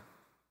 Yeah.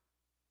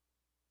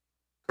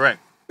 Correct.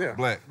 Yeah.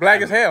 Black.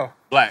 Black as hell.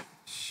 Black.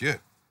 Shit.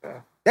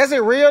 That's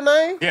his real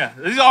name? Yeah.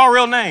 These are all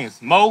real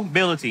names.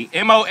 Mobility.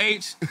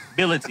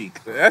 Mobility.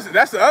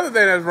 That's the other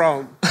thing that's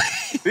wrong.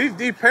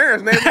 these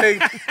parents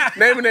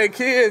naming their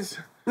kids.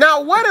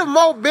 Now, what if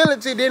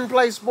Mobility didn't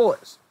play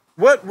sports?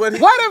 What What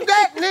if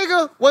that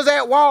nigga was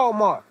at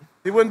Walmart?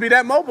 he wouldn't be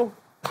that mobile.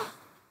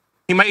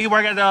 He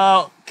work at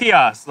the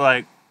kiosk,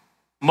 like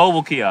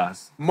mobile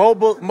kiosk.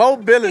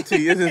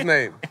 Mobility is his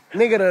name.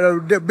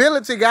 Nigga, the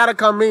ability gotta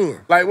come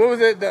in. Like what was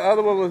it? The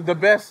other one was the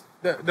best.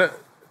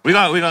 We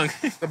gonna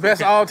The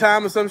best all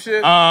time or some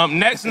shit.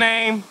 next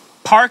name,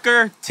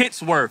 Parker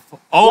Titsworth,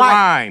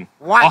 O-line,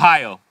 White.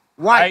 Ohio.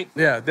 White.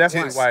 Yeah,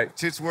 definitely white.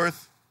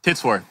 Titsworth?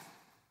 Titsworth.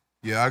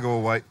 Yeah, I go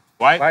with white.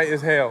 White? White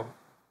as hell.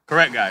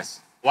 Correct, guys.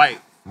 White.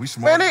 We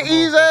smart. Man, that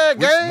easy ass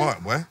We game.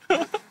 smart, boy.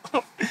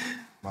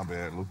 My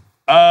bad, Lou.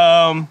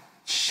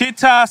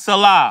 Shita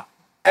Salah.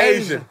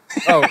 Asian.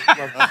 Oh,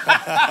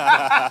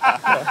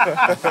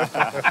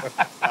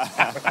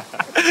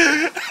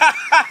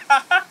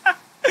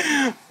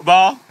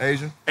 Ball.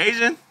 Asian.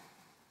 Asian.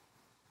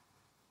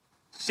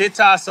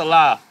 Shita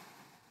Salah.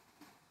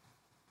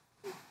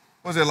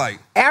 What's it like?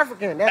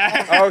 African.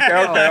 That's Okay.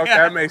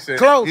 That makes sense.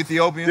 close.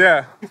 Ethiopian?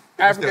 Yeah.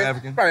 Still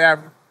African. Probably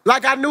African.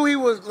 Like I knew he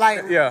was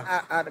like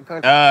Yeah. out the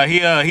country.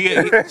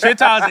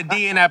 Shita's a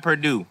DN at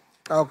Purdue.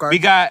 Okay. We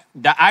got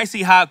the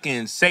Icy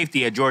Hopkins,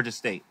 safety at Georgia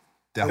State.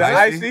 The The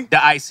icy? icy?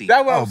 The Icy.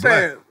 That's what I'm black.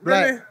 saying.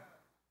 Really?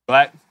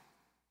 Black.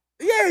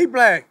 Yeah, he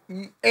black.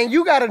 And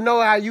you got to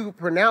know how you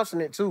pronouncing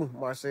it too,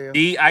 Marcel.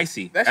 D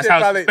Icy. That That's shit how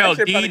probably- it's spelled.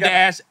 that shit probably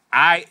got-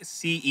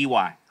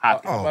 D-ICEY.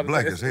 Hopkins. Oh,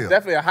 black as hell.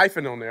 Definitely a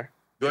hyphen on there.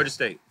 Georgia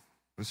State.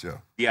 For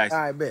sure. D Icy.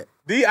 I bet.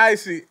 The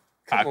icy.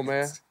 Come on,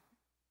 man.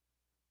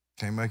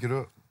 Can't make it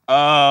up.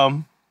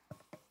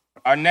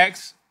 Our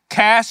next,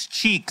 Cash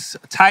Cheeks,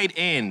 tight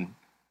end,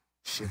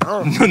 Shit,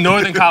 I don't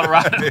Northern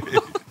Colorado.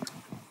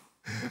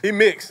 He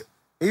mixed.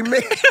 He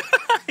made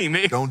He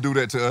mixed. Don't do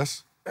that to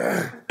us.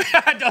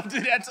 Don't do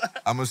that.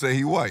 I'm going to say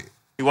he white.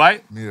 He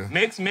white? Yeah.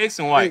 Mix,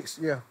 and white. mix,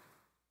 yeah.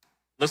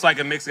 Looks like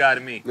a mixed guy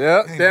to me.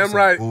 Yeah, Ain't damn some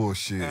right.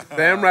 Bullshit.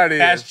 Damn right he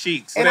Cash is.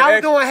 Cheeks. And I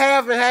was doing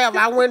half and half.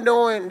 I wasn't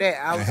doing that.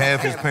 I And was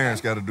half his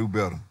parents got to do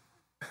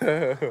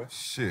better.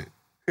 Shit.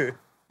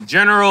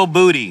 General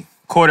Booty,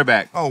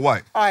 quarterback. Oh,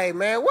 white. All right,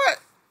 man. What?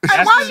 Hey,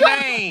 That's why his you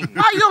name.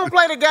 why you don't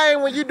play the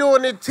game when you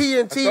doing the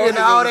TNT and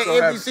all that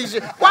NBC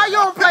shit? Why you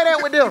don't play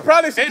that with them?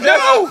 Probably They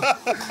no.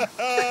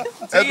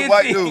 That's a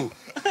white dude.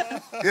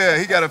 Yeah,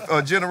 he got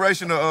a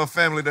generation of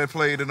family that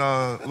played in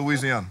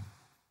Louisiana.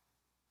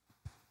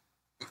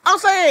 I'm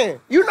saying,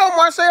 you know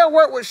Marcel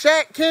worked with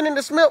Shaq, Ken, and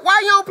the Smith. Why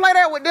you don't play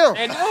that with them?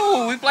 They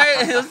do. We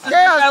played.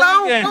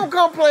 Yeah, don't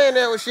come playing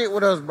that with shit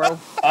with us, bro.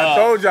 I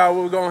told y'all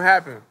what was gonna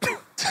happen.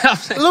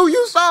 Lou,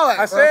 you saw it.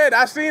 I said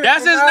I seen it.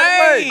 That's from his out of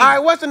the way. name. All right,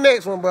 what's the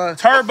next one, bro?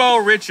 Turbo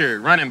Richard,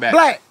 running back.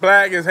 Black.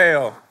 Black as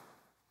hell.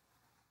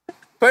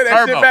 Play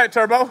that Turbo. shit back,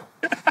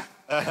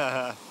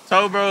 Turbo.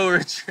 Turbo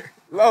Richard.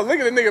 Oh, look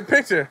at the nigga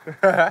picture.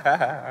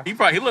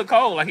 He look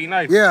cold, like he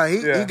nice. Yeah,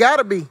 he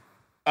gotta be.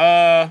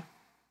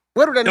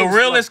 What do that The nigga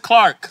realest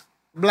Clark.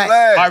 Black.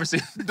 Black. Obviously.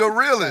 The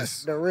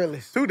realest. The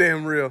realest. Too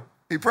damn real.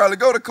 He probably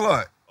go to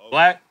Clark.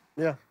 Black.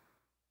 Yeah.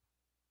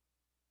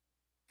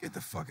 Get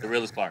the fuck out. The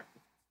realest Clark.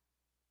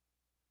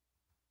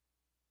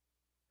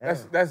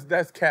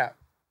 That's cap.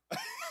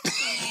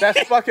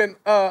 That's fucking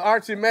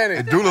Archie Manning.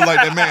 It do look like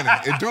that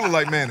Manning. It do look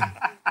like Manning.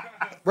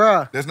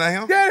 Bruh. That's not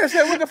him? Yeah, that's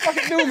it. What the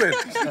fucking Newman?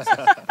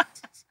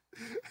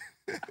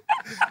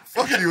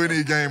 Fuck you in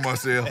any game,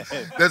 Marcel.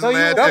 That's So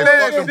mad. you- Fuck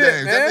Dumbass them shit,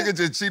 games. That man. nigga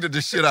just cheated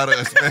the shit out of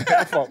us, man.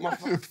 My fault.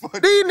 Fuck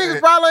These that. niggas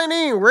probably ain't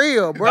even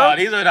real, bro. No,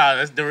 these are not.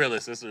 That's the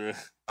realest. That's the real.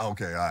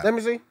 Okay, all right. Let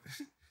me see.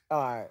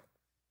 All right.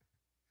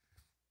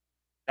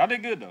 Y'all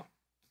did good though.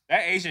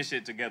 That Asian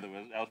shit together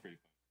that was pretty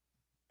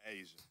fun.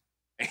 Asian.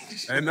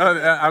 And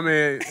I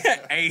mean,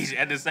 Asian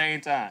at the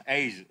same time.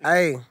 Asian.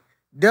 Hey,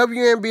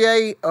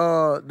 WNBA,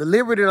 the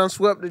Liberty done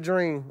swept the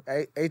Dream.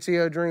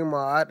 ATL Dream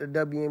are out the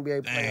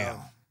WNBA Damn.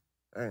 playoffs.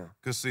 Damn.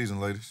 Good season,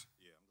 ladies.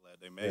 Yeah, I'm glad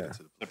they made it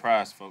to the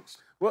Surprise, folks.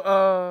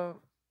 well,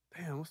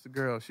 damn, what's the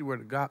girl? She wear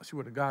the goggles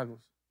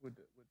with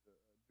the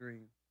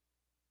dream.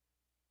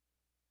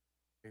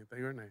 Can't think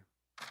of her name,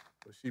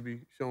 but she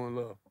be showing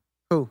love.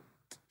 Who?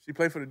 She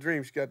played for the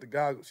Dream. She got the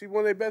goggles. She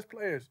one of their best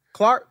players.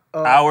 Clark?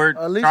 Howard,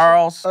 Alicia,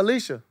 Charles.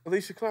 Alicia.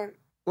 Alicia Clark.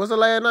 What's her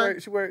last name?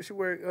 She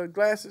wear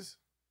glasses.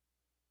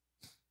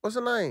 What's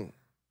her name?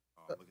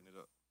 Oh, I'm looking it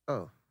up.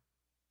 Oh.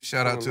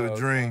 Shout out to Showing the love.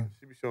 Dream.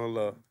 She be showing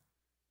love.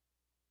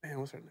 Damn,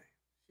 what's her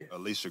name?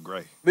 Alicia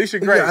Gray. Alicia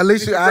Gray. Yeah,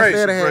 Alicia, I Gray.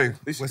 said her. Great.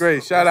 Alicia Gray,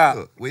 shout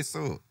out. What's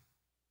up?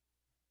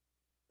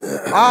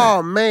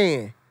 Oh,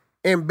 man.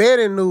 In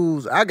betting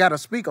news, I got to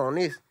speak on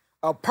this.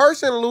 A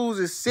person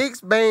loses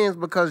 6 bands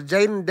because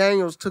Jayden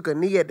Daniels took a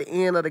knee at the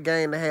end of the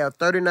game to have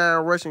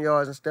 39 rushing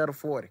yards instead of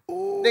 40.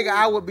 Nigga,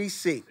 I would be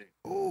sick.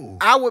 Ooh.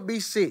 I would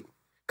be sick.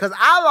 Because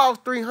I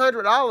lost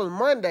 $300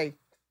 Monday.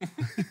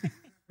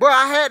 Bro,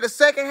 I had the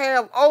second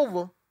half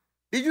over.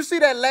 Did you see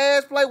that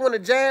last play when the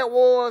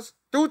Jaguars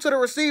threw to the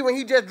receiver and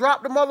he just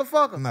dropped the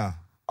motherfucker? Nah,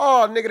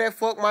 Oh, nigga, that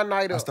fucked my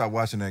night I up. stopped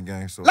watching that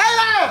game. So Lay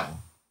down!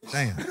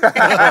 Damn.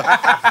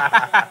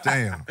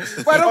 Damn.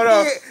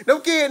 But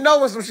them kids know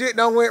when some shit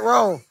done went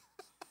wrong.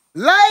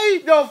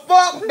 Lay the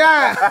fuck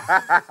down.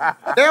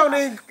 They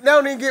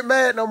don't even get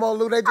mad no more,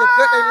 Lou. They just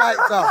cut their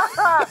lights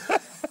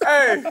off.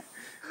 Hey,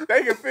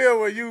 they can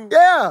feel when you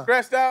Yeah.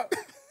 stressed out.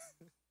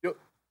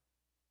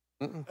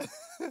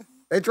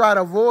 They try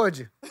to avoid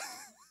you.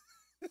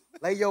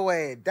 Lay your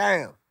ass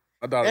down.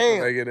 My daughter Damn.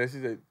 come back in there. She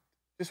said,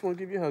 "Just want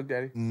to give you a hug,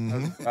 Daddy."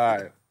 Mhm. All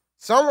right.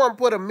 Someone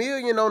put $1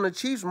 million on the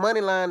Chiefs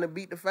money line to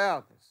beat the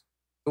Falcons.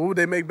 So what would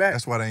they make back?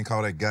 That's why they ain't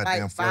call that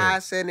goddamn Like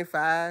flag.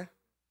 $575.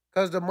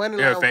 Because the money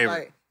They're a line was favorite.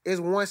 like, it's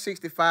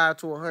 165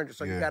 to 100.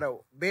 So you Yeah. got to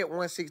bet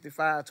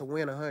 165 to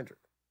win 100.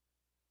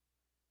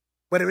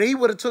 But if he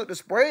would have took the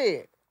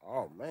spread,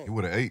 oh, man. He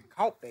would have ate.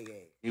 Caught they ass.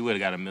 He would have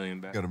got $1 million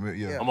back. Got a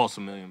yeah. Almost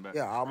 $1 million back.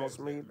 Yeah, almost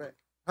 $1 million back.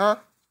 Huh?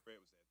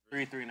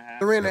 3.5.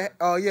 3.5.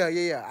 Oh,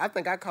 yeah. I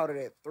think I caught it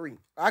at 3.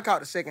 I caught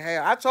the second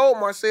half. I told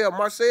Marcel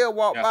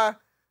walked Yeah. by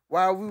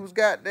while we was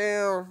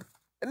goddamn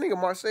That nigga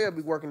Marcel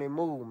be working in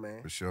move,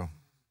 man. For sure.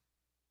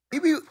 He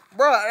be,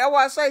 bro. That's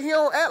why I say he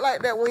don't act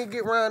like that when he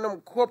get around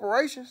them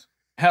corporations.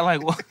 Hell,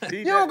 like what?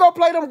 You don't go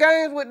play them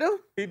games with them.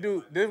 He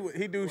do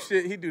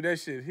shit. He do that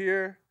shit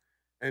here,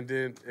 and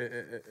then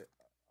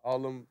all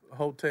them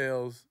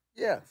hotels.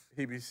 Yeah.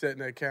 He be setting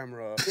that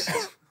camera up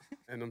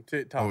and them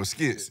TikTok. Oh,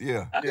 skits,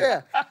 yeah.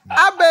 Yeah.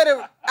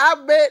 I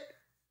bet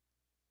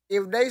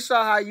if they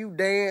saw how you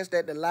danced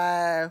at the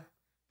live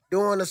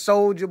doing the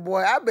Soldier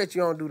Boy, I bet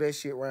you don't do that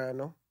shit around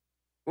them.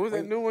 What was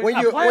that new one? When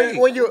you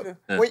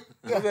What's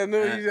that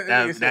new?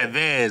 That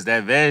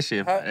Vez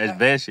shit, that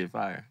Vez shit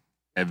fire.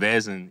 That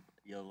Vez and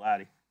Yo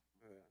Lottie.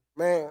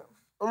 Man,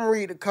 I'm gonna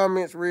read the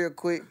comments real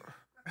quick.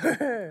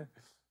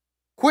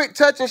 Quick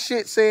Touching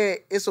Shit said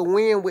it's a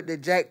win with the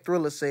Jack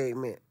Thriller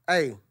segment.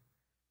 Hey,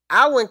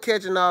 I wasn't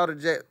catching all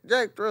the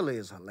Jack Thriller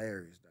is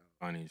hilarious, though.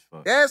 Funny as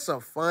fuck. That's a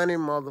funny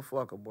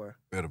motherfucker, boy.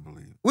 Better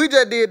believe it. We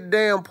just did the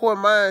damn Poor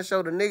Mind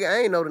show. The nigga,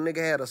 I ain't know the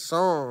nigga had a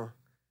song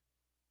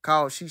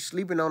called She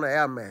Sleeping on the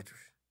Air Mattress.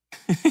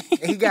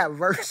 And he got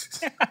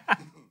verses.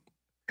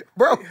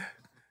 Bro.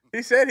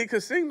 He said he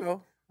could sing,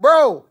 though.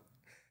 Bro,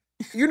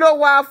 you know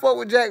why I fuck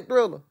with Jack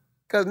Thriller?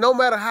 Because no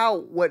matter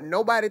what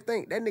nobody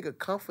think, that nigga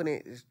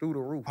confident is through the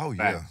roof. Oh,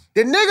 yeah.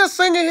 The nigga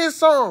singing his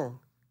song,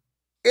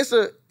 it's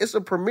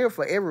a premiere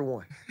for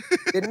everyone.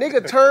 The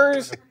nigga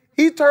turns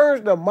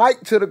the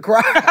mic to the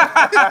crowd.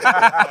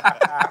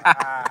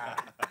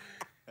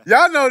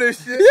 Y'all know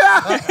this shit.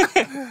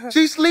 Yeah.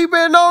 She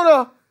sleeping on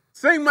her.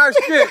 Sing my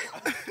shit.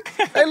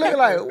 They look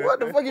like, what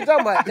the fuck you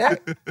talking about,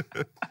 Jack?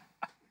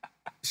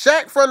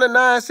 Shaq from the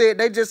 9 said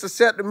they just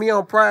accepted me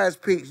on Prize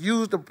Picks.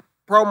 Use the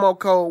promo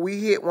code. We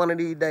hit one of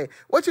these days.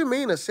 What you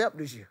mean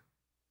accepted you?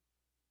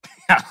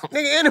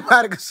 Nigga,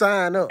 anybody can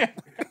sign up.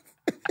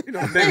 You know,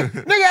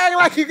 nigga acting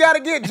like you gotta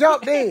get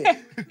jumped in.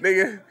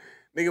 nigga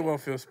won't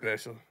feel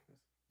special.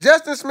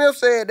 Justin Smith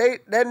said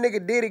that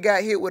nigga Diddy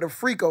got hit with a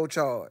Freako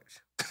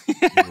charge.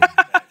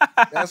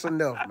 That's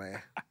enough,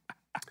 man.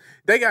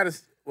 They got to,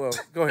 well,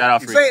 go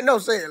ahead. Say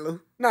it,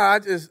 Lou. No, I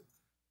just,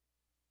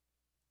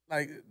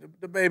 like,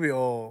 the baby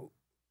oil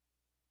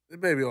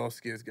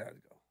skits got to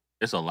go.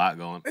 It's a lot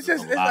going. It's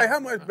like how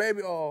much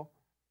baby oil?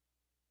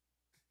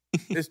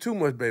 It's too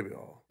much baby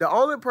oil. The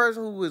only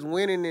person who is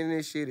winning in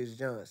this shit is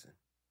Johnson.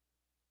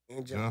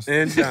 And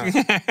Johnson.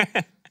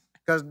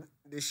 Because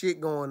the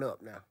shit going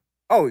up now.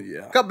 Oh,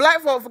 yeah. Because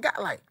black folk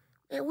forgot, like,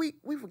 man, we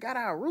forgot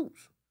our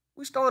roots.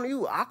 We starting to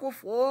use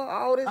Aquaphor,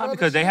 all this other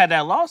because shit. they had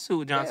that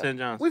lawsuit, Johnson &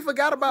 Johnson. We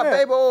forgot about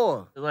baby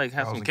oil. It like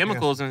have some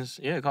chemicals and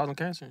causing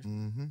cancer.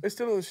 Mm-hmm. It's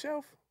still on the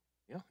shelf.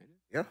 Yeah.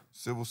 Yeah.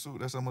 Civil suit.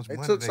 That's how much They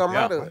money took they some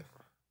got. out of it.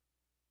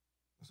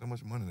 That's how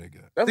much money they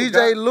got.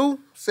 DJ Lou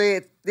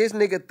said this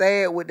nigga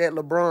Thad with that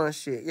LeBron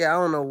shit. Yeah, I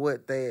don't know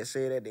what Thad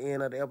said at the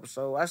end of the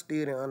episode. I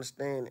still didn't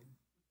understand it.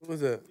 What was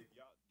that?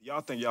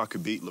 Y'all think y'all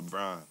could beat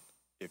LeBron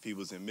if he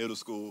was in middle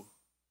school?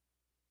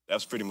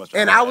 That's pretty much.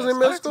 And I was in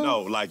middle school?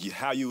 No, like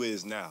how you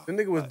is now. The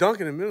nigga was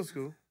dunking in middle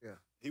school. Yeah.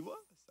 He was.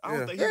 I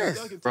don't think he was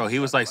dunking. Bro, he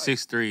was like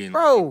 6'3". And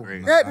Bro,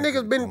 that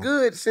nigga's been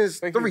good since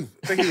 3.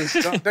 They had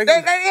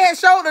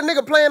showed the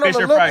nigga playing on the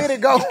little bitty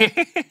goal.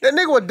 That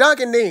nigga was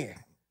dunking then.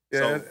 Yeah.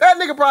 So, that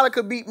nigga probably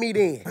could beat me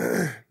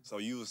then. So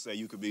you would say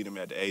you could beat him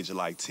at the age of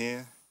like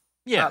 10?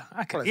 Yeah,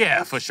 I could.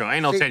 Yeah, for sure.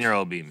 Ain't no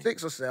 10-year-old beat me.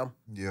 6 or 7.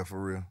 Yeah, for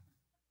real.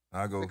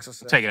 I go. 6 or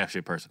 7. Taking that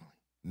shit personally.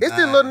 It's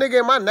this little nigga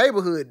in my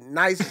neighborhood,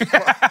 nice as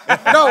fuck.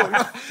 no,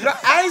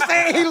 I ain't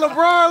saying he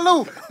LeBron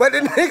Lou, but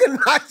the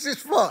nigga nice as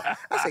fuck.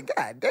 I said,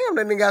 God damn,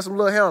 that nigga got some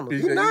little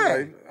handles. He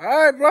nice. All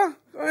right, bro.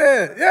 Go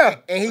ahead. Yeah.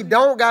 And he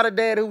don't got a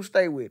dad who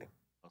stay with him.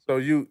 So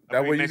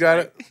that way you got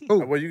it?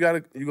 That way you got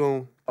it? You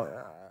going?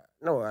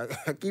 No, I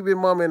keep his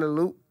mama in the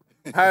loop.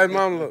 How his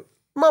mama look?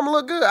 Mama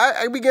look good.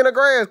 I be getting her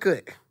grass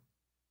cut.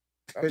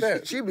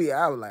 She be,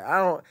 I was like,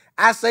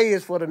 I say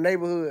it's for the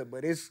neighborhood,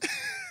 but it's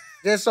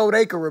just so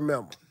they can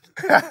remember.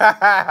 So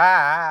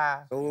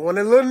when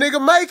the little nigga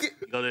make it,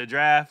 You go to the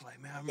draft,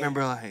 like, man, I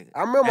remember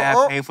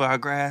Unc paying for her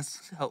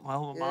grass, help my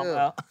mom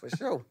out. for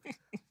sure.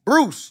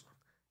 Bruce,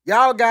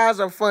 y'all guys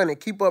are funny.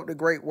 Keep up the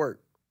great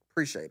work.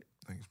 Appreciate it.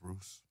 Thanks,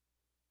 Bruce.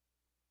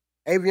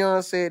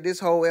 Avion said this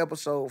whole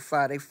episode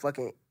 5,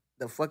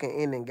 the fucking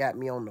ending got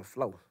me on the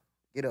floor.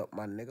 Get up,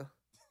 my nigga.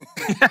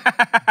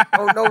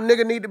 No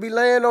nigga need to be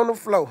laying on the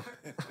floor.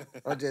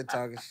 I'm just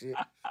talking shit.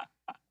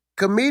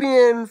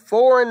 Comedian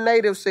Foreign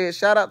Native said,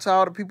 shout out to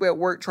all the people at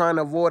work trying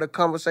to avoid a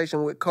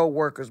conversation with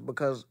co-workers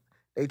because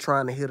they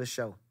trying to hit a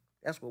show.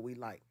 That's what we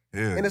like.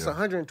 Yeah, and it's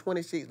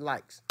 126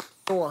 likes.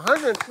 So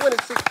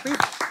 126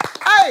 people.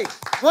 Hey,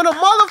 when a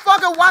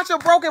motherfucker watch a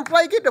broken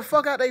play, get the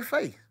fuck out their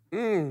face.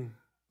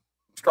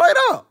 Straight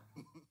up.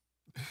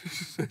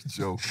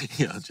 Joe.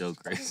 Yeah, Joe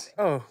crazy.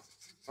 Oh,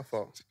 my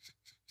fault.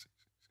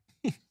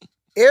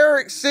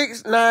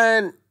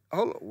 Eric69,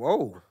 hold on,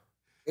 whoa.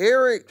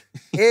 Eric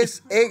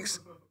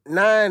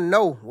SX9,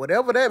 no,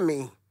 whatever that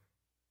mean.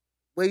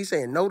 What you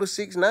saying, no to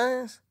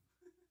 6'9"s?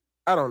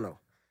 I don't know.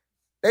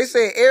 They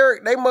say,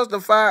 Eric, they must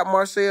have fired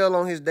Marcel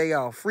on his day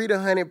off. Free the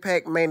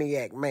 100-pack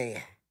maniac,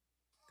 man.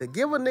 To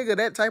give a nigga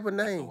that type of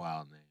name.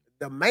 Wild name.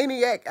 The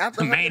Maniac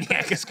after The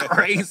Maniac is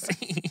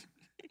crazy.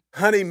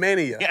 Honey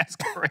Mania. That's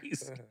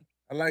crazy.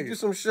 I like You it.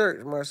 some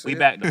shirts, Marcel. We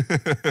back though.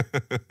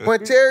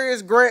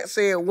 Quintarius Grant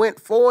said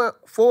went 4-4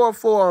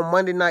 on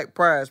Monday Night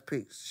Prize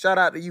Picks. Shout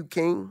out to you,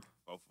 King.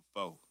 4 for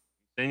 4.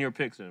 Send your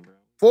picks in, bro.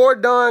 For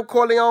Don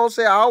Corleone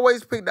said, I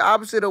always pick the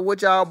opposite of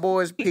what y'all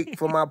boys pick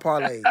for my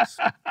parlays.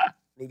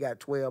 He got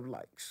 12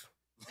 likes.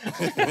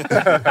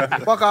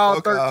 Fuck all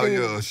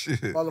 13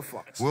 shit.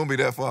 motherfuckers. We won't be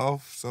that far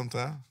off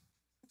sometime.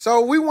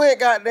 So we went,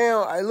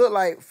 goddamn, it looked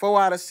like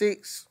 4 out of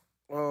 6.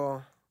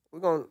 We're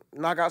going to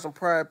knock out some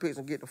prize picks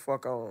and get the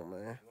fuck on,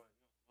 man.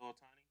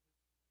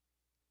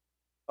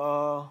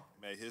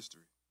 Made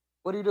history.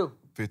 What do you do?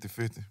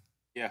 50-50.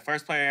 Yeah,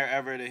 first player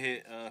ever to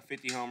hit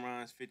 50 home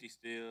runs, 50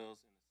 steals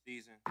in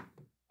the season.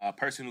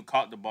 Person who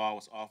caught the ball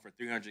was offered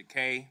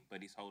 $300K,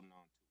 but he's holding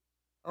on.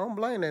 I don't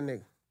blame that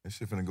nigga. That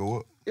shit finna go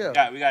up.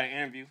 Yeah. We got an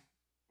interview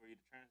for you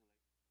to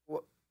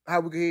translate.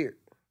 How we can hear it?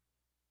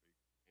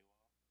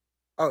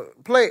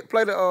 Play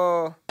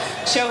the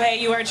Shohei,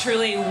 you are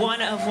truly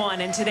one of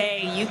one, and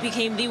today you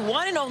became the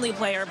one and only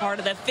player part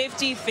of the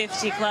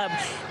 50-50 club.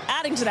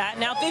 Adding to that,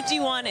 now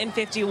 51 and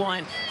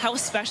 51. How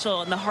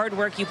special, and the hard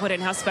work you put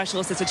in, how special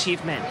is this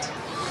achievement?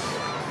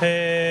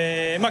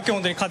 今日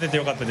本当に勝てて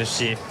よかったです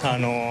し、早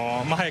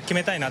く決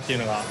めたいなっていう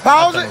のが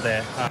あったの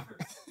で。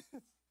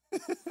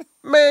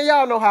Man,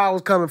 y'all know how I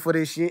was coming for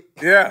this shit.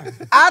 Yeah.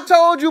 I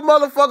told you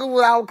motherfuckers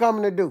what I was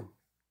coming to do.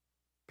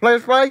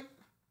 Players play?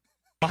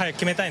 早く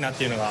決めたいなっ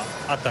ていうのが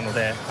あったの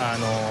で、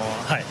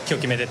はい、今日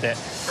決めれて、一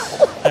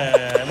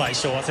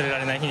生忘れら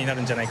れない日にな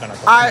るんじゃないかな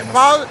と思い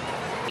ます。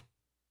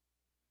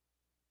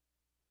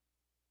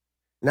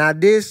Now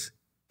this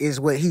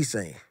is what he's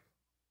saying.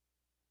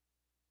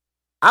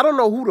 I don't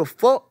know who the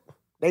fuck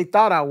they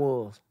thought I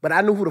was, but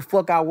I knew who the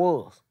fuck I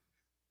was.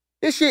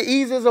 This shit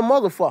easy as a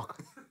motherfucker.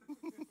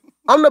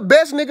 I'm the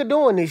best nigga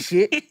doing this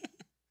shit.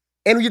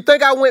 And you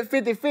think I went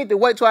 50-50,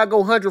 wait till I go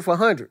 100 for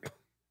 100.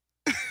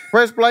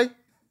 Press play.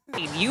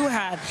 You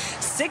had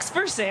 6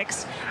 for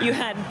 6. You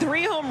had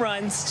 3 home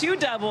runs, 2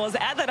 doubles.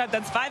 Add that up,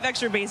 that's 5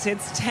 extra base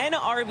hits, 10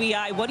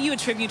 RBI. What do you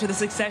attribute to the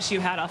success you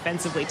had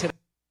offensively today?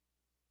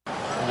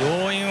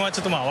 要因は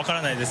ちょっとわか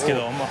らないですけ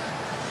ど、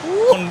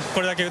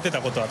これだけ打って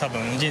たことは多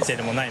分人生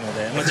でもないの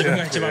で、自分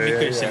が一番びっ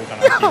くりしてるか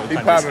なってい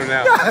う感じです。He popping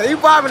now. He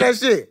popping that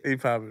shit. He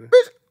popping.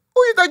 Bitch,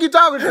 who you think you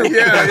talking to?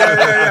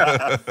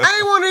 Yeah. I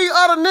ain't one of these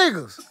other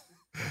niggas.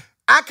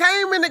 I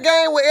came in the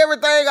game with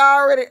everything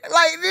already.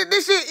 Like,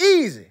 this shit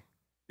easy.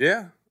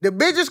 Yeah. The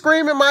bitches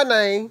screaming my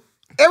name.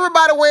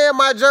 Everybody wearing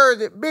my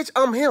jersey. Bitch,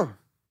 I'm him.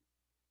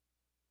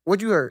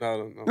 What you heard?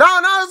 No.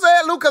 I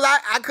said, Luke, because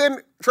I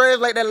couldn't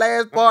translate that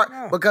last part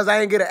because I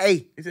didn't get an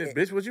A. He said,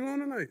 bitch, what you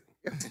want tonight?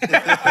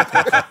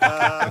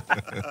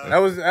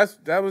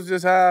 That was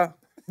just how.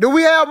 Do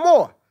we have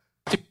more?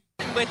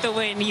 With the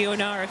win, you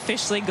and are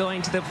officially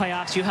going to the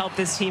playoffs. You helped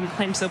this team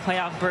clinch the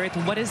playoff berth.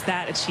 What does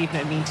that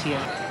achievement mean to you?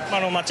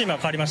 チームは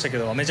変わりましたけ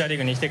ど、メジャーリー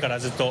グに来てから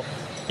ずっと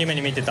夢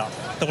に見てた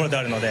ところで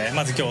あるので、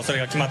まず今日それ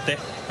が決まって、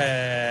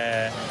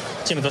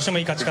チームとしても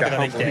いい勝ち方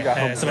ができて、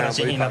素晴らし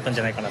い日になったん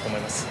じゃないかなと思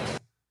います。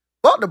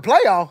Fuck the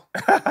playoff.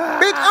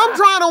 Bitch, I'm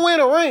trying to win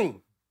a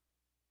ring.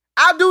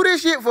 I do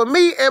this shit for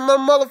me and my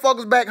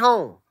motherfuckers back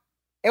home.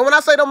 And when I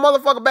say them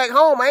motherfuckers back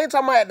home, I ain't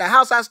talking about at the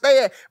house I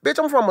stay at. Bitch,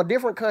 I'm from a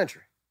different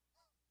country.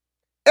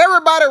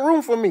 Everybody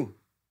room for me.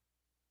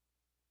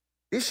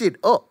 This shit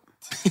up.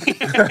 And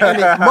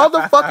it's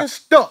motherfucking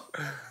stuck.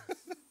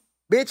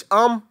 Bitch,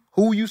 I'm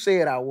who you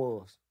said I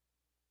was.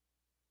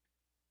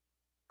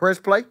 Press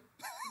play.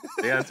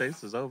 Yeah,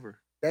 this is over.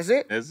 That's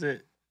it? That's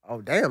it.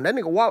 Oh, damn. That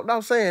nigga walked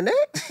off saying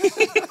that?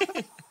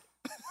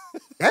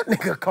 That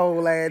nigga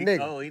cold ass nigga.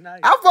 Oh, he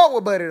nice. I fuck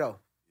with Buddy, though.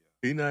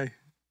 He nice.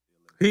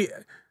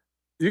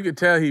 You could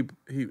tell he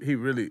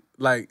really,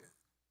 like,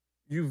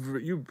 you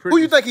pretty. Who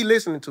you think he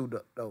listening to,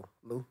 though,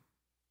 Lou?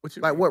 What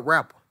you like, mean? what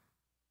rapper?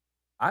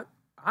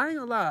 I ain't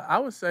gonna lie. I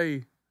would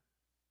say,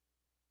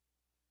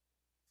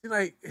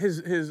 like,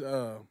 his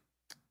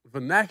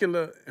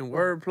vernacular and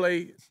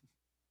wordplay,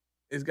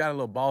 it's got a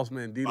little boss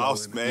man D-Lo.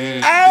 Boss in it.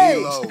 man Hey!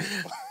 D-Lo.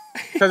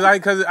 Because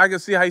I can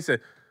see how he said,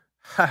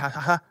 ha ha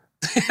ha.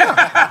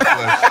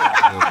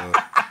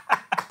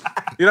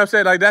 You know what I'm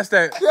saying? Like, that's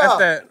that. Yeah. That's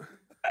that.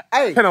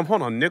 Hey.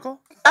 Hold on, nickel.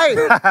 Hey.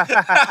 Play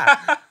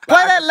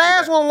that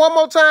last one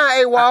more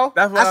time, A-Wall.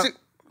 That's what I see.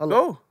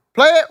 Hello.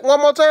 Play it one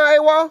more time,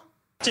 A-Wall.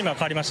 チームは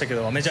変わりましたけ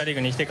ど、メジャーリー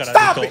グに来てか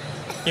らずっと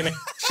夢。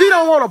 She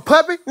don't want a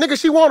puppy. Nigga,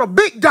 she want a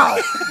big dog.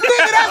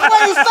 Nigga, that's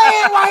what he's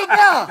saying right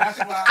now.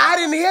 I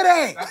didn't hear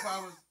that. That's why I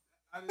was.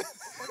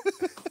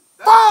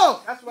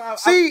 Fuck.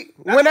 See,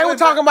 when they were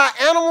talking about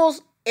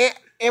animals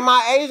in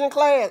my Asian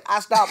class,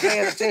 I stopped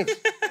paying attention.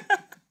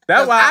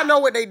 That's why I know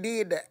what they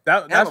did.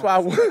 That's why I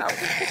was.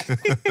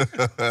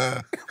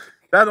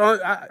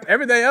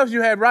 Everything else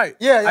you had right.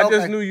 Yeah, I okay.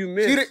 just knew you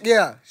missed.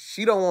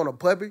 She don't want a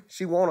puppy.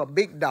 She want a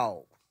big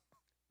dog.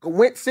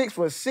 Went 6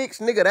 for 6,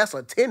 nigga. That's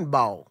a 10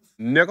 ball.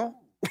 Nickel.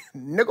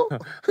 Nigga.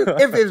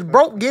 If it's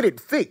broke, get it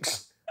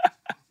fixed.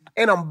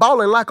 And I'm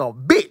balling like a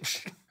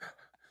bitch.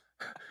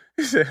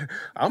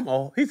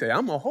 He said,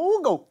 I'm a whole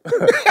goat.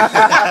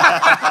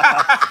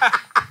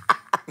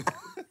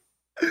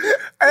 Hey,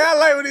 I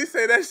like when he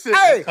say that shit.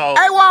 Hey, Wall,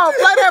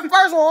 play that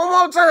first one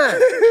more time.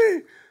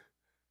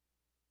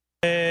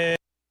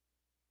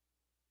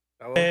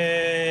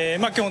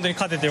 まあ今日本当に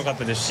勝ててよかっ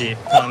たですし、決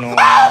め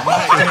たいっ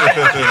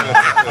ていうの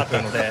があっ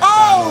たので、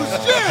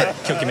今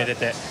日決めれ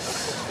て。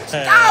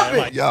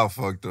Stop it! Y'all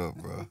fucked up,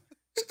 bro.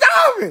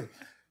 Stop it!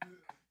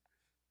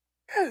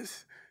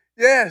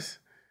 Yes.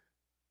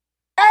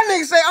 That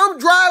nigga say, I'm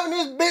driving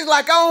this bitch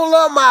like I don't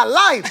love my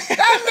life.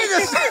 That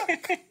nigga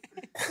say,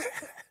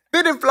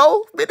 bit it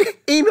flow, bit it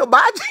eat a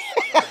body.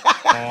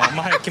 ま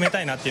あ早く決め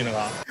たいなっていうの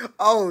が。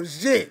Oh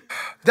shit.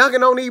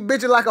 Dunking on these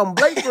bitches like I'm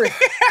Blake Griffin.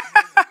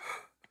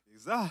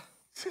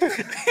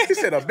 He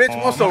said a bitch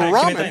wants some 決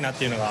めたい ramen. なっ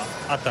ていうのが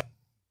あった。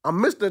 I'm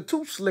Mr.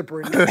 Too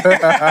Slippery.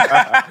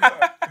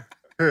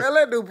 Hell,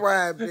 that dude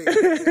pride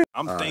bitch.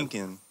 I'm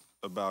thinking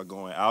about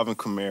going Alvin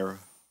Kamara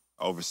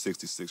over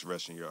 66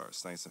 rushing yards,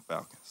 Saints and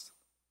Falcons.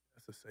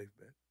 That's a safe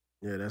bet.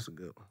 Yeah, that's a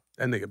good one.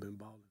 That nigga been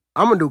balling.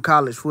 I'm gonna do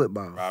college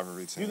football.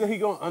 Rivalry You team. think he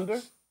going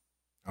under?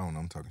 I don't know.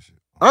 I'm talking shit.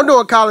 I'm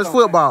doing college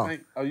football.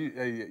 Oh,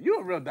 you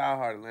a real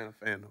diehard Atlanta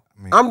fan though.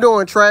 I mean, I'm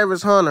doing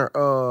Travis Hunter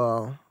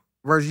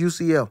versus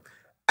UCL.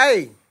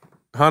 Hey,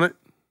 Hunter.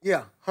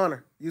 yeah,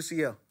 Hunter,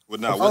 UCL. Well,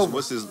 now,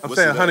 what's his? I'm What's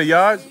saying his 100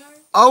 yards.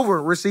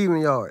 Over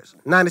receiving yards.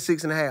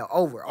 96 and a half.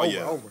 Over.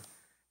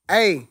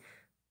 Hey,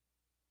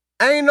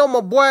 I ain't know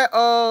my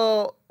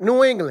boy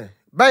New England,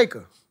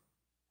 Baker.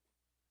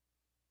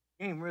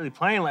 He ain't really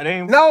playing like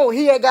that. No,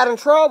 he had got in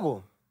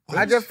trouble.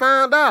 I just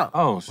found out.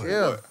 Oh, shit.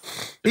 Yeah.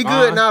 He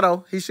good now,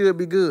 though. He should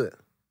be good.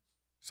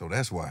 so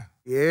that's why.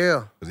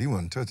 Yeah. Because he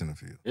wasn't touching the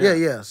field.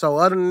 Yeah. So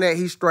other than that,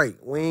 he's straight.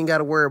 We ain't got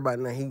to worry about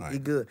nothing. He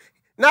good.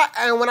 Not,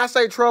 and when I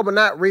say trouble,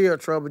 not real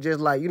trouble, just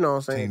like, you know what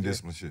I'm saying? Team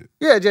discipline shit.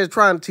 Yeah, just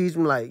trying to teach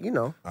him, like, you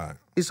know. All right.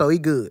 So he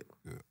good.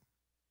 Good.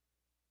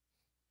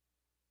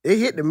 It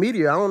hit the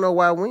media. I don't know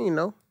why we ain't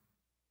know.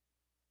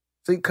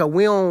 See, cause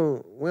we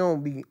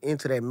don't be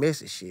into that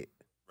messy shit.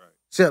 Right.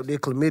 Except the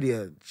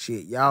chlamydia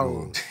shit. Y'all.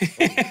 Ooh.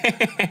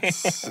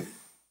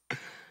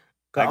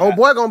 Old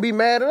boy gonna be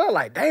mad at us.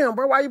 Like, damn,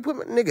 bro, why you put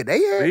my nigga? They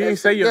had He that didn't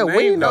say shit. your We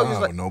name, ain't know. though. He's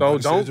like,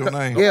 Nobody don't said your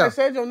name. Yeah. Nobody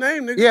said your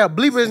name, nigga. yeah,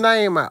 bleep his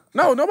name out.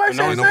 No, nobody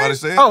said his Nobody name.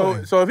 said Oh.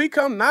 that. So if he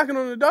come knocking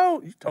on the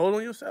door, you told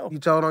on yourself. You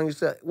told on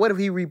yourself. What if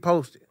he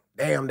reposted?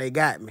 Damn, they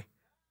got me.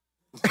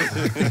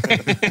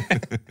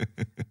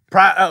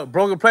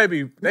 Broken play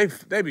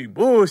they be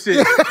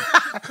bullshit.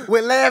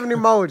 With laughing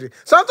emoji.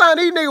 Sometimes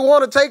these niggas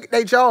want to take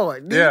their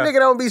charge. These niggas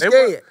don't be They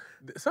scared.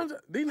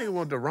 Sometimes these niggas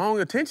want the wrong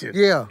attention.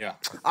 Yeah.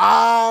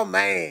 Oh,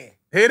 man.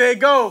 Here they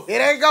go. Here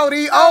they go.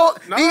 These old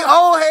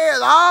heads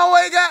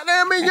always got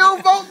them in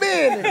young folk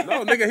business.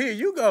 No, nigga, here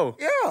you go.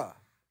 Yeah.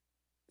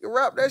 You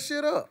wrap that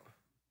shit up.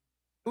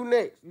 Who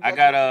next? I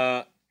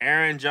got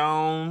Aaron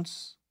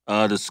Jones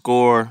to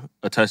score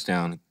a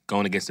touchdown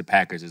going against the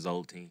Packers, his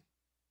old team.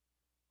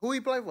 Who he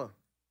play for?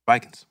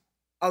 Vikings.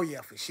 Oh,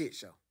 yeah, for shit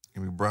show.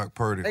 Give me Brock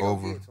Purdy They gonna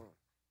over get to him.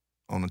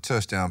 on the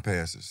touchdown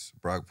passes.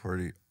 Brock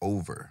Purdy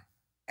over.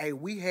 Hey,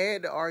 we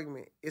had the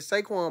argument. Is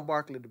Saquon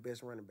Barkley the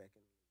best running back?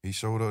 He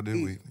showed up this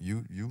week.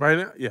 You Right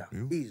now? Yeah.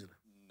 Easily.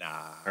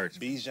 Nah, Hurts.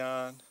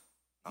 Bijan.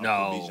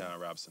 No. Bijan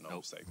Robinson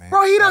over Saquon. man.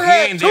 Bro, he done He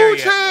had ain't there two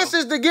yet,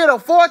 chances to get a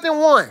 4th and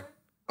 1.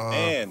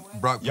 And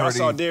Brock y'all Purdy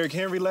saw Derrick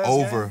Henry last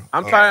over. game?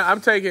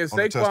 I'm taking on the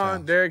Saquon,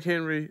 touchdowns. Derrick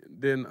Henry,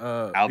 then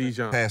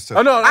Bijan. Pass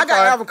Oh no, I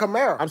got Alvin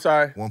Kamara. I'm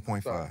sorry.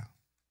 1.5.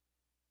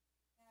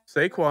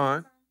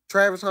 Saquon.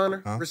 Travis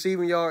Hunter, Huh?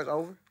 receiving yards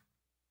over.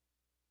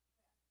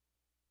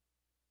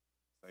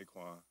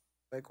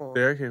 Saquon.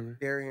 Derrick Henry.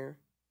 Derrick Henry.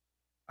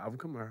 Alvin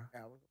Kamara.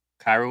 Alvin.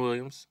 Kyrie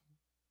Williams.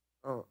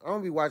 Oh, I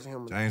don't be watching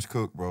him. James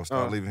Cook, bro.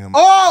 Stop leaving him Oh!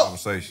 out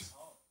of the conversation.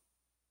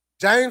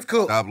 James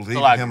Cook. Stop leaving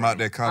like him out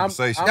that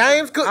conversation.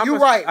 James Cook, you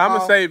right. I'm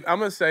Paul.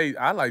 gonna say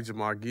I like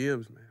Jamar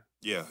Gibbs, man.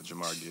 Yeah,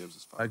 Jamar Gibbs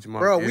is I fine. like Jamar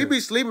Bro, Gibbs. we be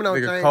sleeping on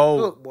Nigga James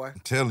cold. Cook, boy.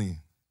 I'm telling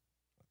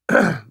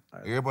you.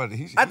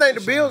 Everybody, I think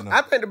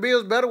the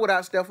Bills better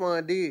without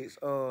Stephon Diggs,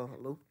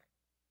 Luke.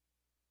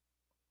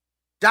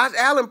 Josh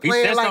Allen He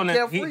playing said like something.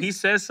 carefree. He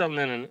said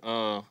something in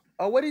Oh,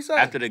 what'd he say?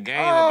 after the game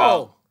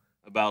Oh.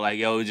 about like,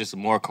 yo, it's just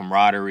more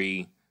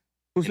camaraderie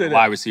Who in said the that?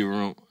 wide receiver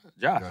room.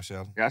 Josh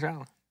Allen. Josh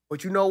Allen.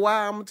 But you know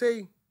why? I'm gonna tell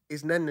you,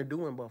 it's nothing to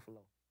do in Buffalo.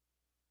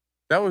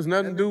 That was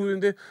nothing to do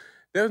with it.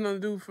 There was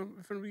nothing to do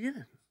from the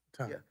beginning.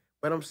 Yeah.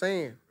 But I'm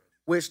saying,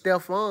 with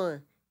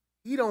Stephon,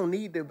 he don't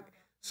need to.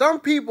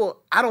 Some people,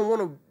 I don't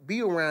want to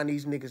be around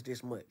these niggas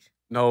this much.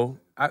 No,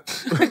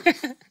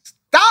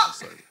 Stop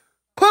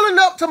pulling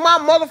up to my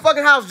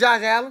motherfucking house,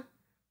 Josh Allen.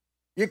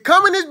 You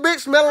coming this bitch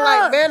smelling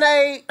like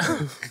mayonnaise.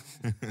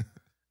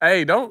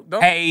 hey, don't.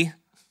 Hey.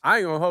 I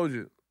ain't gonna hold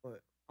you. What?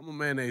 I'm a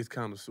mayonnaise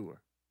connoisseur.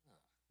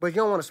 But you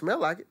don't want to smell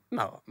like it.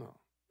 No.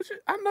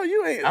 I know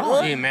you ain't. I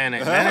don't eat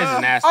mayonnaise. Mayonnaise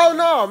is nasty. Oh,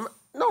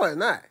 no, it's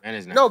not.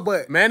 Mayonnaise is nasty. No,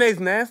 but Mayonnaise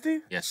nasty?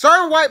 Yes.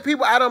 certain white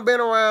people I done been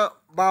around,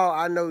 Ball,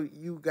 I know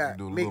you got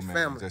Do a little mixed man.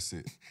 family. That's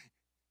it.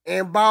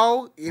 And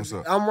Ball, if What's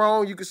up? I'm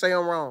wrong, you can say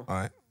I'm wrong. All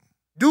right.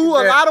 Do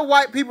a Yeah. lot of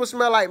white people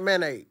smell like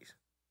mayonnaise?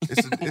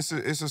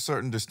 It's a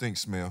certain distinct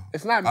smell.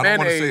 It's not I don't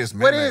want to mayonnaise. say it's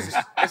What mayonnaise. is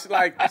it?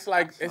 It's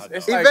like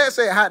Yvette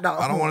said hot dog.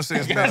 I don't want to say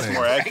it's That's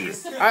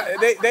mayonnaise. more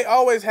accurate. they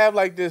always have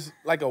like this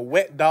like a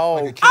wet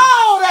dog.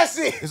 Oh, that's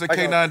it. It's a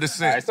K9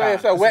 descent.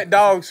 It's a wet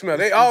dog smell.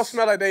 They all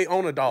smell like they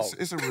own a dog.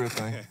 It's a real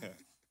thing.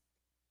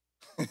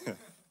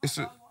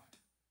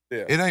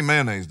 Yeah. It ain't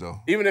mayonnaise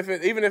though. Even if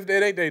it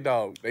ain't their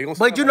dog, they gonna.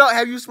 But you smell know,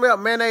 have you smelled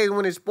mayonnaise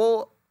when it's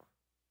spoiled?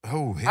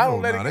 Oh I hell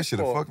don't let it no! get That should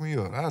have spoiled. fucked me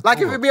up. Like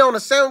if it be on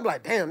the sandwich,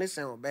 like damn, this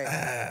sound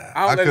bad.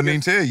 I couldn't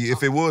even tell you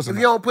if it was. Or If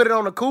not. you don't put it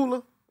on the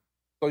cooler,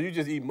 So you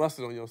just eat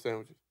mustard on your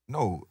sandwiches.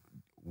 No,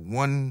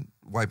 one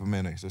wipe of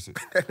mayonnaise. That's it.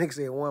 that nigga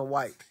said one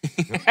white.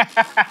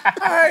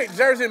 All right,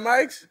 Jersey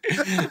Mike's.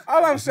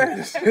 All I'm saying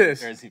is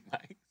this. Jersey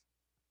Mike.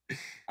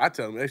 I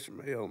tell them extra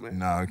mayo, man.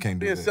 Nah, I can't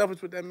do Being that.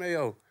 selfish with that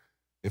mayo.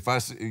 If I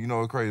see, you know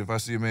what's crazy? If I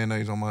see a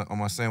mayonnaise on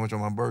my sandwich on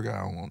my burger,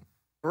 I don't want it.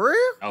 For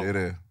real? Oh. It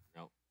is.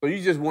 So you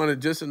just want it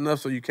just enough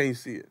so you can't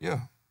see it.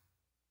 Yeah,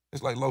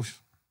 it's like lotion.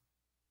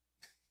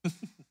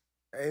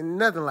 Ain't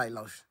nothing like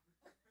lotion.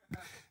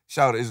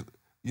 Shout is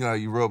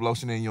you rub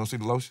lotion in, you don't see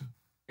the lotion.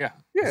 Yeah.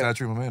 That's how Yeah. I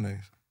treat my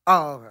mayonnaise.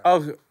 Oh, okay.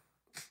 Oh,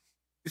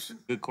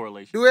 Good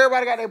correlation. Do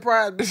everybody got their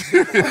prize?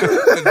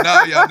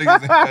 Nah, y'all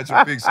niggas ain't got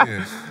your fix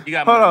in. You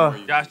got Hold more on. for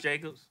you. Josh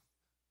Jacobs.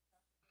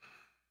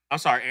 I'm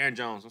sorry, Aaron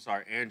Jones.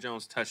 Aaron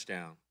Jones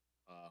touchdown.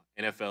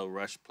 NFL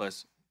rush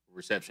plus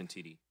reception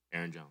TD.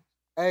 Aaron Jones.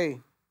 Hey,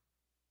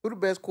 who the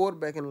best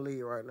quarterback in the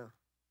league right now?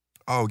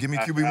 Oh, give me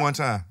QB one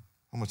time.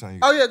 How much time you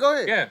got? Oh yeah, go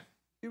ahead. Yeah.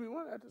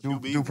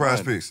 Do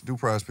prize picks. Do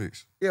prize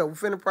picks. Yeah, we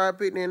finna prize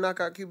pick then knock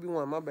out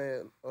QB1. My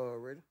bad,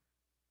 Reggie.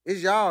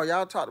 It's y'all.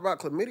 Y'all talked about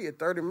chlamydia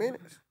 30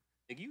 minutes.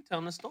 Nigga, you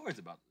telling the stories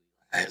about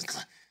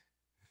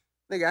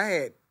Nigga, I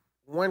had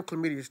one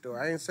chlamydia story.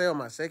 I didn't sell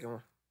my second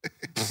one.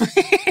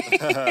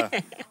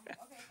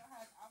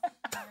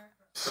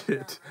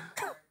 shit.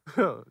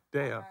 Oh,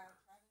 damn.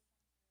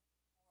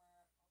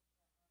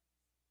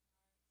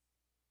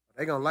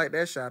 They gonna like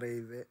that shot of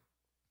Yvette.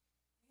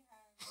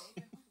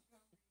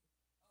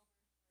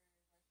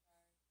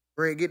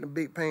 Greg getting the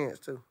big pants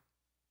too.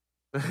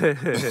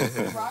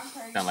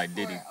 Sound like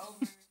Diddy.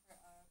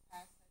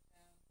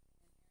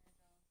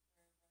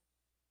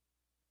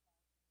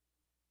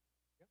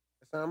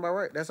 That sound about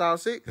right. That's all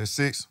six. That's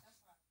 6.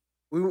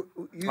 You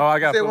I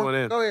got to said put one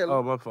in. Go ahead.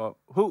 Oh, my fault.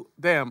 Who?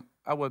 Damn,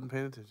 I wasn't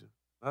paying attention.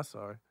 I'm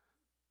sorry.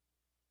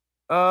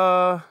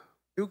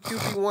 Do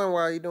QB1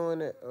 while you doing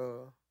that.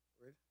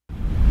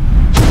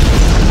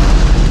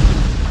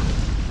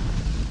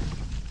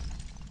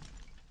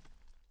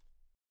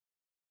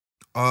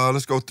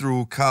 Let's go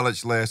through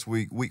college last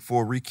week. Week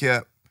 4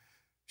 recap.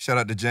 Shout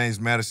out to James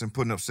Madison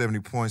putting up 70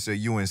 points at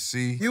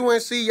UNC.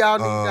 UNC, y'all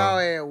need y'all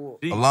ass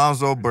whooped.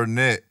 Alonzo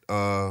Burnett,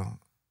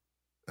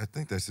 I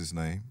think that's his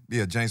name.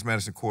 Yeah, James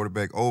Madison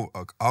quarterback,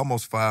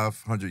 almost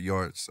 500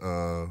 yards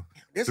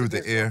This through is the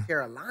against air. North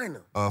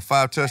Carolina.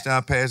 5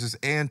 touchdown passes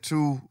and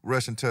 2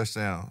 rushing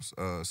touchdowns.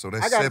 So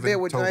that's I got 7 to bet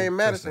with total James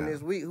Madison touchdowns.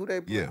 this week. Who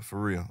they play? Yeah, for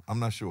real. I'm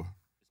not sure.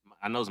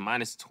 I know it's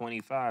minus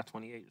 25,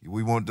 28.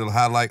 We want to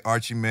highlight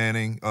Archie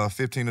Manning,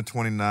 15 to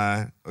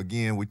 29.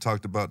 Again, we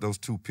talked about those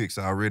 2 picks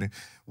already.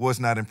 Was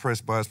not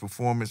impressed by his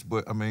performance,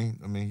 but I mean,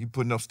 he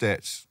putting up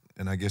stats,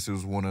 and I guess it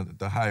was one of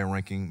the higher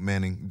ranking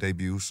Manning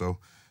debuts. So,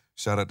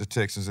 shout out to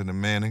Texans and the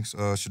Mannings.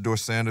 Shedeur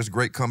Sanders,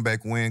 great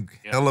comeback win,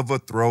 hell of a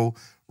throw,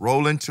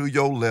 rolling to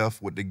your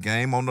left with the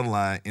game on the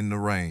line in the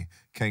rain.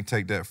 Can't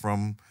take that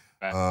from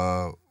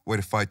way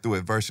to fight through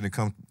adversity,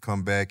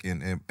 come back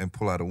and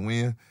pull out a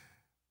win.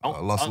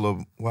 Lost a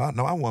little. Well,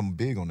 no, I wasn't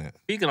big on that.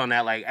 Speaking on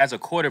that, like as a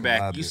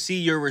quarterback, you see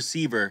your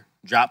receiver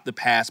drop the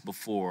pass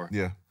before.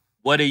 Yeah.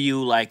 What are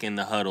you like in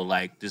the huddle?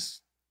 Like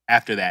just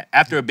after that,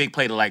 after a big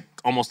play to like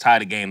almost tie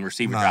the game, the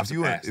receiver drops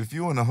the pass. If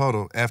you're in the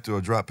huddle after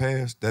a drop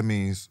pass, that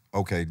means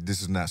okay, this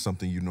is not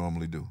something you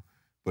normally do.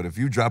 But if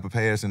you drop a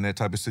pass in that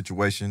type of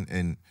situation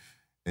and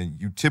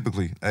you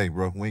typically, hey,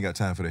 bro, we ain't got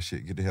time for that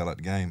shit. Get the hell out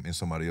the game, and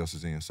somebody else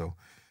is in. So,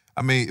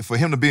 I mean, for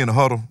him to be in the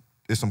huddle,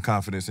 there's some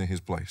confidence in his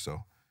play.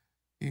 So,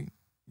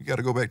 you got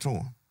to go back to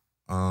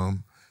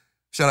him.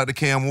 Shout out to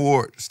Cam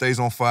Ward. Stays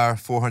on fire,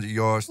 400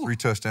 yards, 3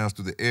 touchdowns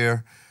through the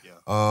air.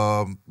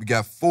 We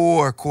got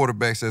 4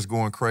 quarterbacks that's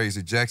going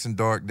crazy. Jackson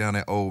Dart down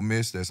at Ole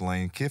Miss. That's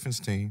Lane Kiffin's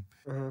team.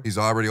 He's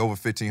already over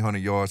 1,500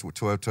 yards with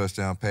 12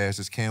 touchdown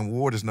passes. Cam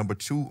Ward is number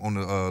 2 on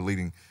the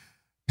leading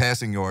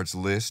passing yards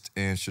list,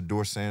 and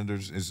Shedeur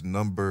Sanders is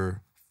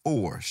number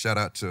 4. Shout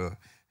out to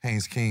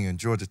Haynes King in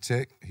Georgia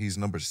Tech. He's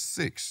number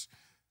 6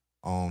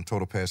 on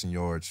total passing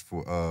yards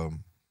for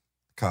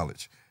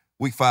college.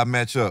 Week 5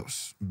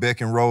 matchups,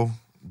 Beck and Rowe,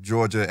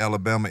 Georgia,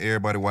 Alabama,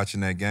 everybody watching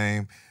that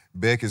game.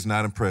 Beck is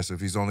not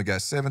impressive. He's only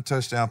got 7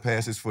 touchdown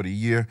passes for the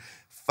year.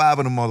 5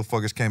 of them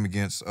motherfuckers came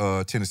against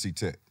Tennessee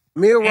Tech.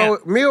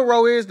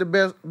 Milroe is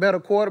the better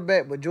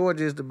quarterback, but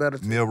Georgia is the better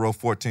team. Milroe,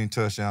 14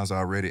 touchdowns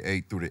already,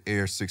 8 through the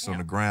air, 6 on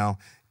the ground.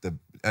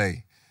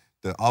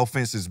 The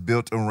offense is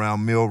built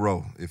around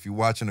Milroe. If you're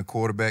watching the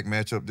quarterback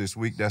matchup this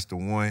week, that's the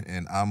one,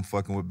 and I'm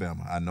fucking with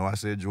Bama. I know I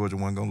said Georgia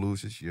wasn't going to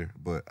lose this year,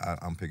 but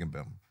I'm picking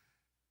Bama.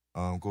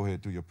 Go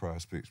ahead, do your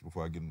prize picks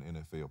before I get an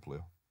NFL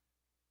player.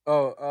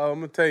 Oh, I'm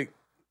gonna take.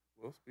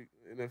 We'll speak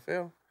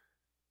NFL.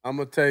 I'm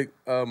gonna take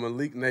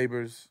Malik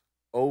Neighbors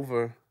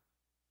over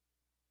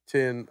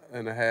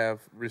 10.5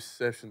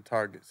 reception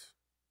targets.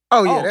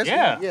 Oh yeah, Oh, that's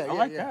yeah. yeah, I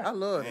like yeah. that. I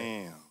love that.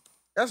 Damn.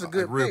 That's a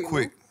good Real pick,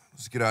 quick, man.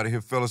 let's get out of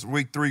here, fellas.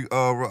 Week 3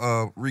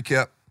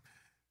 recap.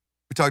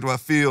 We talked about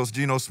Fields,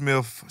 Geno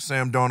Smith,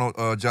 Sam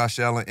Darnold, Josh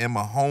Allen, and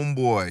my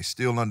homeboy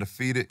still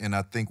undefeated. And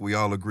I think we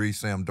all agree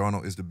Sam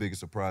Darnold is the biggest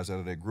surprise out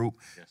of that group.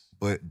 Yes.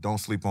 But don't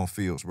sleep on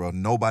Fields, bro.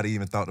 Nobody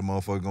even thought the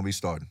motherfucker gonna be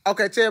starting.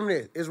 Okay, tell me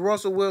this: is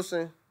Russell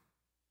Wilson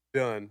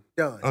Done.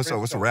 done? Oh,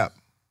 so it's a wrap.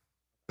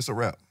 It's a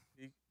wrap.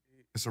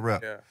 It's a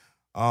wrap.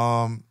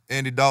 Yeah.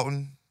 Andy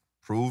Dalton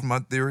proved my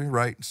theory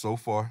right so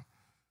far.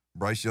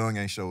 Bryce Young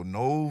ain't showed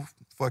no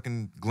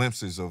fucking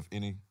glimpses of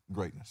any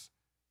greatness.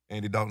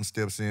 Andy Dalton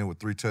steps in with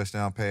 3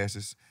 touchdown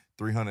passes,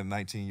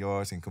 319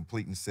 yards, and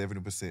completing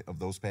 70% of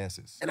those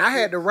passes. And I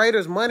had the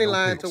Raiders money No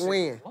line picks. to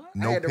win.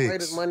 No I had the picks.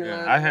 Raiders money Yeah,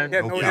 line. I to had- He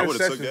had no Okay. I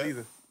would've took interceptions that.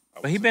 either.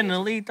 But he been in the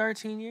league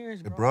 13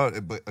 years, bro.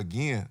 Bro, but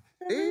again,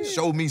 win.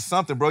 show me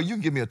something, bro. You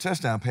can give me a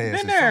touchdown pass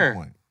Been at there.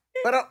 some point.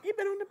 But He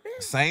been on the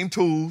bench. Same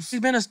tools. He's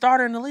been a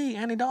starter in the league,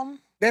 Andy Dalton.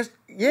 that's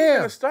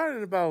Yeah. yeah.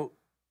 Started about.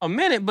 A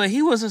minute, but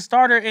he was a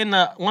starter in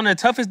one of the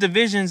toughest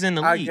divisions in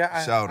the league.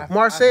 Shout out.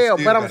 Marcel, Still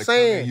but I'm gotta come in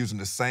saying using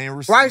the same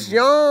receiver. Bryce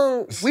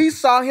Young, we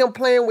saw him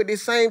playing with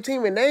this same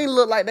team, and they ain't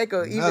look like they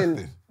could even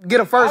Nothing. get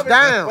a first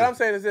down. What I'm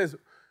saying is this: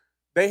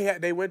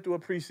 they went through a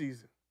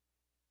preseason.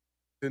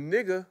 The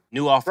nigga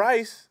New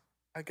offense.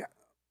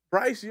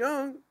 Bryce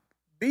Young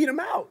beat him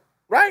out,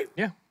 right?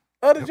 Yeah.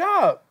 Of the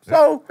job.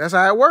 So That's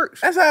how it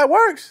works. that's how it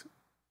works.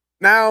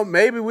 Now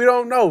maybe we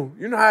don't know.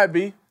 You know how it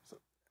be.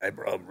 Hey,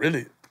 bro,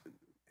 really,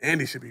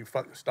 Andy should be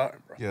fucking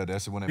starting, bro. Yeah,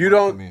 that's when that You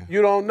money come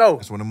in. don't know.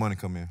 That's when the money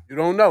come in. You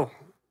don't know.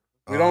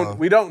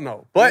 We don't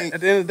know. But he-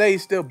 at the end of the day, he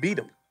still beat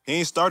him. He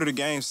ain't started a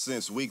game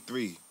since week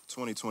 3,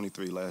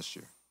 2023 last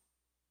year.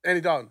 Andy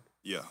Dalton.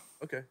 Yeah.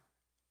 Okay.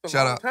 It's a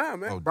Shout long out. time,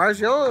 man. Oh, Bryce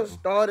Young oh,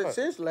 started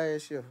since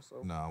last year.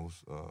 So Nah, I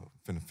was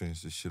finna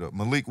finish this shit up.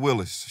 Malik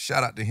Willis,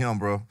 shout out to him,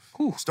 bro.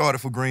 Started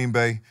for Green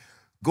Bay.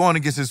 Going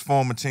against his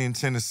former team,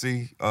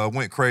 Tennessee.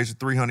 Went crazy,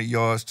 300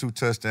 yards, 2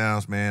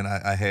 touchdowns, man.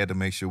 I had to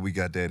make sure we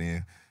got that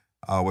in.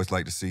 I always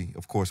like to see,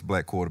 of course,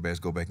 black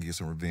quarterbacks go back and get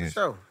some revenge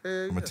sure.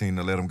 Hell from a yeah. team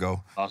to let them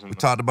go. Awesome. We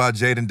talked about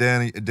Jayden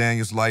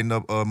Daniels lighting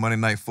up Monday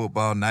Night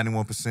Football,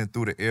 91%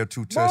 through the air,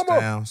 2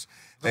 touchdowns.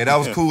 Hey, that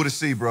was cool to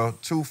see, bro.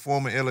 2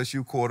 former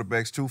LSU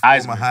quarterbacks, 2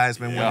 former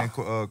Heisman winning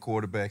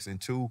quarterbacks,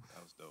 and 2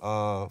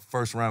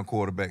 first-round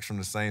quarterbacks from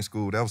the same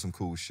school. That was some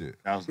cool shit.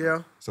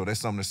 Yeah. So that's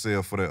something to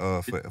sell for the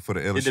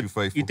LSU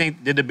faithful. You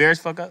think did the Bears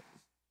fuck up?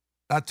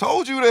 I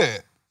told you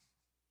that.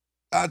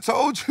 I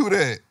told you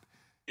that.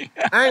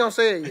 I ain't gonna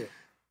say it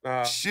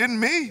yet. Shouldn't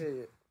me?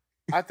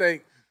 I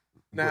think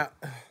now,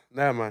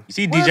 never mind. You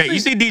see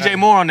DJ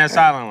Moore on that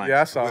sideline line.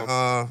 Yeah, I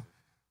saw him.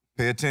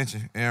 Pay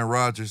attention. Aaron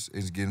Rodgers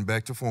is getting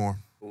back to form.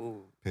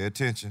 Ooh. Pay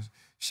attention.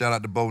 Shout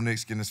out to Bo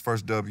Nix getting his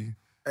first W.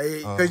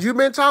 Hey, cause you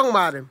been talking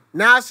about him.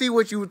 Now I see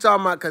what you were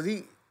talking about. Cause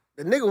the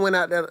nigga went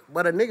out there,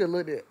 but the nigga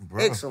looked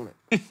excellent.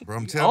 Bro,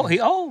 I'm telling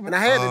you. And I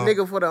had the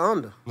nigga for the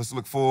under. Let's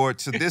look forward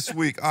to this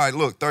week. All right,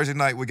 look, Thursday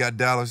night we got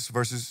Dallas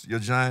versus your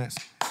Giants.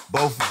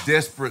 Both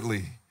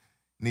desperately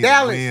need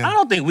Dallas. to win. I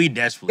don't think we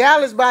desperately.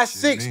 Dallas by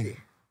 60.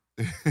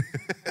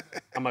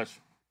 How much?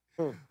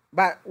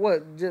 By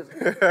what? Just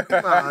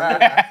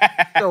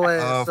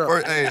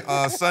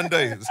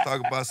Sunday. Let's talk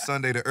about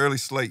Sunday. The early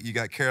slate. You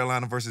got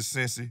Carolina versus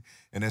Cincy,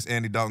 and that's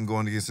Andy Dalton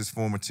going against his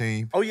former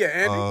team. Oh yeah,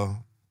 Andy.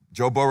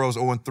 Joe Burrow's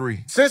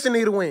 0-3. Cincy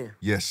need to win.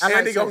 Yes.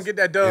 Andy gonna get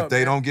that dub. If they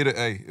man. don't get it,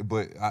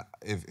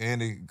 if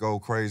Andy go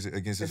crazy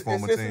against his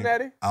former team,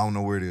 Cincinnati? I don't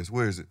know where it is.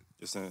 Where is it?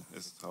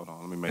 Hold on,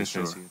 let me make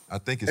sure. I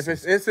think it's If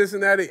it's in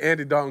Cincinnati,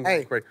 Andy Dalton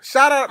goes crazy.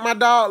 Shout out my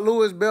dog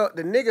Louis Belt.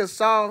 The nigga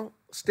saw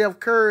Steph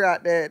Curry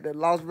out there at the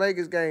Las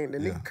Vegas game. The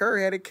nigga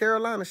Curry had a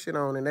Carolina shit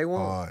on and they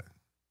won. All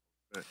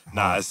right.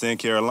 Nah, it's in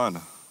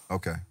Carolina.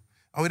 Okay.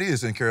 Oh, it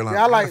is in Carolina.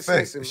 Yeah, I like Matter of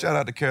fact, Cincy, man. shout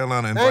out to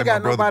Carolina and They ain't invite my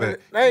got brother nobody.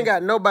 back. They ain't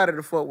got nobody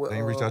to fuck with. They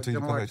ain't reached out to you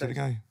to come Jamar back to the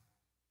Chase. game.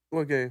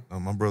 What game?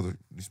 My brother,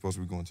 he's supposed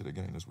to be going to the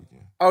game this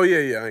weekend. Oh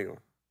yeah, I ain't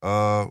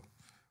going.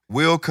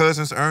 Will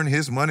Cousins earned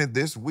his money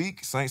this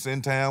week. Saints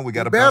in town. We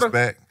got to better. bounce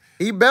back.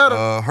 He better.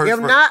 Hurts If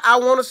for- not, I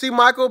want to see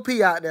Michael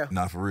P out there.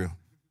 Not for real.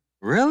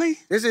 Really?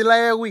 This is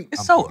last week.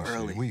 It's so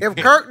early. If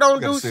Kirk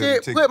don't do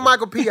shit, put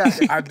Michael P out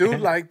there. I do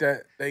like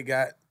that they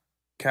got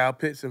Kyle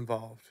Pitts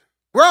involved.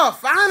 Bro,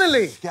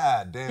 finally.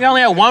 God damn. He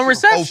only had one Four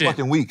reception.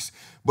 fucking weeks.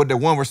 But the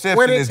one reception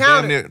When it is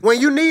damn near. counted, when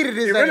you needed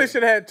He his really ass.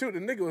 should have had 2. The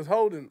nigga was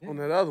holding on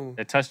that other one.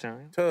 That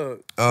touchdown.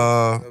 Tug.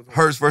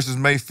 Hurts versus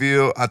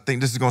Mayfield. I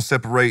think this is going to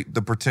separate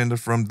the pretender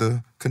from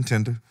the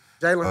contender.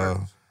 Jalen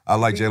Hurts. I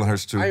like Jalen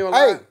Hurts too. I ain't gonna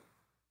Hey, lie.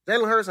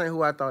 Jalen Hurts ain't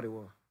who I thought he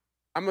was.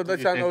 I'm gonna let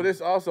y'all know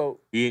this also.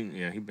 He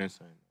been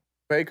saying.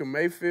 Baker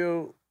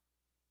Mayfield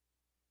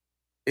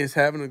is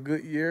having a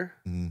good year,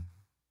 Mhm.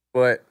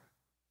 but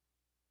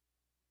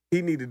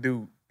he need to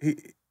do he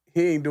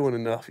ain't doing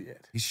enough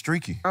yet. He's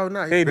streaky. Oh,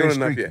 no. He ain't very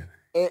doing enough streaky.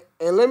 yet.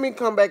 And let me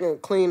come back and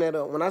clean that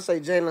up. When I say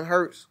Jalen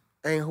Hurts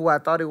ain't who I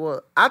thought he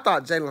was, I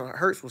thought Jalen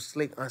Hurts was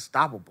slick,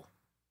 unstoppable.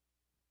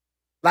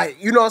 Like,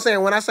 you know what I'm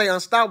saying? When I say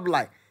unstoppable,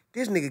 like,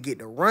 this nigga get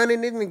the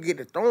running, this nigga get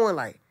the throwing,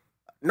 like,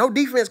 no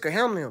defense could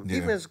handle him. Yeah.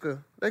 Defense could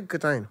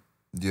contain him.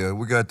 Yeah,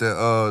 we got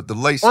the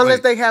late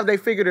Unless slate. they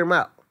figured him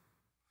out.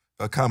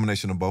 A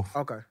combination of both.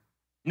 Okay.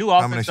 New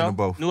offense, Combination though. of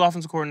both. New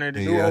offensive coordinator.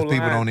 Yeah, O-line,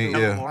 people don't too. need.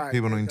 Yeah,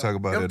 people don't even talk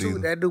about Them that two, either.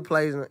 that dude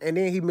plays, and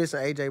then he missing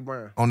A.J.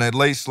 Brown. On that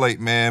late slate,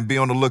 man, be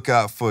on the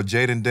lookout for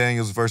Jayden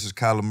Daniels versus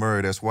Kyler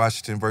Murray. That's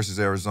Washington versus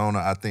Arizona.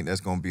 I think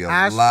that's going to be a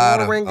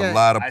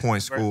lot of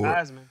points scored.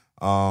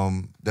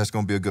 That's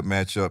going to be a good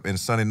matchup. And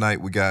Sunday night,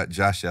 we got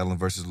Josh Allen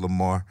versus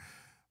Lamar.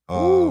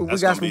 Ooh, we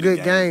got some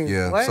good games.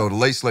 Yeah, What? so the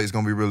late slate is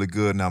going to be really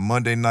good. Now,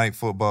 Monday night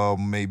football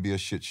may be a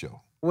shit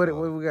show. What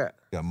we got?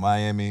 Got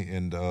Miami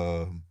and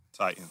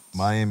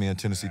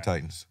Tennessee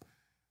Titans.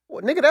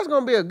 Well, nigga, that's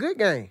gonna be a good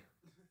game.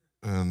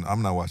 And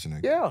I'm not watching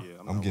that. Yeah.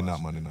 I'm getting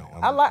out Monday night.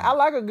 I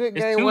like a good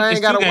game where I ain't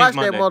it's gotta 2 watch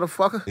games that Monday.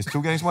 motherfucker. It's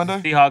 2 games Monday?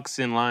 Seahawks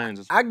and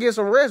Lions. I get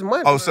some rest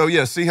Monday. Oh, so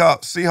yeah,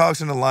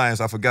 Seahawks and the Lions.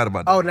 I forgot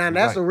about that. Oh, now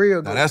that's a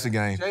real good Now that's a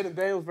game. Jayden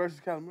Daniels versus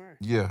Kyler Murray.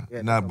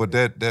 Yeah. But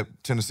that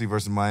Tennessee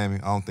versus Miami,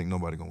 I don't think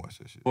nobody gonna watch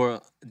that shit.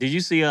 Did you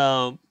see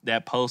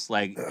that post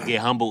like get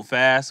humbled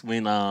fast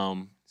when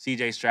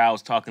CJ Stroud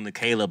was talking to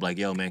Caleb like,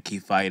 yo man,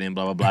 keep fighting,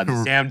 blah blah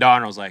blah. Sam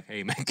Darnold was like,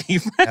 hey man,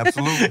 keep fighting.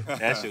 Absolutely.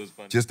 That shit was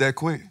funny. Just that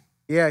quick.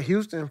 Yeah,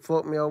 Houston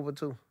fucked me over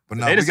too. But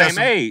now They the we got same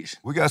some, age.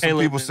 We got some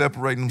Caleb people and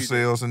separating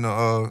themselves in the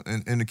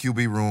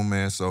QB room,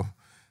 man. So,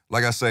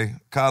 like I say,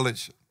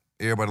 college,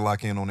 everybody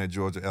lock in on that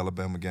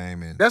Georgia-Alabama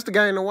game. And That's the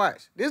game to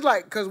watch. This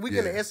like because we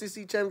get the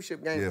SEC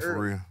championship game for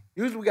early. real.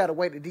 Usually we gotta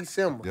wait to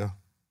December. Yeah.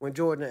 When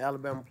Georgia and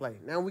Alabama play.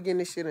 Now we getting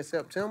this shit in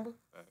September.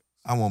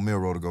 I want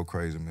Milroe to go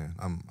crazy, man.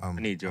 I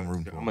need Georgia. I'm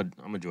rooting for him.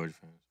 I'm a Georgia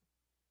fan.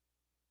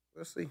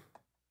 Let's see.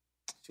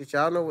 Shit,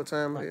 y'all know what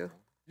time it is.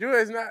 You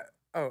is not.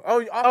 I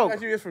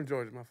thought you is from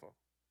Georgia. My fault.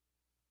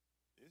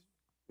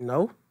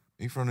 No.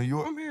 He from New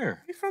York? I'm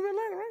here. He's from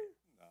Atlanta, right?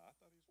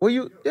 Well,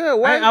 you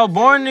why? I was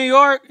born in New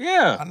York.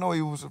 Yeah. I know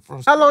he was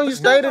from. How long you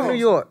stayed in New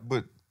York?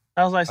 But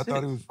I was like I 6.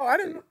 thought he was. Oh, I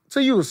didn't know. So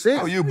you was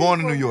 6? Oh, you were born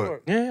in New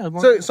York. Yeah. I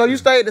was born So you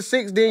stayed to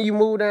 6, then you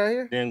moved down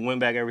here? then went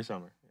back every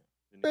summer.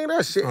 Man,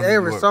 that shit From New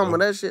every York, summer.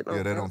 bro. That shit don't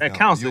Yeah, that count. don't That count.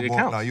 counts, You it born,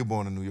 counts. Nah, you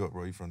born in New York,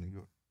 bro. You from New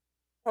York?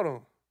 Hold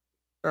on.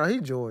 Nah,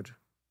 he Georgia.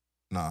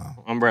 Nah.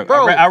 I'm rep.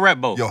 Bro. I rep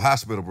both. Yo,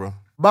 hospital, bro.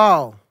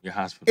 Ball. Your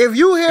hospital. If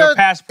you Your here,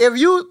 passport. if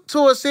you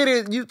to a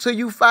city, till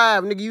you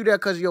 5, nigga, you there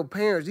because of your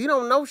parents. You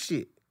don't know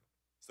shit.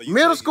 So you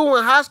Middle say- school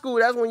and high school,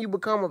 that's when you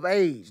become of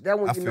age. That's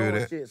when I you feel know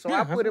that. shit. So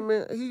Yeah, I put him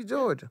in. He's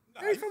Georgia.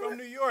 Nah, he from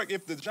New York.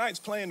 If the Giants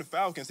playing the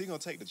Falcons, he gonna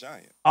take the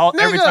Giants.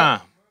 Every Nigga.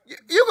 time. You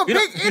can You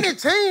pick any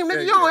team,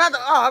 nigga. You don't have to.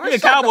 Oh, You a man,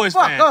 shut Cowboys the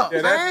fuck fan. up,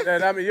 Yeah,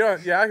 man. I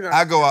mean,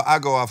 I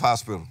go off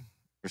hospital.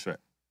 Respect.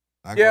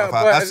 I go Yeah, off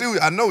but- hospital.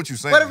 I know what you're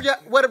saying.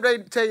 What if they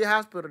tell you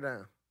hospital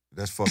down?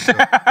 That's fucked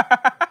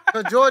up.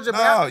 Cause Georgia.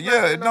 No,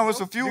 yeah, no,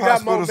 it's a few You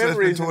got more hospitals that's been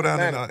memories tore in down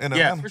in Atlanta.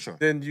 Yeah, Atlanta. for sure.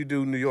 Then you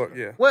do New York,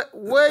 yeah.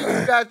 Where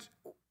you got?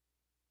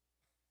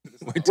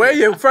 Where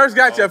you first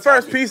got your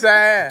first piece of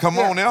ass? Come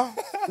on now.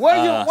 Where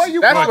you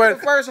That's bought what-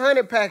 the first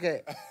 100 pack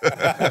at?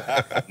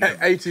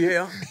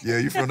 ATL. Yeah,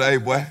 you from the A,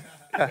 boy.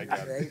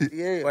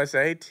 Yeah. What's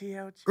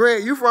ATL?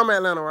 Greg, you from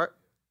Atlanta, right?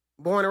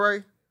 Born and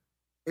raised?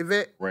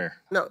 Yvette? Rare.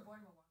 No.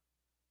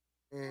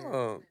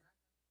 Oh.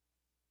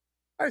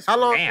 How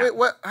long? Damn. Wait,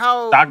 what?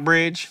 How?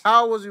 Stockbridge.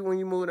 How old was you when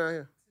you moved down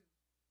here?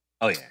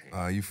 Oh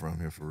yeah. You from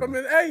here for I real.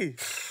 mean, hey.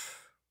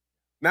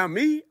 Now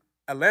me,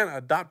 Atlanta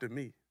adopted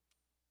me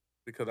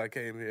because I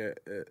came here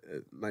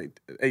at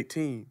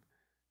 18.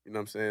 You know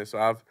what I'm saying?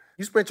 So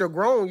You spent your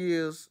grown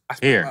years. I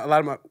spent Here. a lot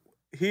of my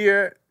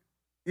here,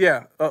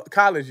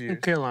 college years.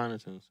 In Carolina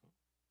too.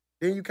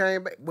 Then you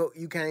came back. Well,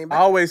 you came I back.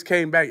 always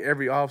came back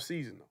every off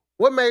season.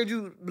 What made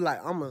you be like,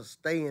 I'm gonna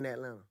stay in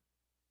Atlanta?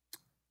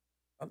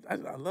 I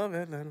love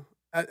Atlanta.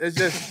 It's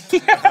just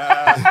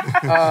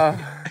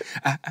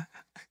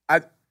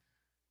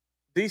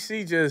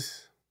DC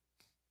just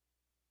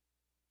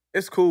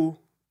it's cool.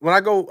 When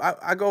I go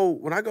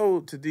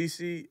to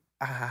DC,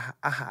 I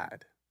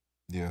hide.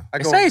 Yeah. I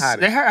go and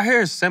hide. I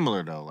hear it's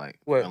similar though, like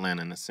What?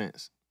 Atlanta in a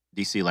sense.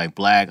 DC like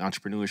black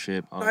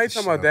entrepreneurship. all I that ain't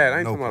talking about that. I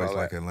ain't no talking about place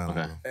all like that. Atlanta,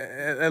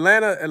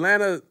 Okay. bro.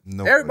 Atlanta.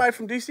 No Everybody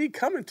from DC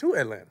coming to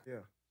Atlanta.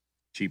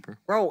 cheaper.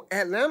 Bro,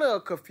 Atlanta will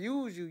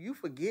confuse you. You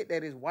forget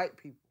that it's white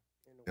people.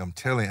 I'm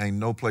telling you, ain't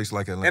no place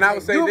like Atlanta. And I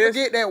would say You this.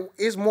 forget that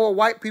it's more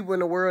white people in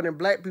the world than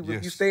black people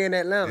if you Yes. stay in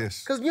Atlanta.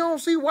 Yes. Because you don't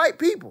see white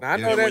people. I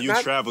know And that. when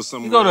you travel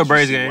somewhere, go to a else,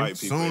 Braves see game. white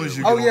people Soon as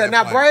you everywhere. Oh, get yeah. on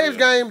Now, that Braves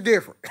flight, game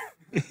different.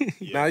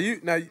 Now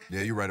Yeah,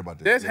 you're right about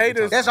that. There's Yeah, we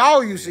haters. talked That's about all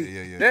that. you Yeah, see.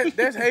 Yeah, yeah.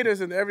 There's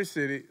haters in every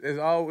city. There's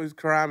always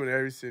crime in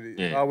every city.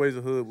 There's Yeah. always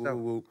a hood. Woo, woo,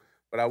 woo.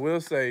 But I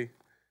will say,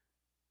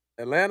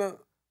 Atlanta,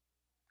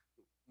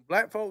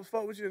 black folks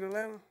fuck with you in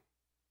Atlanta.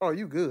 Oh,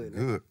 you good.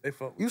 Good. They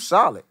fuck with You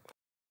solid.